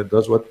Spirit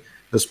does what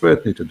the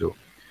Spirit need to do.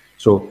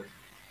 So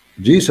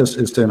Jesus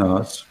is telling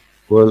us,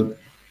 well,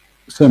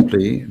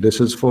 simply, this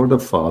is for the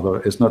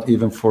Father, it's not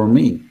even for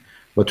me.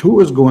 But who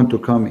is going to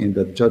come in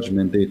the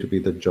judgment day to be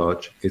the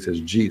judge? It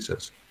is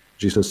Jesus.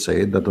 Jesus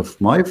said that if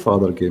my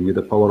Father gave me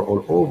the power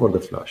all over the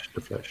flesh.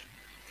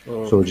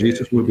 So Okay.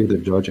 Jesus will be the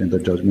judge in the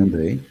judgment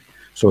day.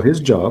 So his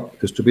job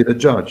is to be the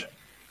judge.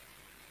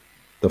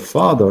 The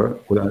Father,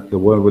 the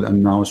world will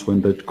announce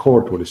when the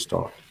court will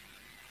start.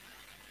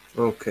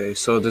 Okay,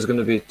 so there's going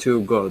to be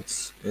two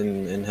gods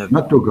in heaven.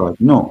 Not two God.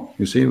 No.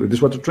 You see, this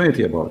is what the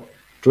Trinity about.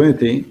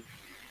 Trinity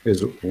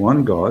is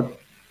one God.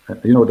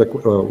 You know,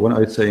 when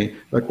I say,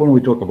 like when we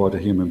talk about a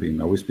human being,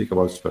 now we speak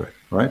about spirit,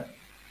 right?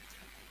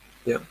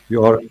 Yeah,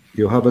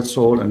 You have a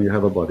soul and you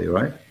have a body,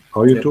 right?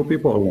 Are you Yeah. two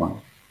people or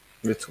one?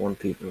 it's one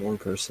people, one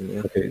person.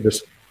 Yeah. Okay,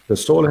 the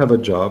soul have a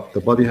job,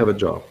 the body have a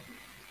job,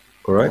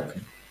 correct?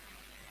 Okay.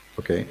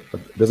 Okay, but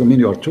doesn't mean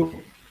you are two.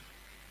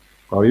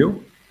 Are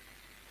you?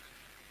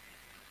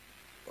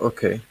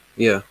 Okay.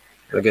 Yeah,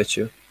 I get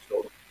you.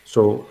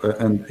 So,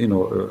 and you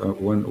know,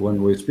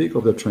 when we speak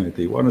of the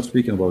Trinity, we're not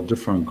speaking about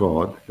different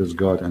God, this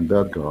God and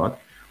that God.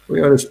 We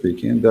are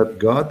speaking that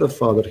God the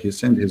Father, He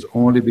sent His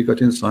only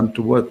begotten Son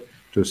to what?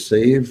 To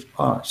save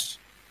us.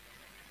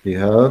 He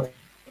have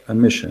a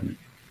mission,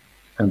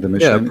 and the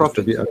mission Yeah, a is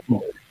to be prophet.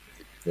 accomplished.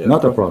 Yeah,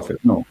 Not a prophet. prophet.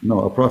 No, no,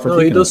 a prophet No,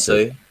 he he cannot does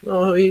save. say.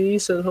 No, he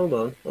said. Hold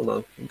on, hold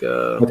on.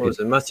 But What was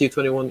it? Matthew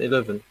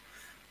 21:11.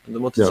 And the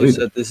yeah, multitude read it.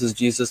 said, "This is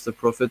Jesus, the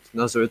prophet,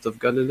 Nazareth of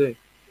Galilee."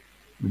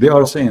 They The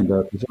are prophet. saying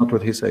that it's not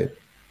what he said.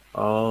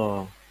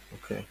 Oh,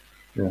 okay.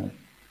 Yeah.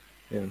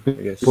 Yeah, I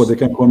People they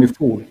guess. can call me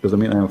fool. Doesn't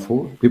mean I am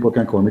fool. People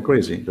can call me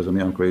crazy. Doesn't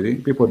mean I'm crazy.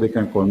 People they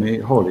can call me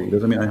holy.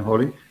 Doesn't mean I'm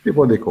holy.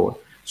 People they call.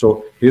 So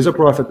he's a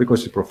prophet because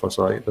he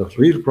prophesied. The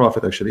real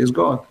prophet actually is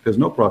God. There's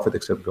no prophet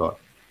except God.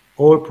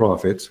 All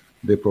prophets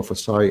they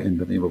prophesy in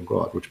the name of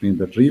God, which means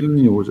that real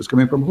news is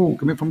coming from who?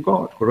 Coming from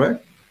God, correct?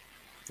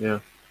 Yeah.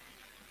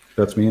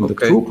 That means the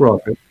Okay. true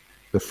prophet,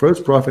 the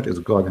first prophet is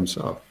God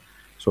Himself.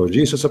 So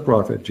Jesus is a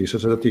prophet,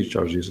 Jesus is a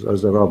teacher, Jesus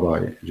is a rabbi,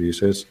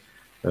 Jesus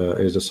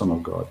is the Son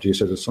of God,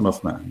 Jesus is the Son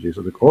of Man.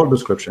 Jesus, the whole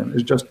description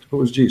is just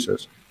who is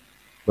Jesus.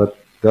 But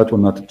that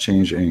will not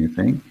change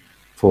anything,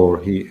 for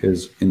He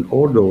is in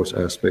all those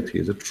aspects, He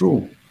is a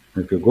true.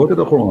 If you go to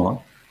the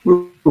Quran, we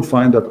will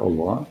find that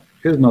Allah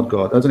is not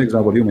God. As an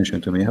example, you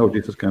mentioned to me how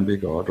Jesus can be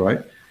God,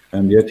 right?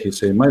 And yet He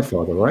say, my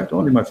Father, right?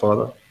 Only my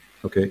Father.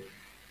 Okay.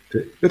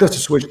 Let us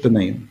switch the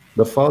name,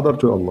 the Father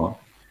to Allah.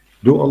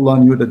 Do Allah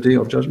knew the day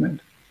of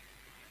judgment?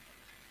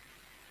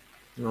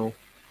 No.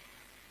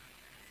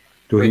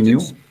 Do He Wait.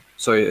 knew?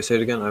 Sorry. Say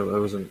it again. I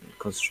wasn't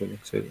concentrating.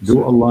 Do Say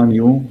it. Allah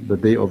knew the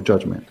day of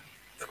judgment?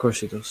 Of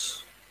course he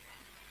does.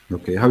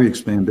 Okay, how you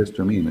explain this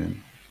to me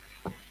then?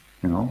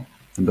 You know,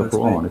 in the I'll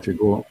explain. Quran,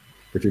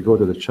 if you go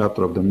to the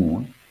chapter of the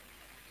moon,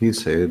 He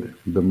said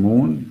the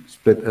moon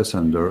split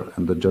asunder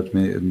and the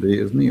judgment day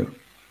is near.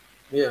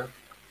 Yeah.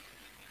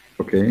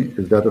 Okay,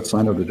 is that a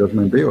sign of the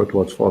judgment day or it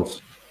was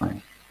false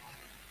sign?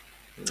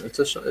 It's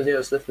a yeah.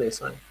 It's definitely a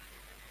sign.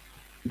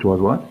 It was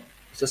what?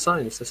 It's a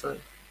sign. It's a sign.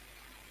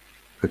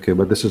 Okay,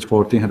 but this is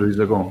 1400 years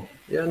ago.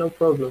 Yeah. No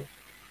problem.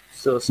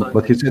 Still a sign.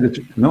 But he said it.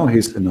 No,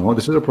 he's no.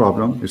 This is a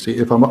problem. You see,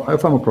 if I'm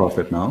a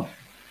prophet now,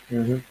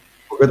 Mm-hmm.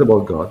 forget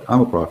about God.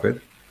 I'm a prophet.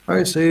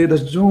 I say the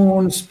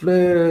zone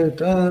split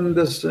and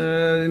this,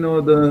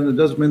 the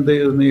judgment day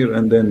is near,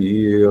 and then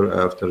year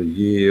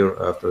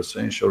after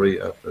century,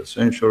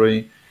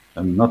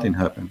 and nothing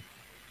happened.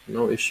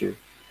 No issue.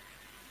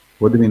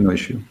 What do you mean no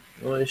issue?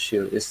 No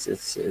issue. It's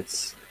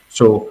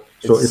So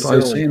it's if I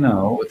say soon.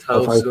 now, But if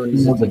how I say soon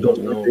is now it? the You don't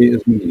judgment know. day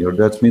is near,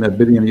 that's mean a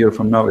billion year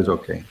from now is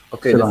okay.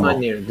 Okay. Still I'm Define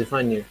off. near.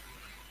 Define near.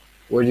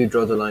 Where do you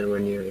draw the line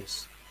where near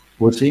is?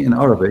 We'll see in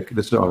Arabic.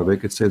 This is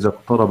Arabic. It says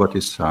 "طلبت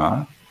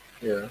الساعة."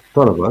 Yeah.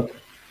 طلبت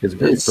is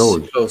very It's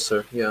close.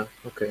 closer. Yeah.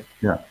 Okay.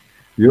 Yeah.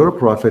 Your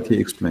prophet, he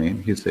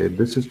explained, he said,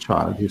 this is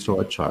child, he saw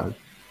a child.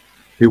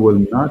 He will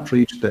not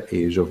reach the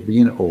age of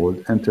being old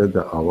until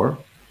the hour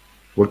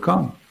will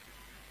come.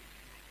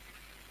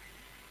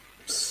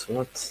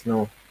 What?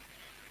 No.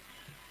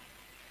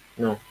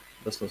 No.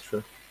 That's not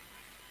true.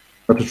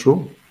 That is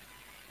true.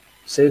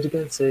 Say it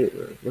again. Say.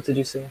 What did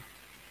you say?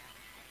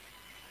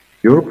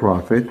 Your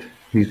prophet,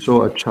 he saw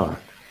a child.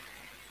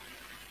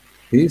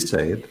 He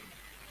said,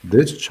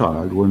 this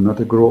child will not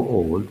grow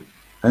old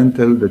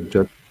until the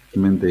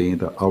judgment day,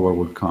 the hour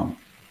will come.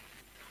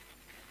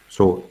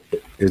 So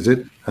is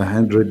it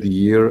 100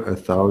 year,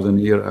 1,000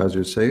 year, as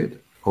you said,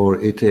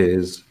 or it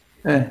is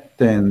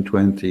 10,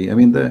 20? I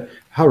mean, the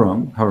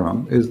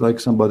haram is like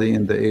somebody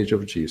in the age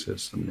of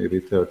Jesus, maybe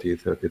 30,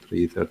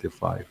 33,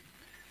 35,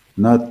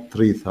 not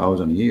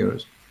 3,000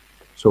 years.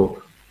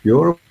 So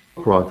your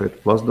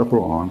prophet plus the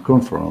Quran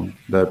confirm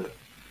that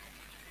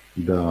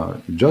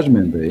the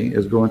judgment day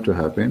is going to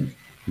happen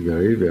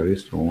very, very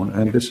soon.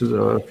 And this is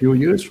a few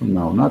years from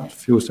now, not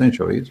few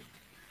centuries.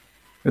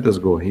 Let us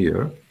go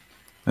here.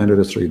 And let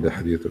us read the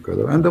hadith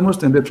together. And the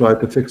Muslim, they try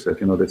to fix it.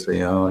 You know, they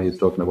say, oh, he's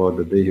talking about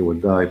the day he will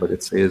die, but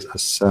it says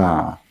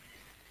as-sa,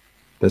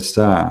 the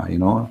sa, you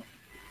know,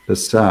 the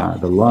sa,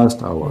 the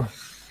last hour.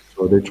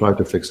 So they try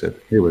to fix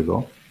it. Here we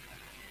go.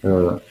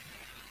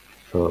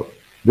 Uh,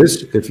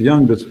 if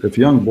this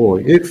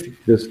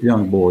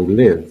young boy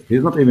live,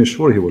 he's not even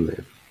sure he will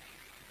live.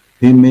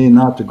 He may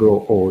not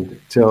grow old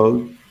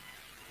till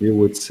you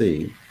would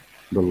see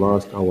the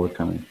last hour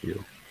coming to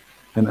you.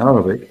 In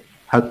Arabic,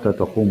 حتى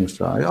تقوم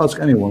الساعة. I ask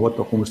anyone what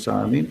تقوم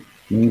الساعة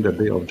mean the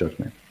day of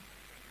judgment.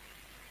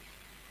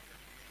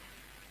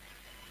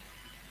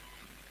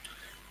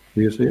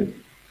 Do you see it?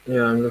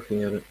 Yeah, I'm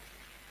looking at it.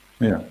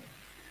 Yeah.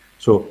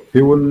 So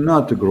he will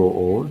not grow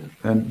old,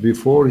 and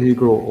before he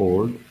grow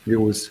old, he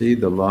will see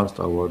the last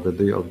hour, the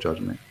day of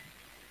judgment.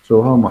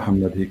 So how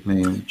Muhammad he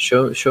claimed?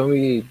 Show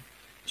me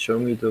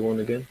the one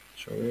again.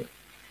 Show me it.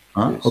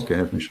 Huh? Please. Okay,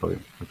 let me show you.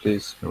 Okay.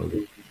 Please.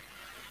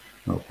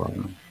 No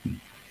problem.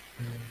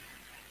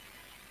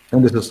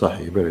 And this is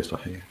Sahih, very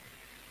Sahih.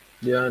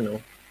 Yeah, I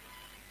know.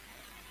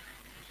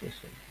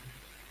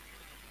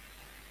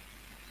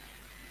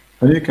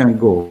 And you can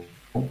go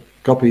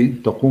copy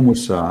تقوم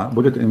الساعة,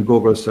 put it in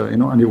Google,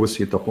 and you will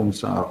see تقوم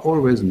الساعة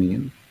always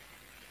mean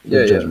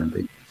the judgment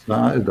day.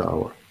 Sa'a is the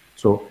hour.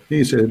 So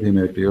he said, he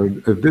made clear,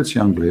 if this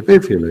young live,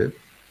 if he live,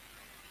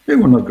 he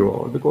will not grow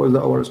old because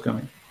the hour is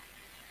coming.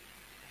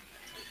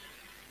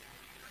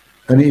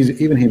 And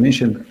he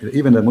mentioned,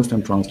 even the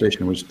Muslim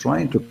translation was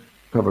trying to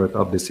cover it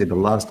up. They say the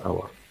last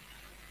hour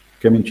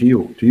coming to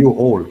you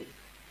all.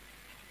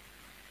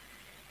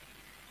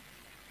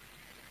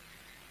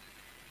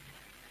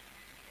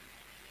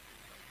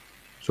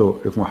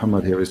 So if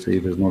Muhammad here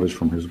received his knowledge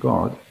from his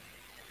God,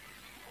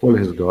 well,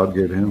 his God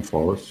gave him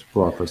false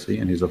prophecy,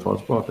 and he's a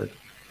false prophet.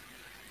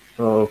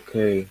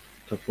 Okay.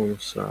 تقوم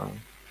الساعة.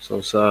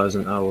 So Sa is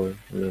an hour,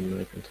 and then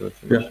like until it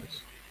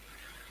finishes.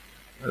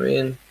 Yeah. I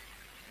mean,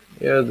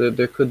 yeah,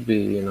 there could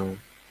be,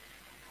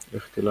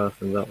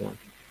 اختلاف in that one.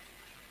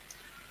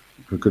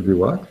 It could be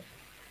what?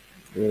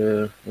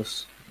 Yeah,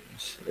 it's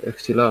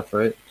اختلاف,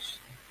 right?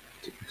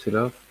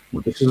 اختلاف.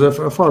 This is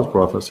a false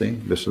prophecy.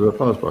 This is a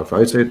false prophecy.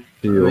 I say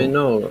to you. I mean,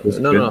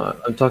 no.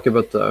 I'm talking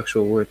about the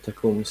actual word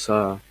تقوم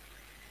الساعة.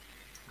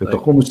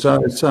 تقوم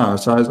الساعة,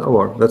 الساعة is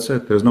hour. That's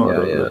it. There's no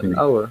other meaning.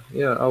 Hour.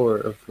 Yeah, hour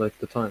of like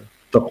the time.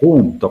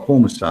 تقوم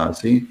الساعة.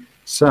 See,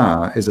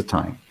 ساعة is a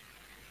time.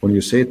 When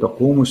you say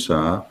تقوم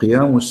الساعة,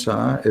 قيام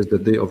الساعة is the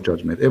day of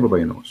judgment.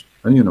 Everybody knows,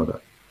 and you know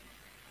that.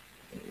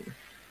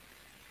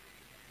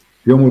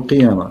 يوم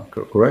القيامة,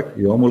 correct?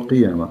 يوم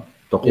القيامة.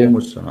 تقوم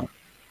الساعة.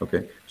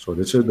 Okay, so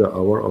this is the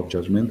hour of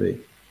judgment day.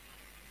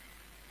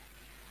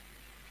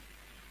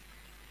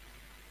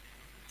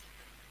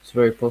 It's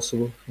very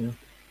possible, yeah.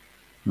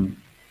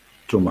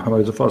 So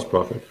Muhammad is a false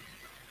prophet.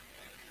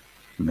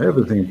 And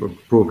everything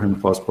prove him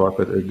false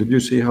prophet. Did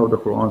you see how the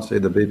Quran say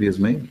the baby is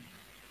made?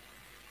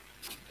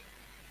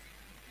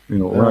 We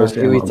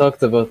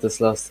talked about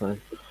this last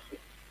time.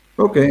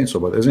 Okay,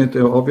 so but isn't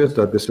it obvious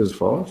that this is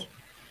false?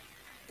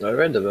 I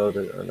read about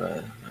it and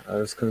I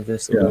was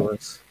convinced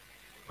otherwise.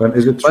 And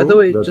is it true? By the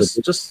way,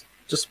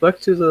 just back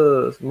to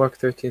the Mark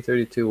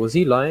 13:32. Was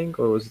he lying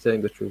or was he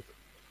telling the truth?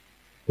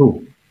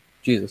 Who?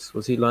 Jesus.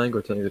 Was he lying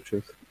or telling the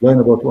truth? Lying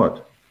about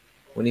what?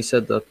 When he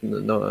said that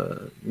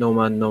no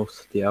man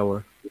knows the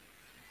hour,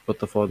 but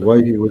the Father.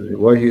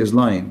 Why he is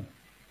lying?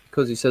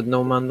 Because he said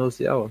no man knows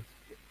the hour.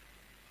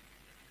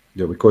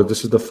 Yeah, because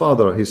this is the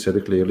Father. He said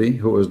it clearly.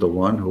 Who is the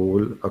one who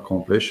will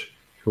accomplish,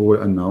 who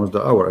will announce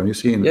the hour? And you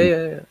see in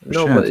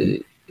No, but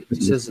it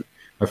says.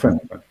 My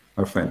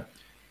friend.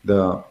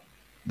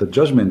 The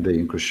judgment day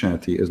in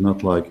Christianity is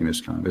not like in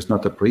Islam. It's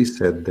not a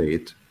preset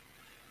date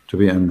to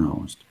be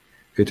announced.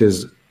 It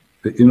is.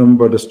 You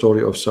remember the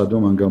story of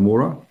Sodom and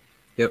Gomorrah?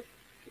 Yep.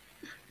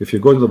 If you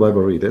go to the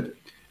Bible, read it,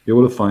 you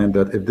will find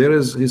that if there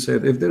is, he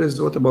said, if there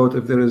is, what about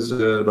if there is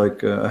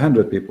like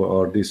 100 people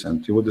are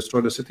decent, you will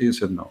destroy the city? He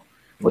said no.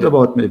 What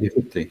about maybe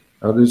 50?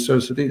 Are they destroy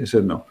the city? He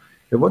said no.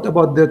 What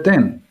about the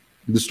 10?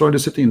 Destroy the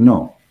city?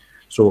 No.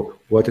 So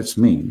what it's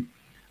mean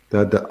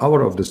that the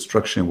hour of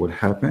destruction will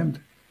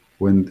happen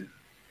when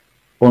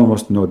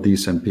almost no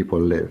decent people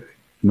live,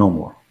 no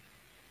more.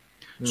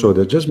 So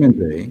the judgment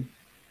day,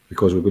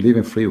 because we believe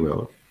in free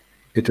will,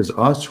 it is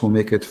us who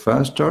make it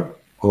faster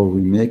or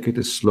we make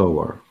it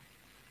slower.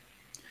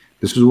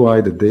 This is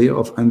why the day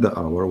of and the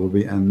hour will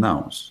be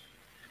announced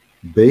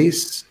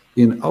based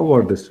in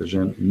our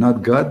decision,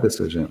 not God's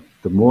decision.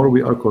 The more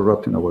we are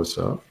corrupting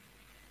ourselves,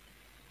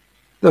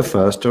 the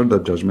faster the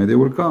judgment day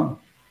will come.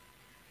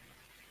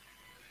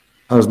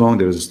 As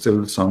long as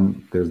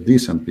there's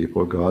decent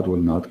people, God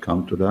will not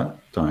come to that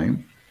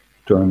time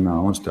to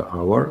announce the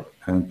hour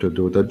and to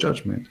do the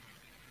judgment.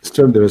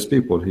 Still, there is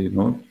people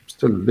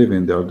still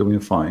living, they are doing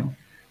fine.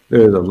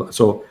 There is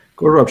so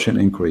corruption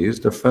increase.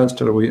 The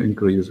faster we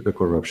increase the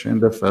corruption,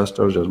 the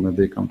faster judgment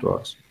they come to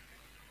us.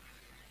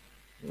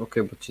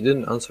 Okay, but you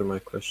didn't answer my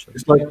question.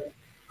 It's like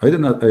I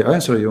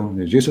answer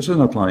you. Jesus is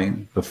not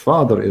lying. The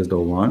Father is the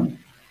one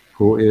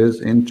who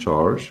is in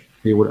charge.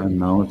 He will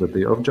announce the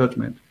day of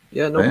judgment.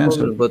 Yeah, no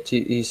problem. But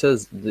he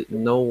says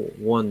no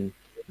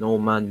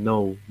man,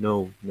 no.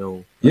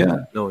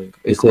 Yeah, knowing.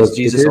 Is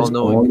Jesus all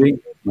knowing? Only,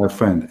 my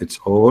friend, it's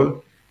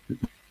all.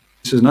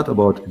 This is not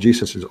about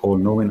Jesus is all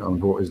knowing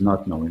and who is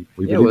not knowing.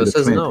 We believe it the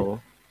says Trinity.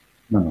 no.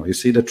 No. You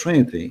see, the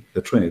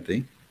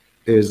Trinity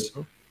is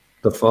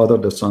the Father,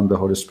 the Son, the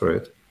Holy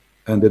Spirit,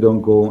 and they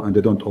don't go and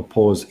they don't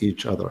oppose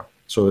each other.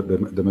 So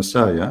the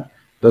Messiah,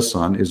 the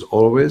Son, is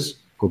always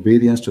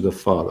obedience to the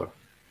Father,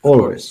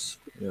 always.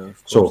 Yeah,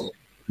 of course. So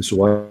this is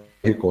why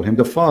he called him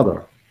the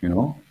Father. You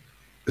know,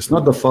 it's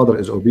not the Father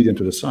is obedient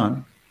to the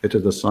Son; it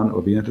is the Son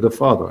obedient to the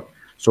Father.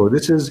 So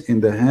this is in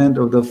the hand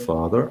of the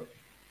Father.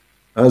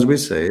 As we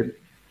said,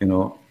 you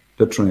know,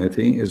 the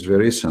Trinity is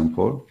very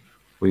simple.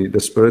 The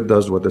Spirit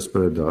does what the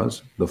Spirit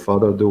does, the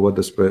Father do what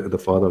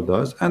the Father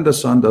does, and the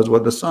Son does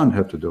what the Son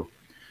had to do.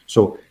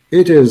 So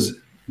it is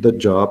the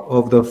job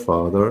of the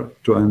Father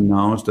to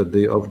announce the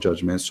day of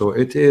judgment. So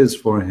it is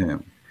for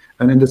him.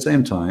 And in the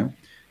same time,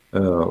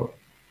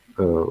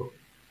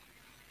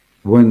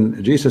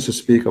 when Jesus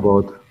speak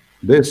about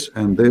this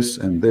and this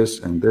and this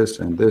and this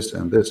and this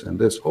and this and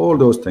this, all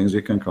those things,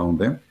 you can count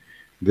them,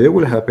 they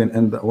will happen.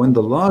 And when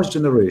the last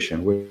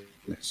generation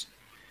witness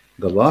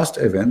the last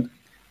event,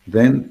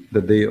 then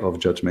the day of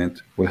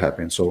judgment will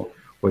happen. So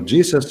what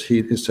Jesus he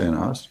is saying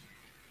us,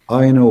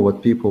 I know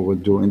what people will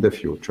do in the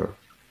future,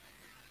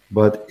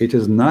 but it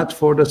is not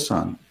for the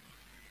Son,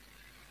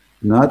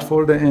 not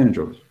for the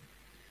angels,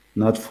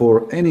 not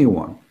for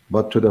anyone,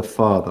 but to the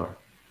Father.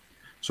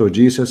 So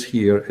Jesus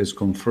here is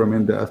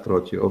confirming the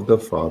authority of the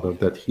Father,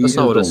 that he That's is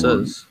not what the it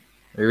one. says.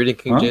 Are you reading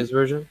King Huh? James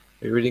Version?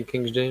 Are you reading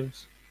King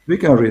James? We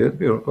can read it.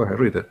 Go ahead,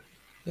 read it.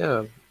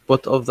 Yeah.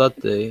 But of that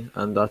day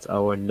and that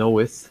hour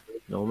knoweth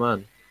no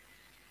man.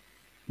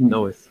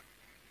 Knoweth.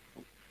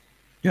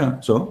 Yeah,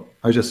 so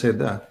I just said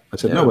that. I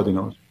said Yeah. nobody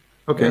knows.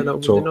 Okay, Yeah,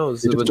 nobody so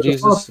knows. it is But to the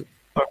Father. Jesus.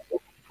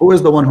 Who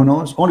is the one who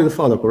knows? Only the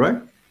Father,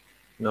 correct?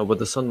 No, but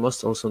the Son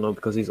must also know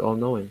because he's all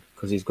knowing,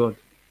 because he's God.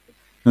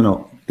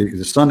 No.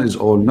 The Son is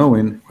all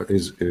knowing.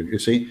 You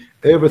see,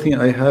 everything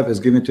I have is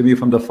given to me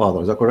from the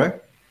Father. Is that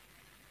correct?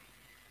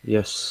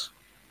 Yes.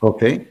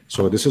 Okay,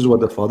 so this is what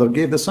the Father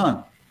gave the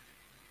Son.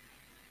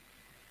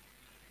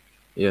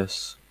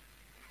 Yes.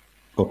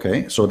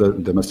 Okay, so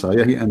the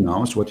Messiah, he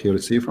announced what he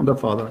received from the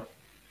Father.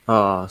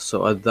 Ah,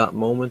 so at that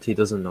moment he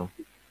doesn't know.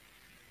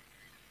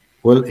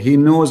 Well, he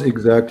knows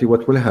exactly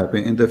what will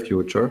happen in the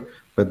future,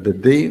 but the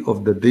day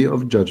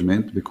of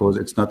judgment, because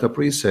it's not a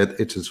preset,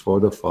 it is for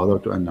the Father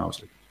to announce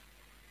it.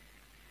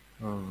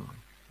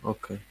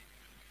 Okay.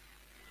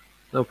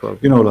 No problem.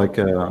 You know, like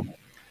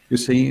you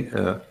see,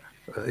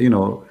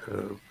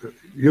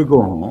 you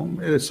go home.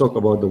 Let's talk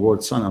about the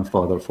word son and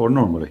father for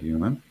normal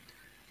human.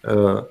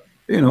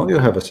 You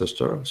have a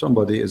sister.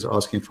 Somebody is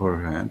asking for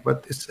her hand,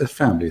 but it's a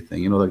family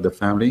thing. You know, like the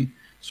family.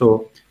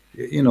 So,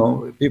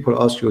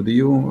 people ask you,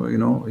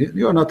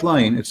 you are not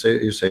lying. You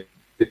say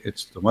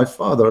it's to my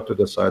father to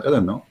decide. I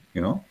don't know.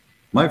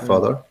 My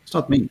father. It's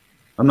not me.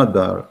 I'm not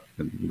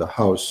the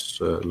house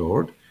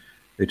lord.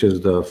 It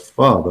is the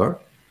father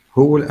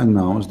who will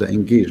announce the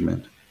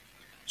engagement.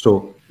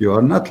 So you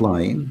are not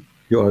lying.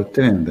 You are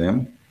telling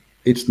them,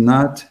 it's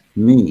not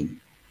me.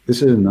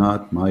 This is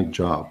not my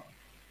job.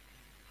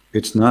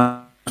 It's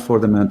not for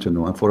the man to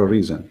know, and for a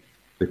reason.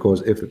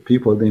 Because if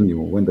people they knew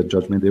when the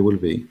judgment they will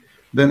be,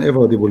 then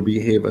everybody will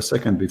behave a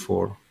second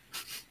before.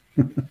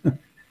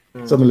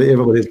 Suddenly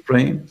everybody is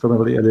praying.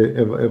 Suddenly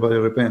everybody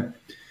repent.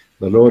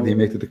 The Lord, he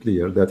made it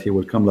clear that he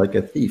will come like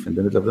a thief in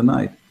the middle of the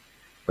night.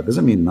 But it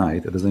doesn't mean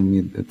night. It doesn't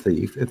mean a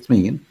thief. It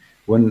means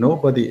when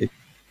nobody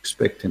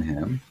expecting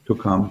him to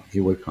come, he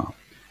will come.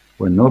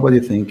 When nobody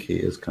think he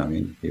is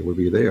coming, he will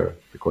be there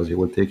because he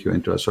will take you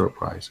into a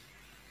surprise.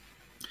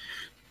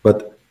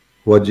 But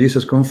what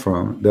Jesus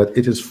confirmed, that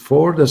it is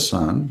for the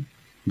Son,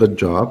 the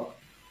job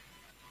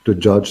to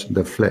judge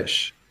the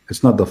flesh.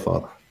 It's not the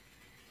Father.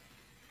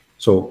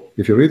 So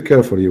if you read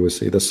carefully, you will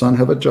see the Son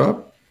have a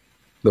job,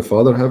 the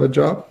Father have a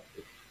job,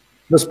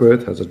 the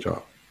Spirit has a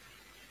job.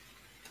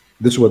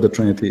 This is what the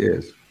Trinity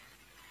is.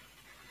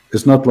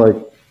 It's not like,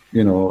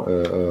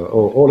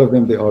 all of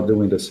them, they are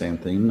doing the same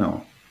thing.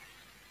 No.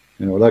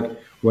 Like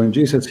when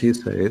Jesus, he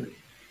said,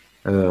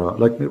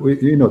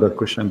 that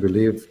Christian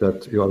believe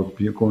that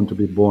you're going to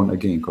be born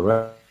again,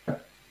 correct?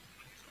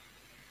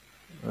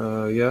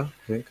 Yeah,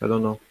 I think. I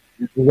don't know.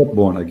 What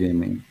born again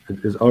mean?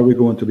 Are we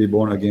going to be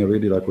born again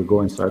really like we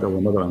go inside our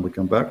mother and we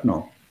come back?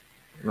 No.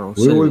 No,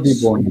 We will be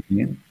sins. born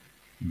again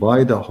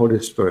by the Holy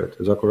Spirit.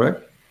 Is that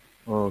correct?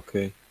 Oh,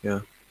 okay.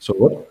 Yeah.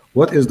 So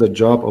what is the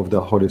job of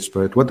the Holy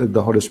Spirit? What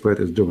the Holy Spirit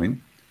is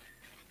doing?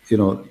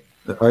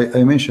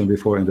 I mentioned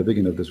before in the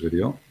beginning of this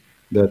video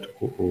that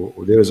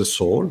there is a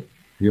soul.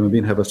 Human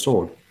being have a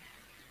soul,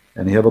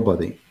 and he have a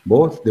body.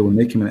 Both, they will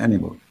make him an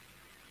animal,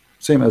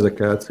 same as a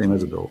cat, same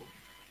as a dog.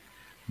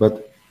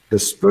 But the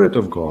Spirit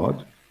of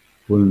God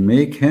will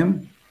make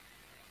him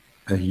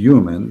a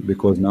human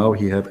because now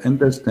he have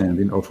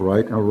understanding of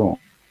right and wrong.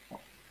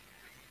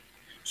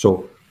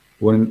 So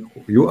when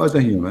you as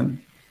a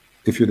human,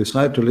 if you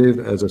decide to live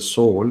as a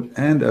soul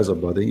and as a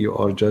body, you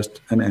are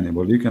just an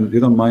animal. You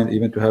don't mind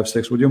even to have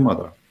sex with your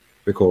mother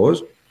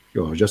because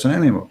you are just an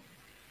animal.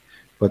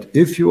 But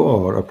if you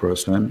are a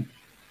person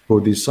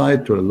who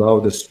decide to allow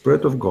the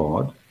Spirit of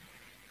God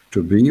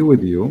to be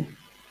with you,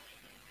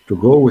 to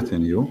go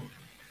within you,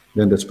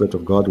 then the Spirit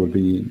of God will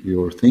be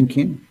your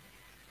thinking,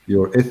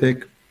 your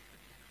ethic,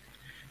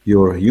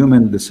 your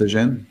human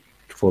decision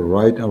for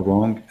right and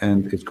wrong,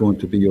 and it's going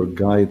to be your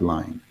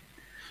guideline.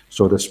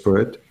 So the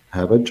spirit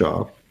have a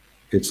job.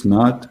 It's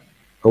not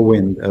a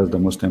wind, as the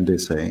Muslim they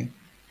say.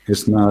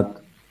 It's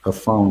not a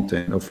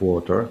fountain of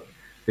water.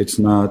 It's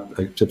not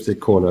a gypsy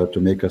cola to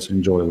make us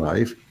enjoy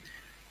life.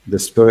 The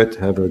spirit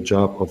have a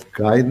job of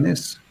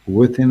guidance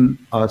within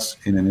us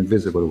in an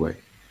invisible way.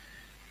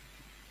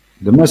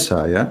 The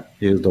Messiah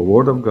is the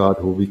Word of God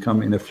who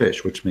become in the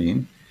flesh, which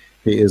means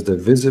he is the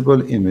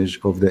visible image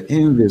of the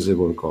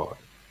invisible God.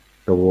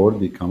 The Word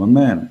become a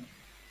man.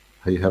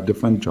 He have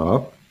different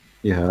job.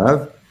 He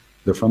have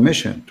different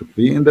mission to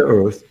be in the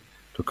earth,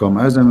 to come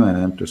as a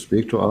man, to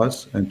speak to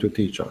us and to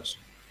teach us.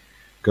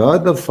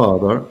 God the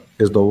Father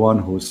is the one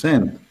who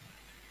sent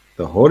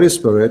the Holy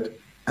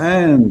Spirit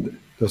and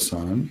the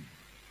Son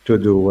to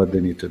do what they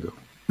need to do.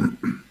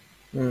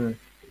 Mm.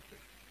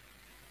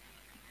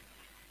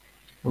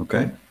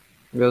 Okay?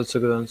 Yeah, that's a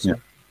good answer.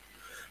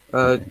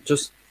 Okay.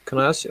 Just can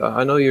I ask you?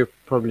 I know you're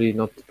probably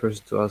not the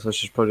person to ask. I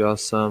should probably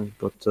ask Sam.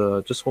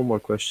 But just one more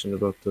question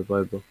about the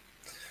Bible.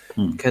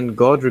 Can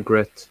God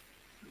regret?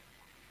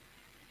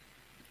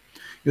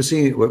 You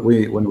see, when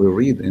we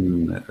read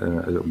in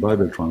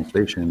Bible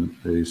translation,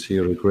 you see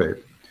regret.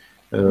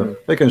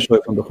 I can show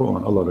it from the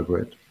Quran. Allah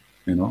regret,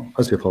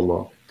 asif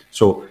Allah.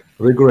 So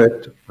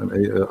regret.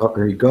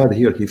 God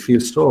here, He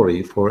feels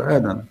sorry for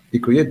Adam. He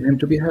created him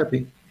to be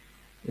happy.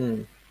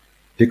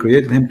 He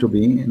created him to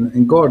be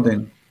in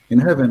garden in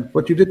heaven.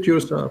 What you did to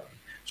yourself.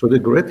 So the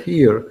regret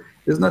here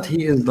is not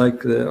he is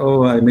like,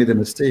 oh, I made a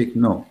mistake.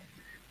 No,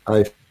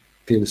 I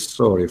feel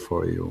sorry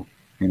for you.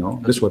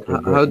 This is what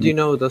regret How do you means.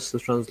 know that's the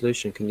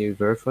translation? Can you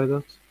verify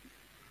that?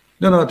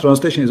 No,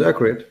 translation is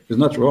accurate. It's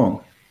not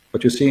wrong.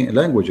 But you see, in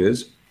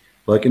languages,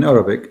 like in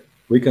Arabic,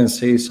 we can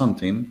say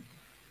something,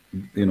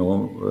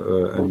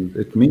 and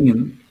it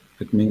mean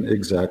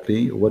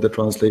exactly what the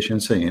translation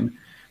is saying.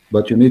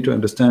 But you need to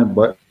understand,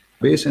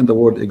 based on the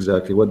word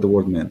exactly what the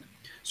word meant.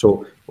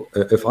 So,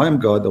 if I'm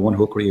God, the one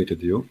who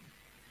created you,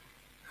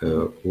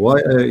 why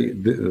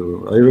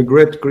I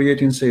regret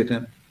creating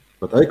Satan,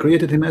 but I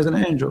created him as an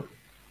angel.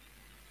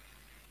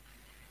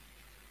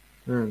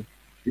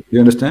 You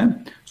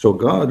understand? So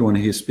God, when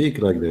He speak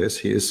like this,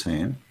 He is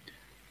saying,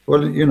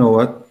 well, you know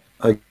what?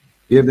 I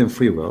gave them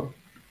free will,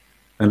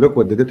 and look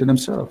what they did to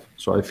themselves.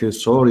 So I feel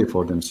sorry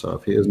for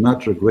themselves. He is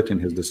not regretting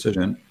his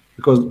decision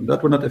because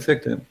that will not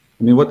affect him.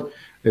 I mean, what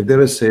if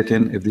there is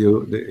Satan,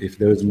 if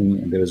there is me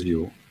and there is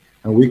you,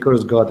 and we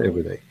curse God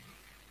every day?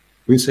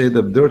 We say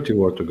the dirty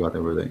word to God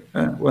every day.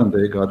 And one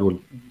day God will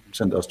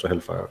send us to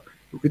hellfire.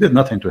 We did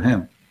nothing to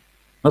Him.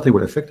 Nothing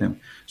will affect Him.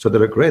 So the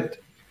regret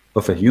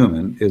of a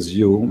human is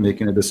you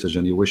making a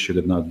decision you wish you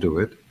did not do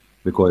it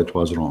because it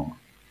was wrong.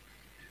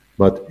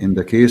 But in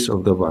the case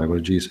of the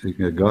Bible,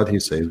 God, He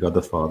says, God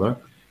the Father,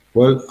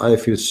 well, I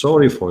feel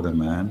sorry for the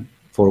man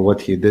for what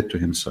he did to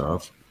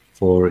himself,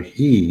 for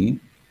he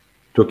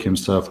took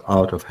himself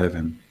out of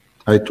heaven.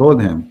 I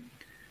told him,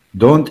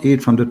 don't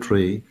eat from the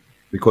tree,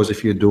 because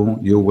if you do,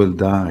 you will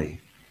die.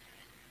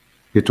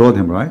 He told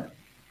him, right?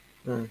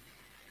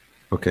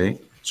 Okay.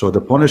 So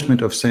the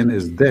punishment of sin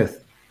is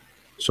death.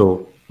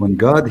 So when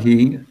God,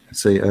 He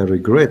say, I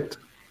regret,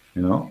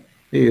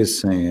 He is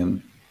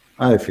saying,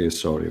 I feel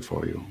sorry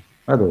for you.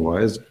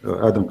 Otherwise,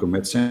 Adam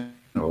commits sin,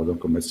 or Adam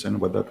commits sin,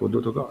 what that will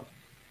do to God.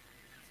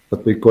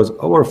 But because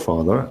our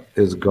Father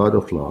is God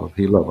of love,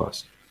 He loves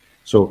us.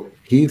 So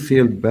He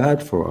feels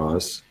bad for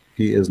us.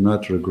 He is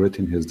not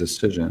regretting His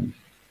decision.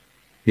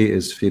 He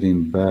is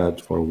feeling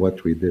bad for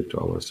what we did to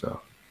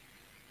ourselves.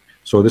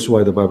 So this is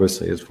why the Bible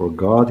says, for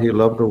God, He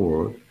loved the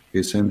world.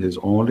 He sent His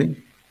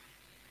only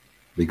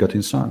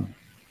begotten Son.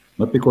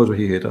 Not because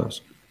He hates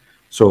us.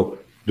 So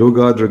do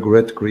God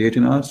regret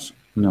creating us?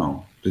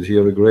 No. Did He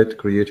regret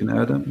creating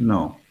Adam?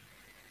 No.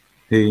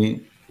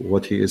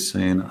 What He is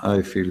saying,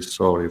 I feel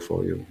sorry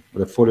for you.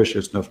 The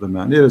foolishness of the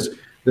man.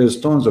 There's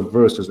tons of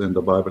verses in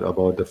the Bible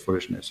about the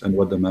foolishness and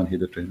what the man he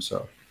did to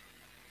himself.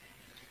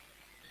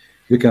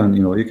 You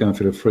can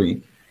feel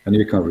free and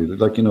you can read it.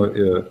 Like,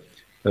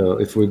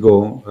 if we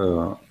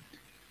go,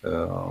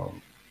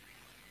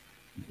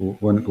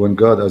 when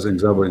God, as an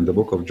example in the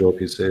book of Job,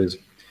 He says,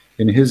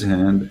 in His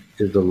hand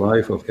is the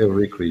life of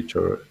every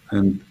creature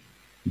and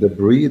the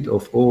breed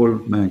of all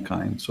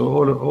mankind. So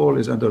all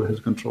is under His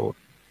control.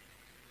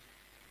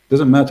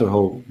 Doesn't matter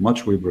how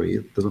much we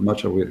breathe, doesn't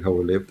matter how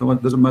we live,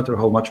 doesn't matter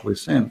how much we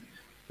sin,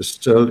 it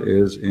still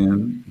is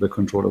in the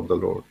control of the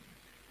Lord.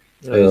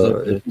 Yeah, He's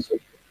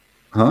infinite.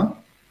 Huh?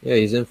 Yeah,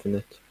 He's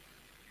infinite.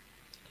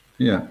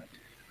 Yeah.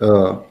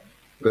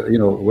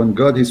 When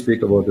God, He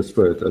speaks about the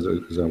Spirit, as an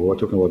example, we're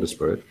talking about the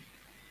Spirit.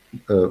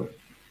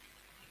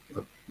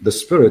 The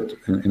Spirit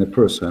in a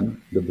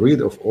person, the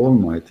breed of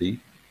Almighty,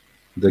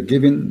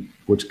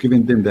 which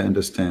giving them the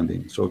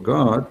understanding. So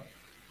God,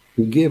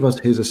 He gave us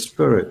His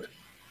Spirit.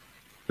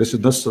 This is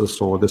not the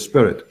soul, the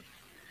Spirit.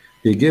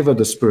 He gave us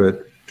the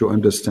Spirit to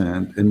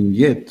understand, and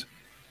yet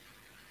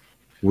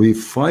we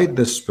fight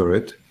the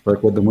Spirit,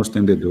 like what the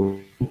Muslims they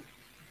do,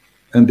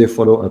 and they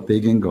follow a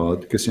pagan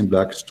god, kissing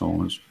black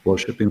stones,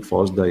 worshipping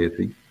false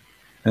deity,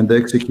 And the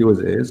excuse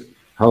is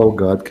how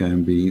God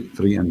can be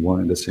three and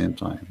one at the same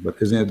time. But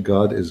isn't it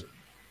God is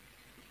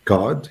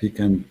God? He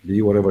can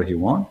be whatever he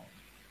wants.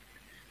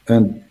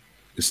 And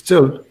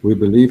still, we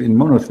believe in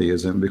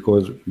monotheism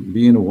because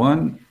being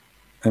one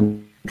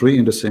and three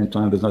in the same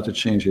time does not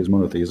change his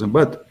monotheism.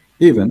 But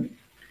even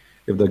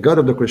if the God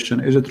of the Christian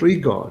is a three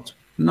gods,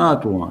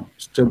 not one,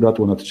 still that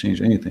will not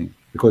change anything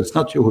because it's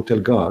not you who tell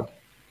God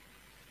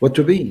what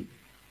to be.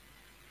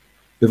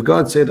 If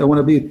God said, I want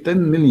to be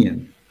 10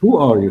 million, who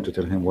are you to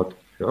tell him what?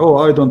 Oh,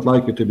 I don't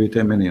like you to be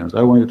 10 millions.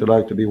 I want you to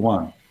like to be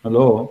one.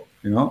 Hello,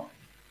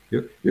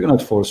 you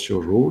cannot force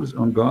your rules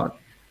on God.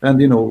 And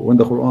when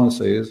the Quran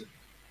says,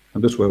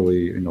 and this is where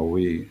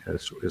we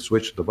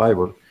switch the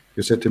Bible.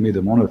 You said to me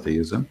the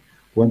monotheism.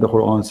 When the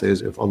Quran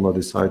says, if Allah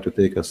decide to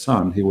take a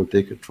son, He will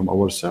take it from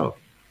ourselves.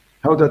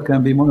 How that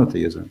can be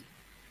monotheism?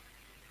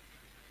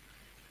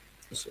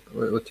 So,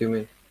 what do you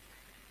mean?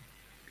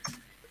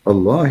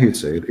 Allah, He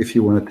said, if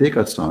you want to take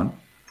a son,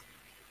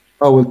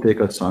 I will take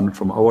a son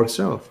from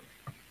ourselves.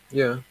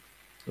 Yeah,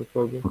 no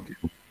problem. Okay.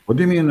 What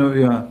do you mean?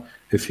 Yeah,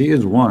 if He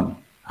is one,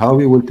 how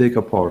He will take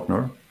a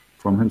partner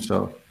from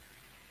Himself?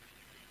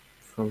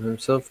 From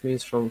himself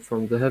means from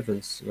the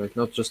heavens, like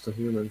not just a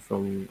human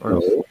from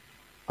earth.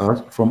 No,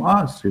 from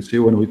us. You see,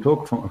 when we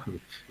talk from,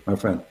 my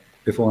friend,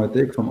 if I want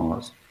to take from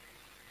us,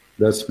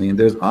 that's mean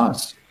there's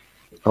us.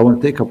 I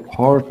want to take a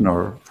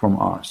partner from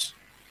us.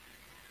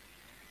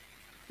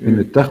 إن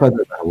اتخذ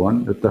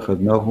لهوا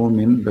اتخذناه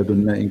من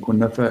لدنا إن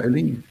كنا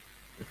فاعلين.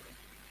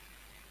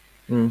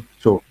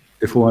 So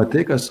if we want to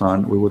take a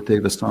son, we will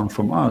take the son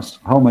from us.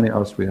 How many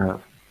us we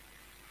have?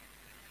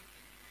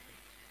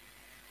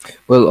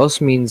 Well,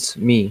 us means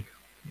me,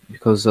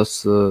 because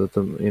that's the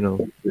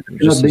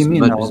Just be me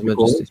now, His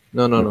Majesty.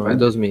 No, it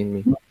does mean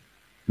me.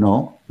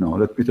 No,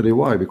 let me tell you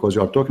why. Because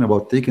you are talking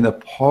about taking a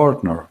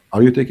partner.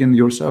 Are you taking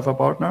yourself a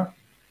partner?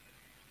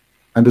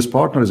 And this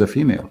partner is a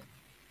female.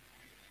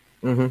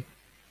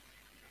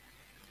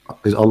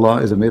 Is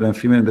Allah is a male and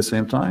female at the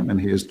same time, and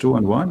He is two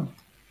and one?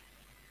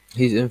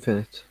 He's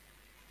infinite.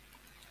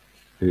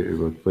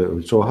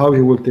 So how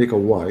He will take a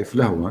wife?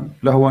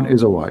 Lahwan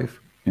is a wife,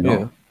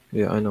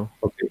 Yeah, I know.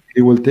 Okay,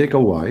 He will take a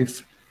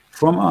wife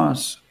from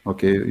us.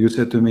 Okay, you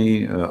said to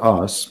me,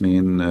 us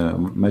mean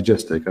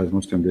majestic as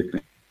Muslim they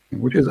claim,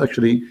 which is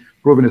actually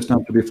proven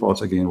Islam to be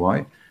false again.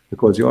 Why?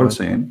 Because you are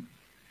saying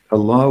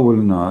Allah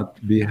will not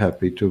be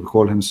happy to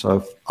call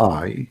Himself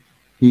I.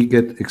 He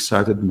get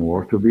excited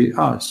more to be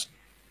us.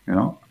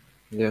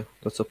 Yeah,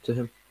 that's up to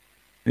Him.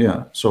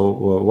 Yeah. So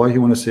why He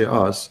want to say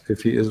us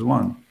if He is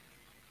one?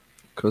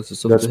 Because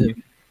it's up to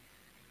Him.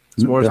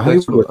 It's more How you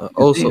respectful. would-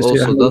 Also,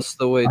 see, that's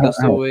the way. That's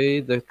the how-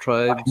 way the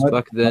tribes Ahmad,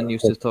 back then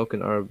used to talk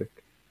in Arabic.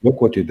 Look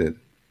what you did.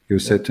 You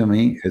said to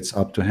me, it's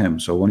up to Him.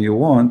 So when you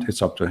want,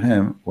 it's up to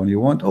Him. When you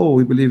want, oh,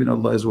 we believe in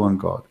Allah is one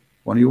God.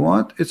 When you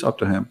want, it's up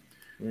to Him.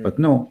 But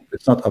no,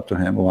 it's not up to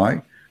Him. Why?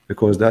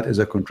 Because that is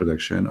a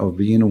contradiction of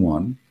being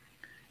one,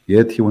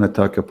 yet He want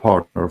to take a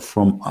partner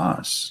from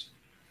us.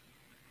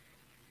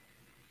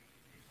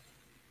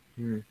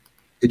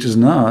 It is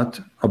not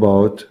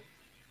about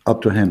up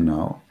to Him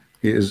now.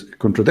 He is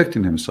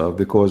contradicting Himself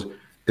because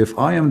if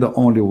I am the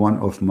only one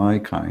of my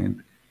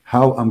kind,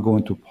 how I'm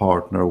going to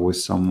partner with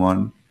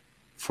someone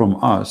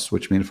from us,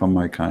 which means from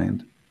my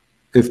kind,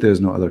 if there's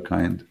no other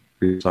kind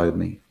beside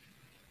me?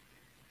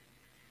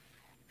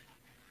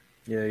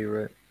 Yeah, you're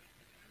right.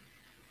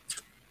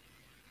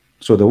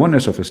 So the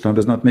oneness of Islam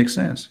does not make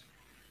sense.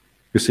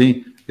 You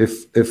see,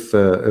 if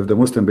the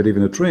Muslim believe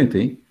in the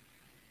Trinity,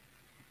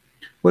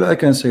 well, I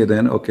can say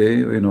then,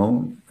 okay,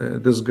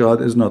 this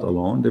God is not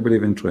alone. They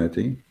believe in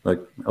Trinity, like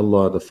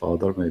Allah the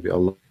Father, maybe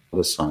Allah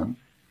the Son,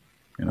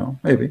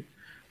 maybe.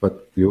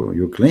 But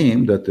you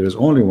claim that there is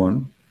only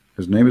one.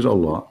 His name is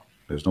Allah.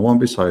 There's no one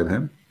beside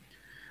Him.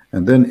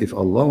 And then if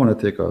Allah want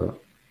to take a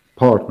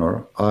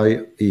partner,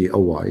 i.e. a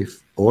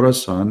wife or a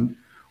son,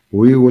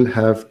 we will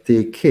have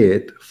take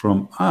it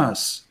from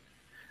us.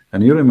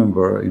 And you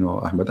remember,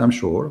 Ahmed, I'm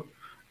sure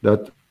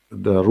that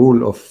the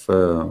rule of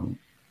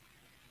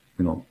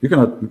you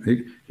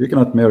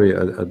cannot marry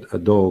a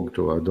dog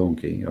to a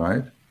donkey,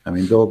 right? I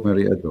mean, dog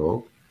marry a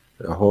dog,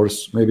 a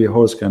horse, maybe a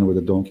horse can with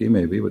a donkey,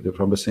 maybe, but they're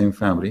from the same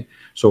family.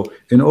 So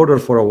in order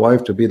for a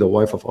wife to be the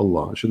wife of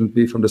Allah, shouldn't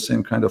be from the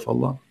same kind of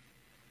Allah?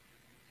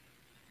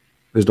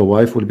 Is the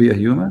wife will be a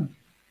human?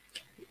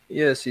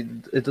 Yes,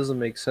 it doesn't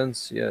make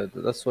sense. Yeah,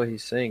 that's why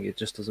he's saying it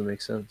just doesn't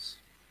make sense.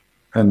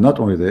 And not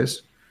only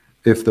this,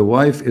 if the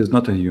wife is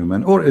not a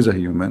human or is a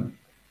human,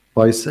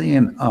 by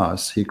saying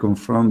us, he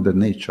confirmed the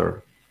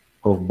nature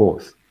of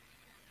both.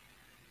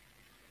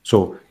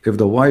 So if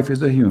the wife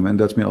is a human,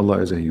 that means Allah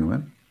is a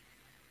human.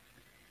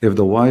 If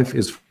the wife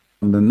is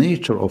from the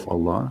nature of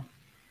Allah,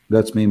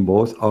 that means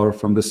both are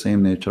from the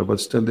same nature,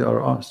 but still they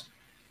are us.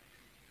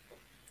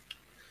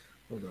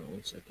 Hold on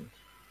 1 second.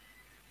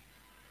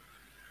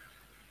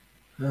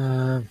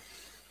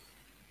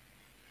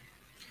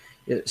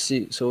 Yeah,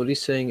 see, so what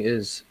he's saying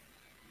is,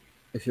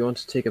 if you want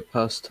to take a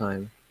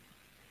pastime,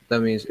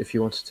 that means if he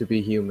wanted to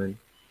be human,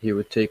 he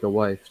would take a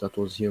wife that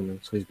was human.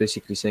 So he's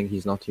basically saying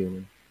he's not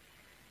human.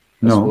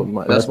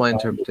 No, That's my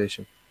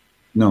interpretation.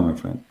 no, my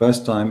friend.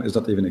 Pastime is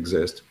not even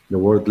exist. The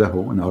word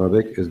lahu in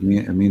Arabic is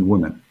mean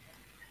women.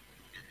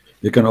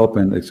 You can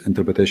open its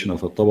interpretation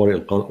of Al-Tabari,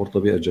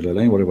 Al-Qurtubi,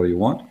 Al-Jalalain, whatever you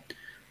want.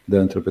 The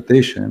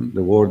interpretation,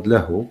 the word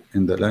lahu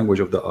in the language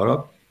of the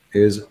Arab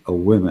is a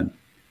woman.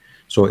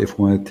 So if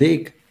we want to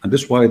take, and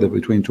this is why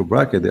between two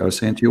brackets, they are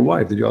saying to your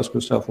wife. Did you ask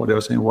yourself what they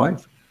are saying,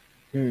 wife?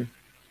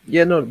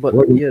 Yeah, no, but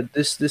What is- yeah,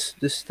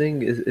 this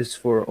thing is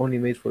for only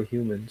made for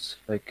humans.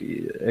 Like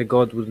a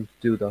god wouldn't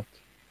do that.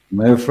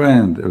 My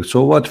friend,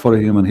 so what for a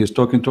human? He's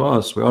talking to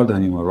us. We are the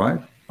human, right?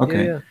 Yeah,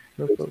 Okay. yeah,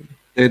 no problem.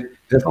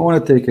 If I want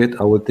to take it,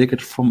 I will take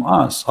it from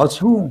us. Us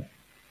who?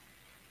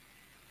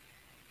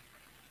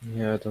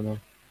 Yeah, I don't know.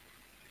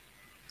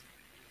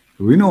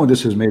 We know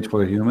this is made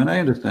for a human. I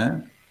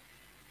understand.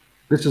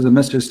 This is a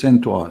message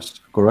sent to us,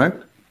 correct?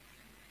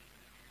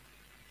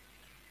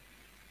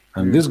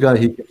 And this guy,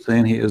 he keeps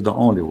saying he is the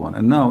only one.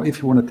 And now, if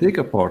you want to take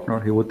a partner,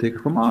 he will take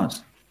it from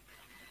us.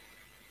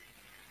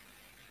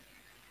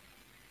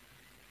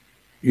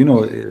 You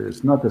know,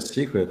 it's not a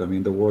secret. I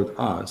mean, the word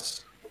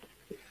us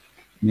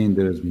mean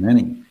there's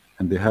many,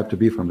 and they have to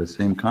be from the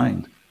same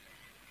kind.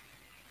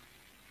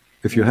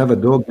 If you have a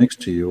dog next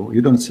to you,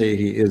 you don't say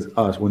he is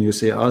us. When you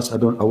say us, I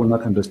will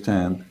not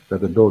understand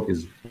that the dog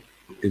is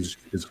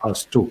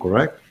us too,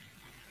 correct?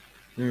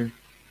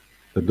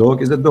 The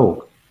dog is a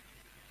dog.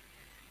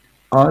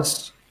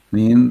 Us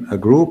mean a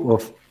group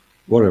of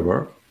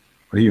whatever,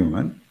 a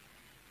human,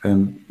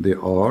 and they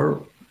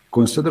are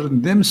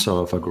considering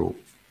themselves a group,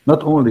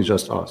 not only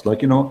just us.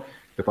 Like, you know,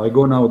 if I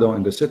go now down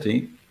in the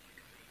city,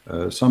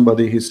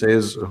 somebody, he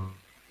says,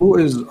 who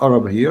is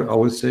Arab here? I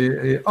will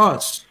say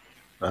us.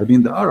 I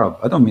mean the Arab.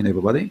 I don't mean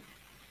everybody.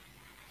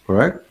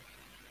 Correct?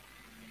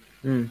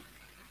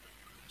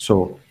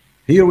 So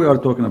here we are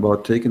talking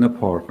about taking a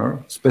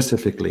partner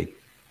specifically.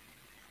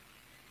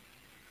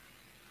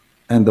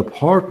 And the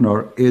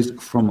partner is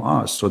from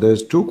us. So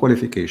there's two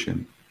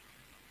qualifications.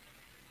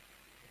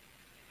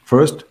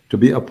 First, to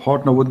be a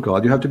partner with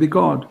God, you have to be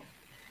God.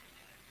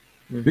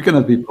 You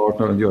cannot be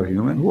partner and you're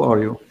human. Who are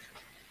you?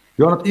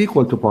 You are not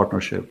equal to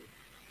partnership.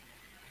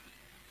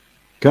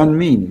 Can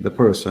me, the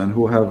person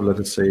who have,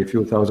 let's say, a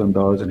few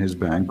 $1,000s in his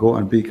bank, go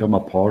and become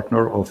a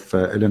partner of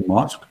Elon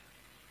Musk?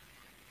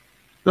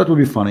 That would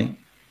be funny.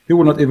 He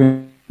will not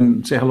even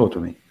say hello to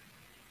me.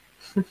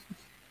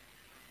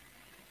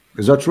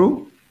 Is that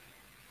true?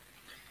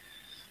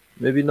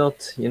 Maybe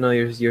not. You know,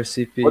 your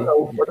CP.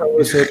 What I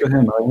will say to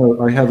him,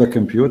 I have a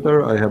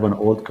computer, I have an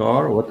old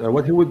car.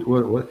 What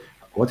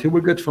he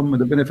would get from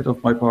the benefit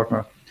of my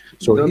partner?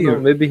 So Don't here, know.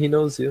 Maybe he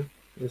knows you.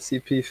 Your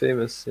CP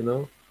famous. You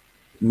know.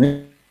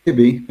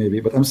 maybe,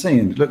 but I'm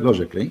saying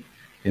logically,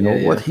 you know,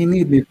 Yeah, what yeah. he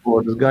need me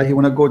for? This guy, he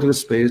want to go to the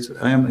space.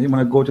 He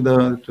want to go to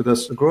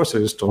the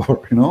grocery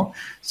store. You know,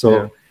 so.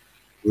 Yeah.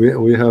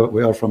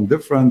 We are from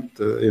different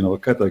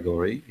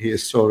category. He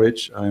is so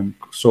rich, I'm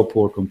so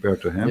poor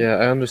compared to him. Yeah,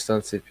 I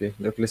understand, CP.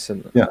 Look,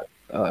 listen. Yeah.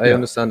 I Yeah.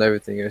 understand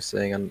everything you're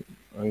saying, and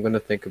I'm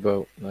gonna think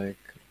about like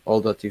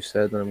all that you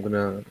said, and I'm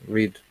gonna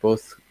read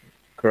both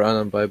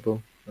Quran and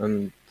Bible,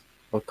 and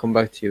I'll come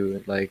back to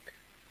you like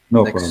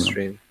No next problem.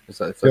 stream. If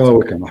that's You're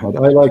okay. welcome, Ahmad.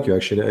 I like you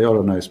actually. You're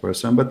a nice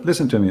person. But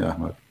listen to me,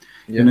 Ahmad.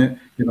 Yeah.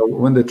 You know,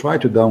 when they try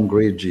to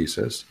downgrade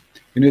Jesus,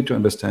 you need to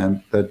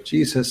understand that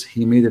Jesus,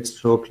 he made it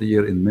so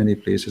clear in many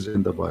places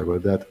in the Bible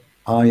that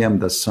I am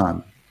the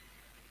Son.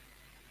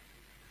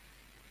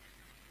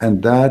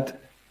 And that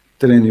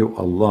telling you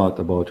a lot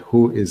about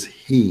who is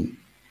he.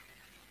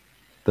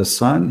 The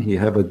Son, he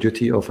have a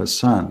duty of a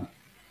son.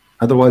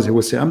 Otherwise, he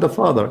would say, I'm the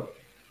Father.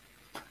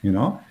 You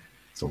know?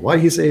 So why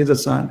he say he's the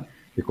Son?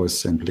 Because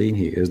simply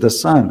he is the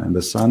Son, and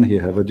the Son he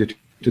have a duty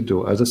to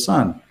do as a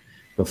son.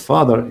 The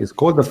Father is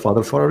called the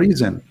Father for a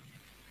reason.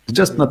 It's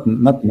just not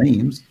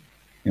names,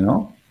 you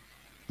know.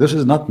 This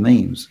is not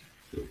names.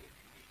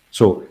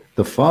 So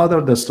the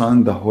Father, the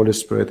Son, the Holy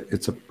Spirit,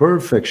 it's a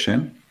perfection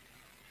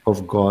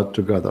of God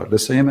together. The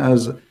same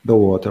as the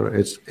water,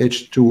 it's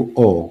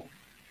H2O.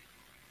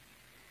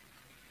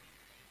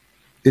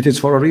 It is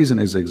for a reason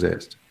it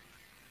exists.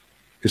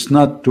 It's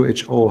not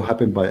 2HO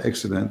happened by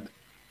accident.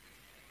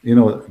 You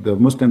know, the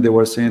Muslim, they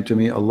were saying to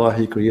me, Allah,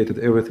 he created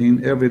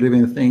everything, every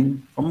living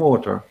thing from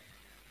water.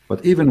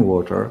 But even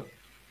water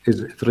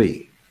is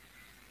three.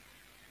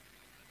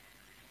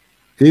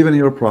 Even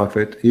your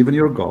prophet, even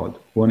your God,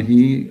 when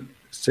he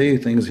say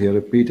things, he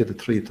repeated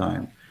it 3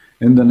 times.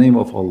 In the name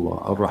of Allah,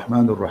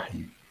 Ar-Rahman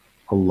Ar-Rahim.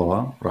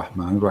 Allah,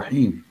 Rahman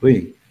Rahim.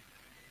 3.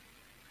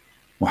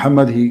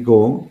 Muhammad,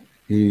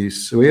 he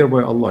swear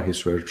by Allah, he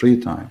swear 3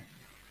 times.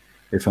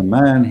 If a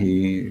man,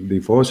 he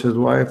divorced his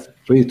wife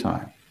 3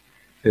 times.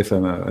 If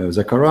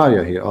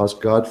Zechariah, he asked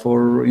God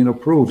for,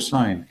 proof,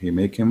 sign. He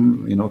make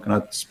him,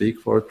 cannot speak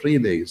for 3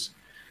 days.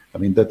 I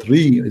mean, that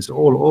 3 is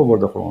all over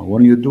the Quran.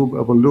 When you do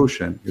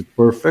ablution, the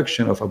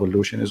perfection of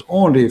ablution is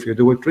only if you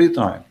do it 3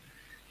 times.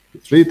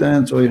 3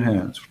 times for your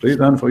hands, 3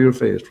 times for your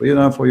face, 3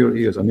 times for your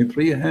ears. I mean,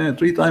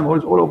 3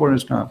 times all over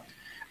Islam.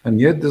 And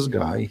yet this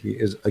guy, he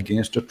is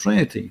against the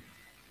Trinity.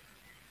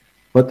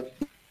 But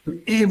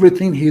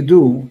everything he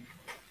do,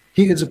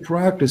 He is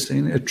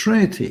practicing a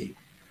Trinity.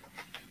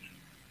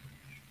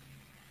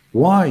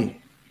 Why?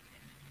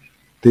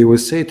 They will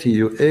say to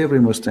you, every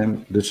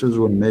Muslim, this is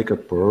will make a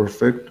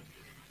perfect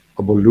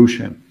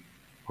ablution.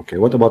 Okay,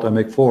 what about I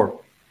make 4?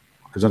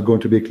 Is that going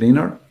to be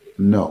cleaner?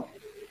 No,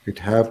 it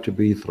have to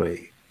be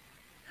 3.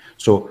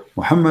 So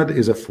Muhammad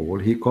is a fool.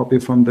 He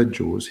copied from the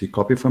Jews, he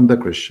copied from the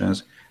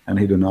Christians, and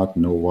he do not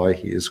know why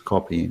he is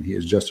copying. He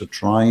is just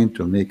trying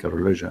to make a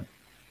religion.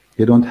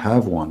 He don't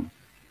have one.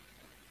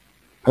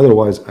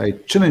 Otherwise, I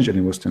challenge any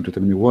Muslim to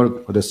tell me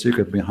what the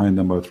secret behind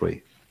number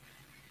 3.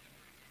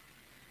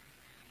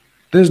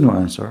 There's no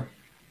answer.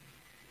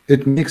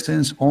 It makes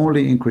sense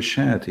only in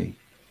Christianity.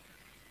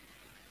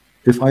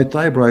 If I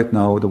type right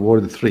now the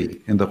word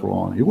 3 in the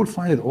Quran, you will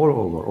find it all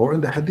over, or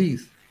in the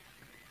Hadith.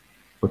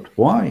 But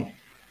why?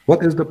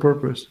 What is the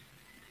purpose?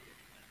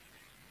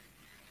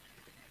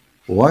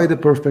 Why the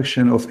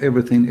perfection of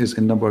everything is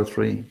in number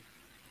 3?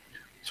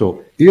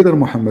 So either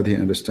Muhammad, he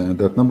understands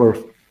that number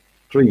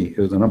 3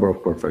 is the number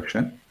of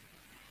perfection,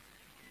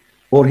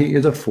 or he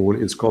is a fool,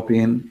 is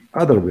copying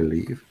other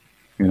belief,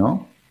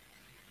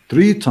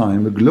 3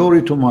 times,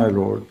 glory to my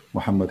Lord,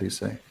 Muhammad, he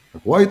say.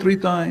 Why 3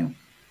 times?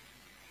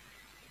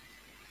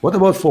 What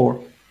about 4?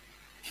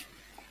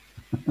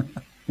 You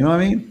know what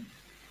I mean?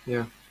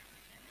 Yeah.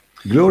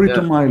 Glory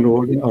to my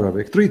Lord in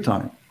Arabic, 3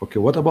 times. Okay,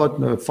 what about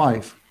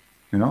 5?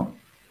 Yeah,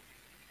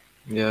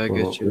 I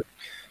get you.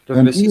 Look,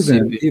 And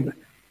listen, even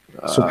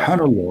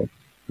Subhanallah,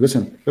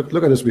 listen,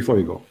 look at this before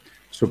you go.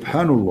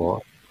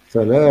 Subhanallah,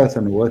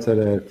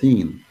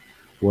 33,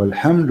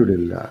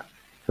 walhamdulillah,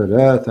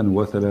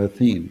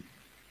 33.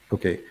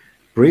 Okay,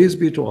 praise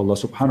be to Allah,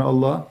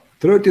 Subhanallah,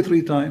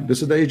 33 times.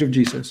 This is the age of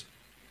Jesus.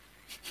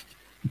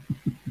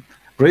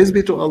 Praise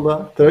be to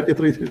Allah,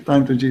 33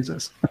 times to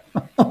Jesus.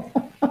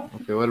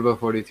 Okay, what about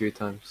 43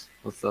 times?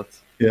 What's that?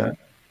 Yeah.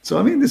 So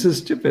I mean, this is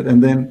stupid.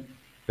 And then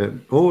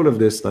all of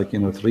this, like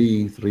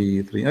 3,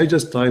 3, 3. I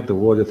just type the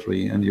word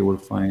 3, and you will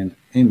find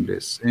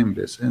endless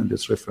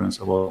reference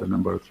about the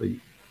number 3.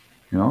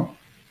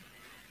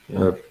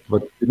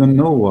 But you don't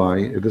know why.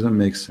 It doesn't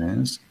make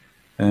sense.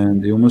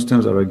 And you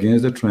Muslims are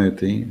against the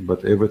Trinity,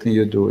 but everything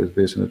you do is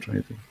based on the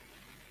Trinity.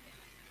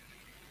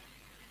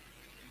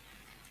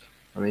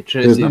 I mean,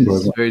 Trinity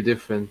is very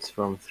different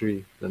from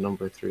 3, the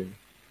number 3.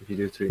 If you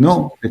do 3.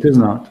 No, it is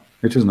not.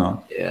 It is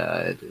not. Yeah,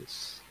 it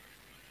is.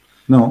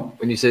 No.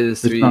 When you say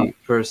there's 3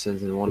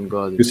 persons in one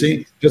God. You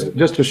see,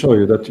 just to show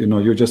you that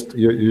you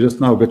just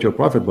now got your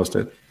prophet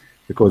busted,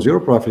 because your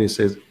prophet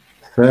says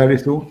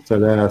ثالث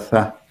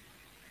ثلاثة.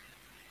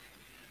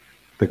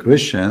 The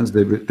Christians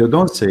they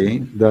don't say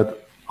that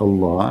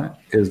Allah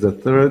is the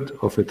third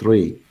of a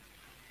 3.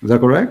 Is that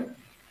correct?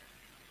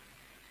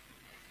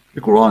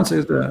 The Quran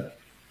says that.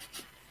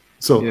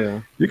 So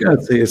you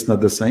cannot say it's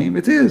not the same.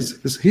 It is.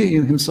 He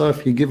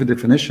himself, he gave a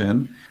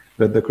definition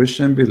that the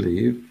Christian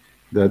believe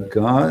that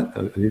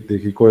God,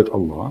 he called it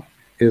Allah,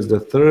 is the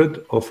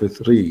third of a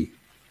 3.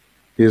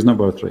 He is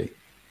number 3.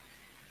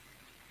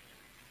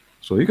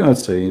 So you cannot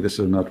say this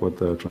is not what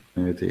the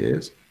Trinity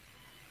is.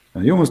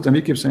 And you Muslim,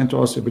 you keep saying to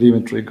us you believe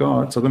in 3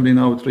 gods. Suddenly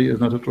now 3 is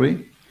not a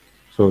 3.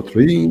 So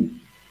 3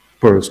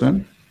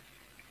 person,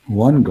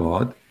 1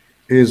 God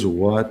is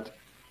what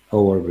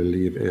our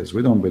belief is.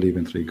 We don't believe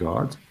in 3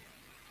 gods.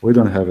 We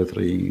don't have a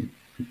 3,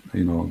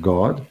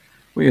 God.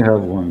 We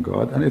have 1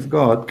 God. And if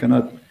God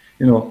cannot,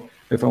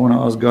 if I want to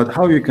ask God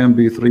how you can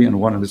be 3 and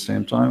 1 at the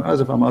same time,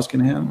 as if I'm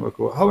asking him,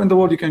 how in the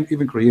world you can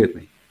even create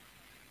me?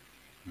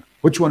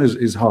 Which one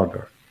is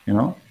harder,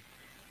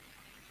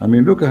 I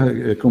mean, look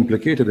how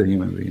complicated a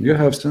human being. You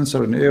have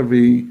sensor in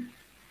every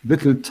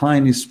little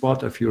tiny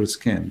spot of your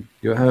skin.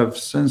 You have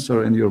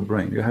sensor in your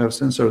brain. You have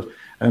sensors.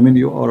 I mean,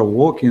 you are a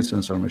walking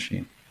sensor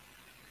machine.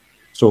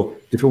 So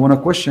if you want to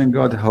question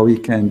God how he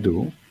can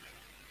do,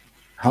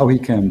 how he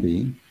can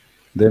be,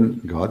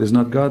 then God is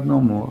not God no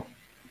more.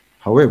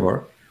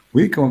 However,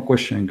 we can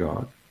question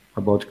God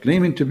about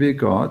claiming to be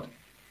God,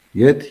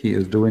 yet he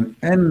is doing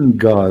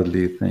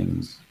ungodly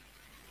things.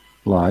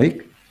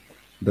 Like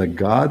the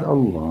God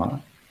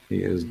Allah,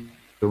 he is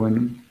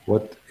doing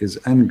what is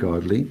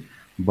ungodly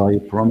by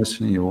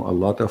promising you a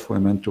lot of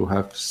women to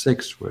have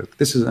sex with.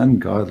 This is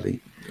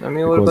ungodly. I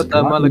mean, what about the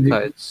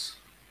Amalekites?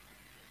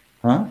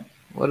 Huh?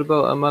 What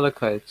about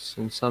Amalekites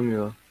in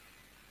Samuel?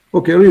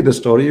 Okay, read the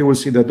story. You will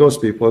see that those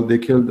people, they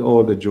killed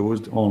all the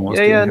Jews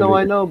almost. Yeah, no,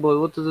 I know, but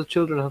what do the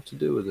children have to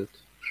do with it?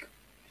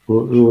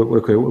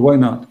 Okay, why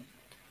not?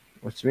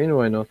 What do you mean,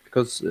 why not?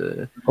 Because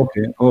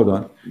okay, hold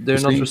on. They're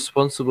not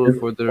responsible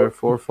for their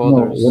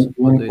forefathers.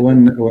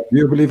 When do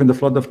you believe in the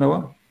flood of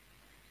Noah?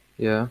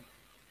 Yeah.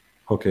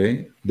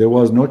 Okay, there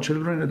was no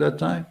children at that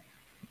time?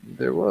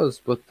 There was,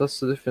 but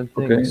that's a different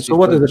thing. Okay, so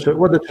what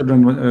the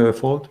children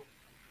fault?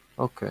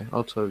 Okay,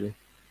 I'll tell you.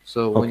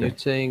 So when you're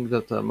saying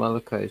that the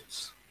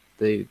Amalekites,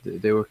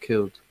 they were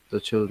killed, the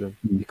children,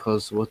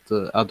 because what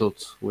the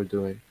adults were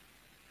doing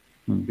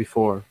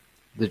before,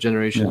 the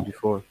generation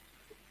before.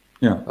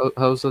 Yeah.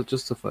 How is that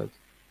justified?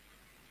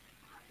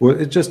 Well,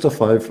 it's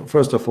justified.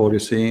 First of all, you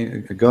see,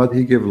 God,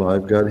 he give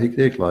life. God, he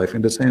take life.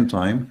 In the same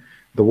time,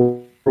 the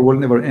war will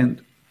never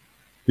end.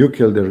 You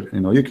kill their,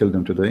 you kill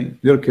them today.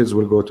 Your kids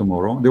will go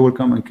tomorrow. They will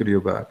come and kill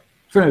you back.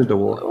 Finish the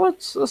war.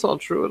 That's not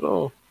true at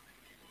all.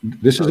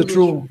 This is the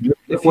true.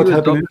 If What you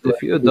happened in adopt,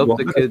 if you Israel.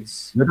 adopt the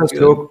kids, Let us if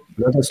you ad- look.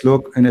 Let us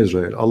look in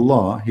Israel.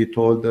 Allah, He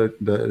told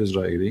the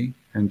Israeli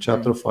in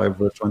chapter 5,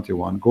 verse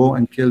 21, go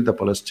and kill the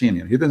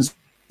Palestinian. He didn't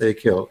say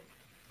kill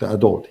the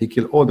adult. He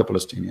killed all the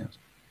Palestinians.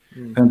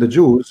 And the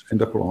Jews in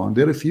the Quran,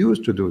 they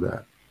refused to do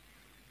that.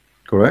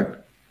 Correct?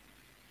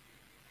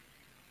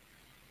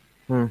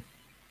 I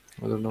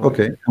don't know.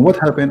 Okay. And what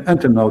happened?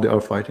 Until now, they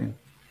are fighting.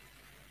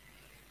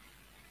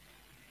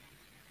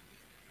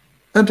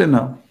 Until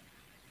now.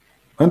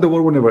 And the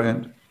war will never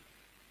end.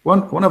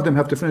 One of them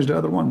have to finish the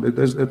other one.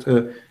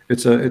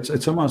 It's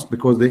a must,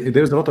 because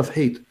there's a lot of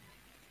hate.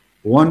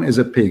 One is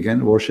a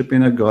pagan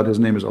worshiping a god. His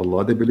name is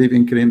Allah. They believe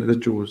in killing the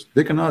Jews.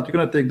 You cannot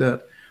take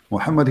that.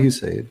 Muhammad, he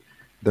said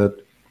that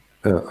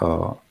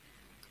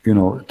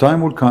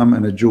time will come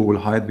and a Jew will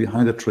hide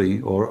behind a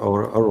tree or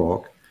a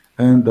rock,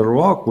 and the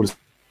rock will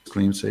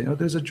scream, say, oh,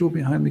 there's a Jew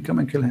behind me, come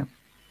and kill him.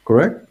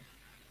 Correct?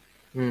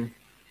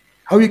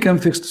 How you can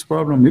fix this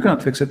problem? You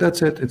cannot fix it.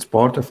 That's it. It's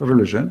part of a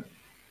religion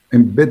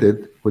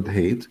embedded with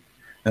hate,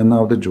 and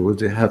now the Jews,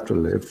 they have to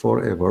live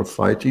forever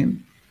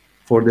fighting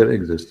for their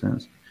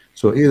existence.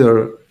 So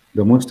either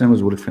the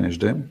Muslims will finish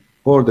them,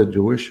 or the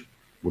Jewish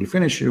will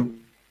finish you.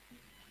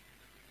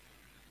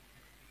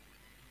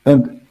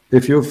 And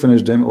if you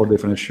finish them or they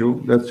finish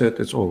you, that's it.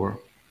 It's over.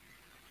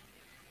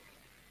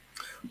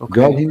 Okay.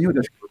 God, He knew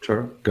the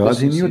future. God,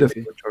 He knew the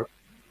future.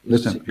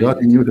 Listen,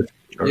 God, He knew the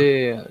future.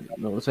 Yeah.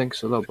 No,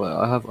 thanks a lot. But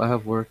I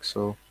have work,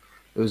 so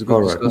it was a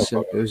good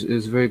discussion. It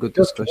was a very good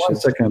discussion.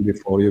 Just 1 second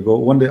before you go.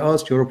 When they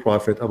asked your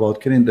prophet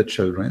about killing the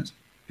children,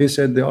 he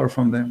said they are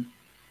from them.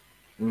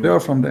 They are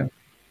from them,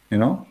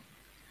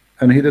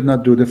 And he did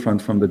not do different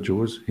from the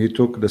Jews. He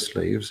took the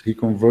slaves, he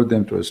converted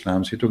them to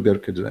Islam. He took their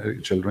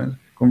children,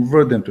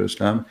 converted them to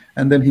Islam,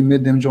 and then he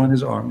made them join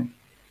his army.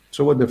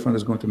 So what difference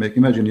is going to make?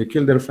 Imagine you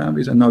kill their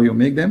families and now you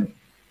make them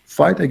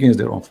fight against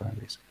their own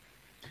families.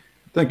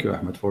 Thank you,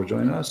 Ahmed, for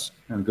joining us,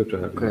 and good to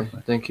have you. Okay,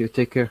 thank you.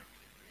 Take care.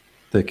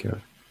 Take care.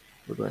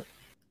 Bye-bye.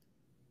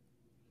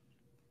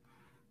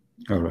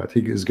 All right,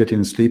 he is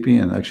getting sleepy,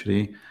 and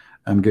actually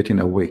I'm getting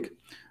awake.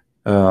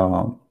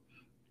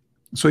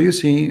 So you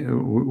see,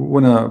 we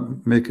want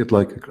to make it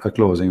like a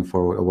closing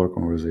for our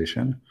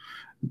conversation.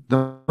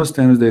 The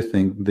Muslims, they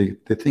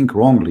think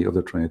wrongly of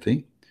the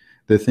Trinity.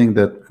 They think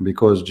that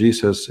because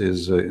Jesus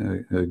is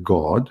a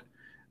God,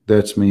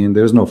 that's mean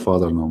there's no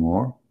Father no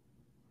more.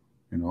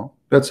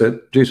 That's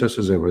it. Jesus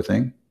is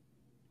everything,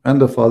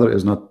 and the Father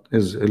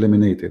is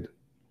eliminated.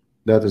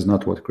 That is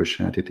not what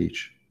Christianity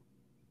teach.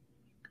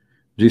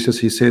 Jesus,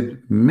 he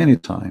said many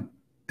times,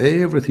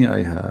 everything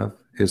I have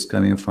is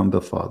coming from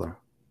the Father.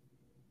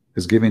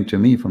 Is given to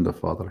me from the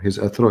Father. His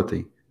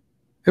authority,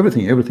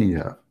 everything you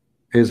have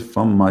is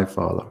from my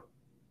Father.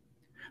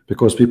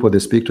 Because people, they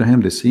speak to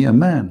him, they see a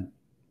man.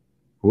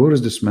 Where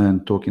is this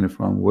man talking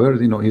from? Where,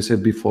 he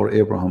said, before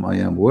Abraham I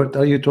am. What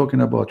are you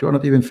talking about? You're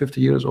not even 50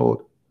 years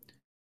old.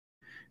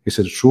 He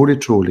said, truly,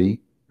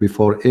 truly,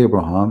 before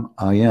Abraham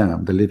I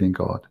am the living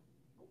God.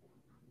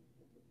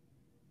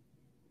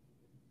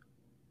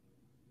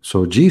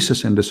 So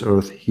Jesus in this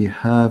earth, he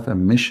have a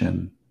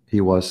mission.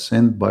 He was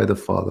sent by the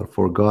Father.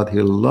 For God,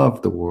 he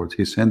loved the world.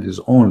 He sent his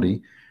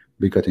only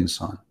begotten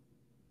Son.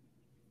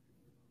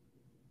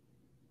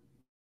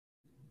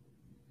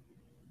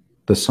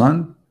 The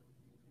Son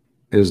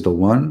is the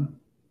one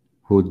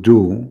who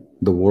do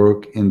the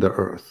work in the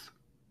earth.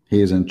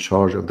 He is in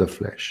charge of the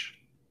flesh.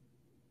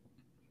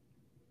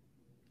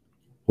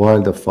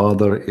 While the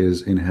Father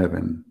is in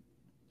heaven,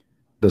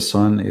 the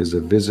Son is a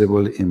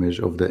visible image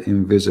of the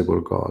invisible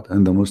God.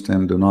 And the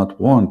Muslims do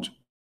not want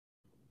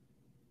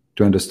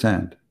to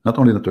understand, not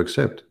only not to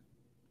accept.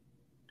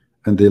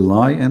 And they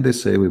lie and they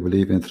say we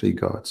believe in 3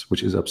 gods,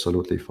 which is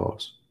absolutely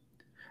false.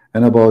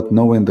 And about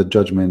knowing the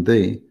judgment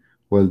day,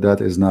 well, that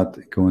is not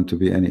going to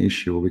be any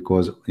issue,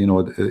 because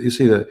you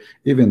see that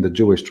even the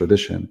Jewish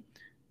tradition,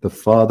 the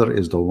Father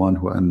is the one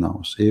who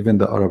announced. Even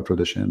the Arab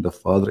tradition, the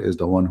Father is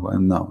the one who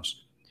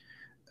announced.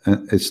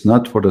 And it's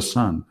not for the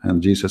Son.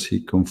 And Jesus,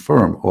 he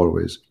confirmed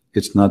always,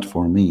 it's not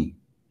for me.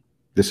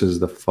 This is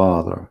the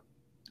Father.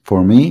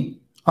 For me,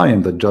 I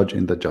am the judge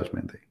in the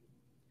judgment day.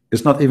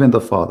 It's not even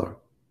the Father.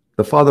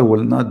 The Father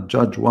will not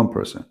judge one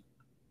person.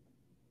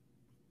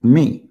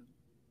 Me.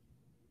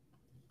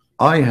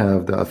 I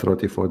have the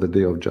authority for the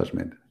day of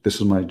judgment. This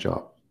is my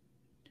job.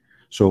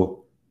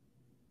 So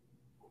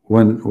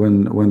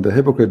when the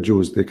hypocrite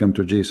Jews, they come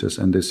to Jesus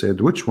and they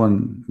said, which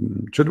one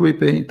should we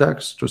pay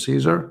tax to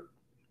Caesar?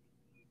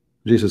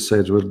 Jesus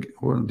says, well,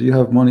 do you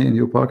have money in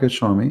your pocket?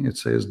 Show me. It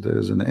says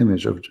there's an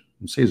image of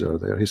Caesar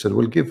there. He said,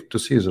 well, give to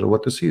Caesar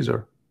what to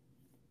Caesar.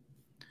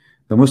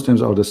 The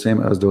Muslims are the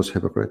same as those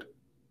hypocrites.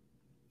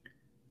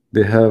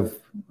 They have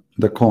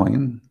the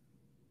coin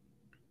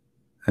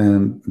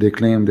and they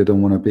claim they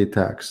don't want to pay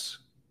tax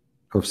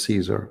of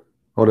Caesar.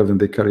 All of them,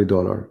 they carry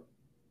dollar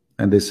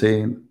and they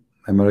say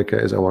America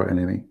is our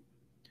enemy.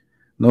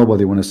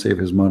 Nobody want to save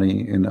his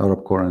money in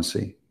Arab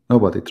currency.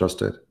 Nobody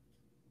trusted.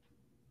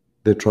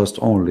 they trust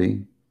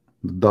only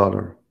the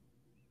dollar.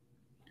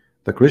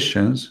 The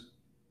Christians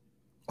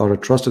are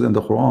trusted in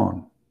the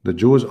Quran. The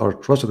Jews are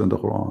trusted in the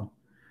Quran.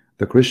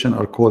 The Christians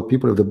are called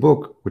people of the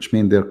book, which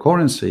means their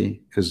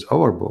currency is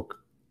our book.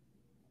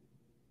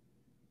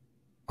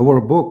 Our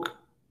book,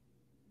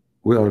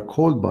 we are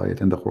called by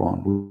it in the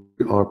Quran.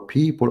 We are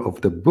people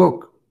of the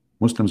book.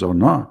 Muslims are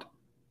not.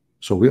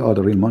 So we are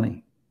the real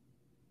money.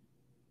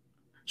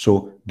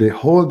 So they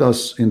hold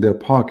us in their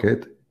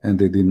pocket and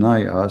they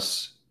deny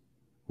us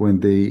when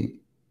they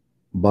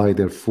buy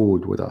their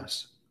food with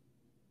us.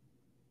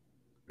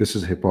 This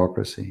is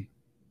hypocrisy.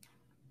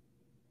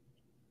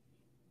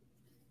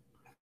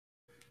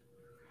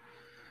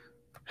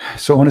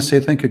 So I want to say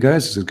thank you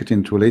guys. It's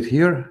getting too late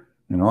here.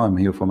 You know, I'm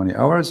here for many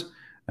hours,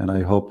 and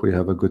I hope we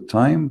have a good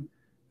time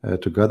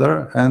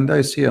together. And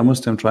I see a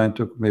Muslim trying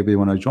to maybe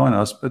want to join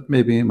us, but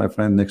maybe my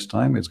friend next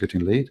time. It's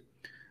getting late.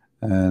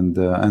 And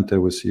Ante,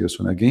 we'll see you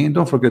soon again.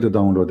 Don't forget to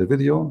download the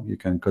video. You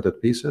can cut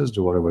it pieces,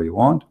 do whatever you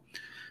want.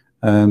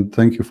 And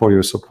thank you for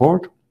your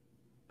support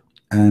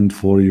and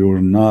for your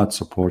not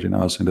supporting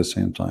us in the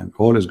same time.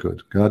 All is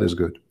good. God is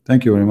good.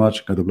 Thank you very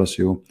much. God bless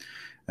you.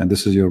 And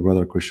this is your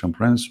brother Christian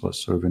Prince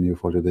was serving you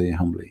for today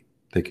humbly.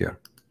 Take care.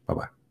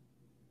 Bye-bye.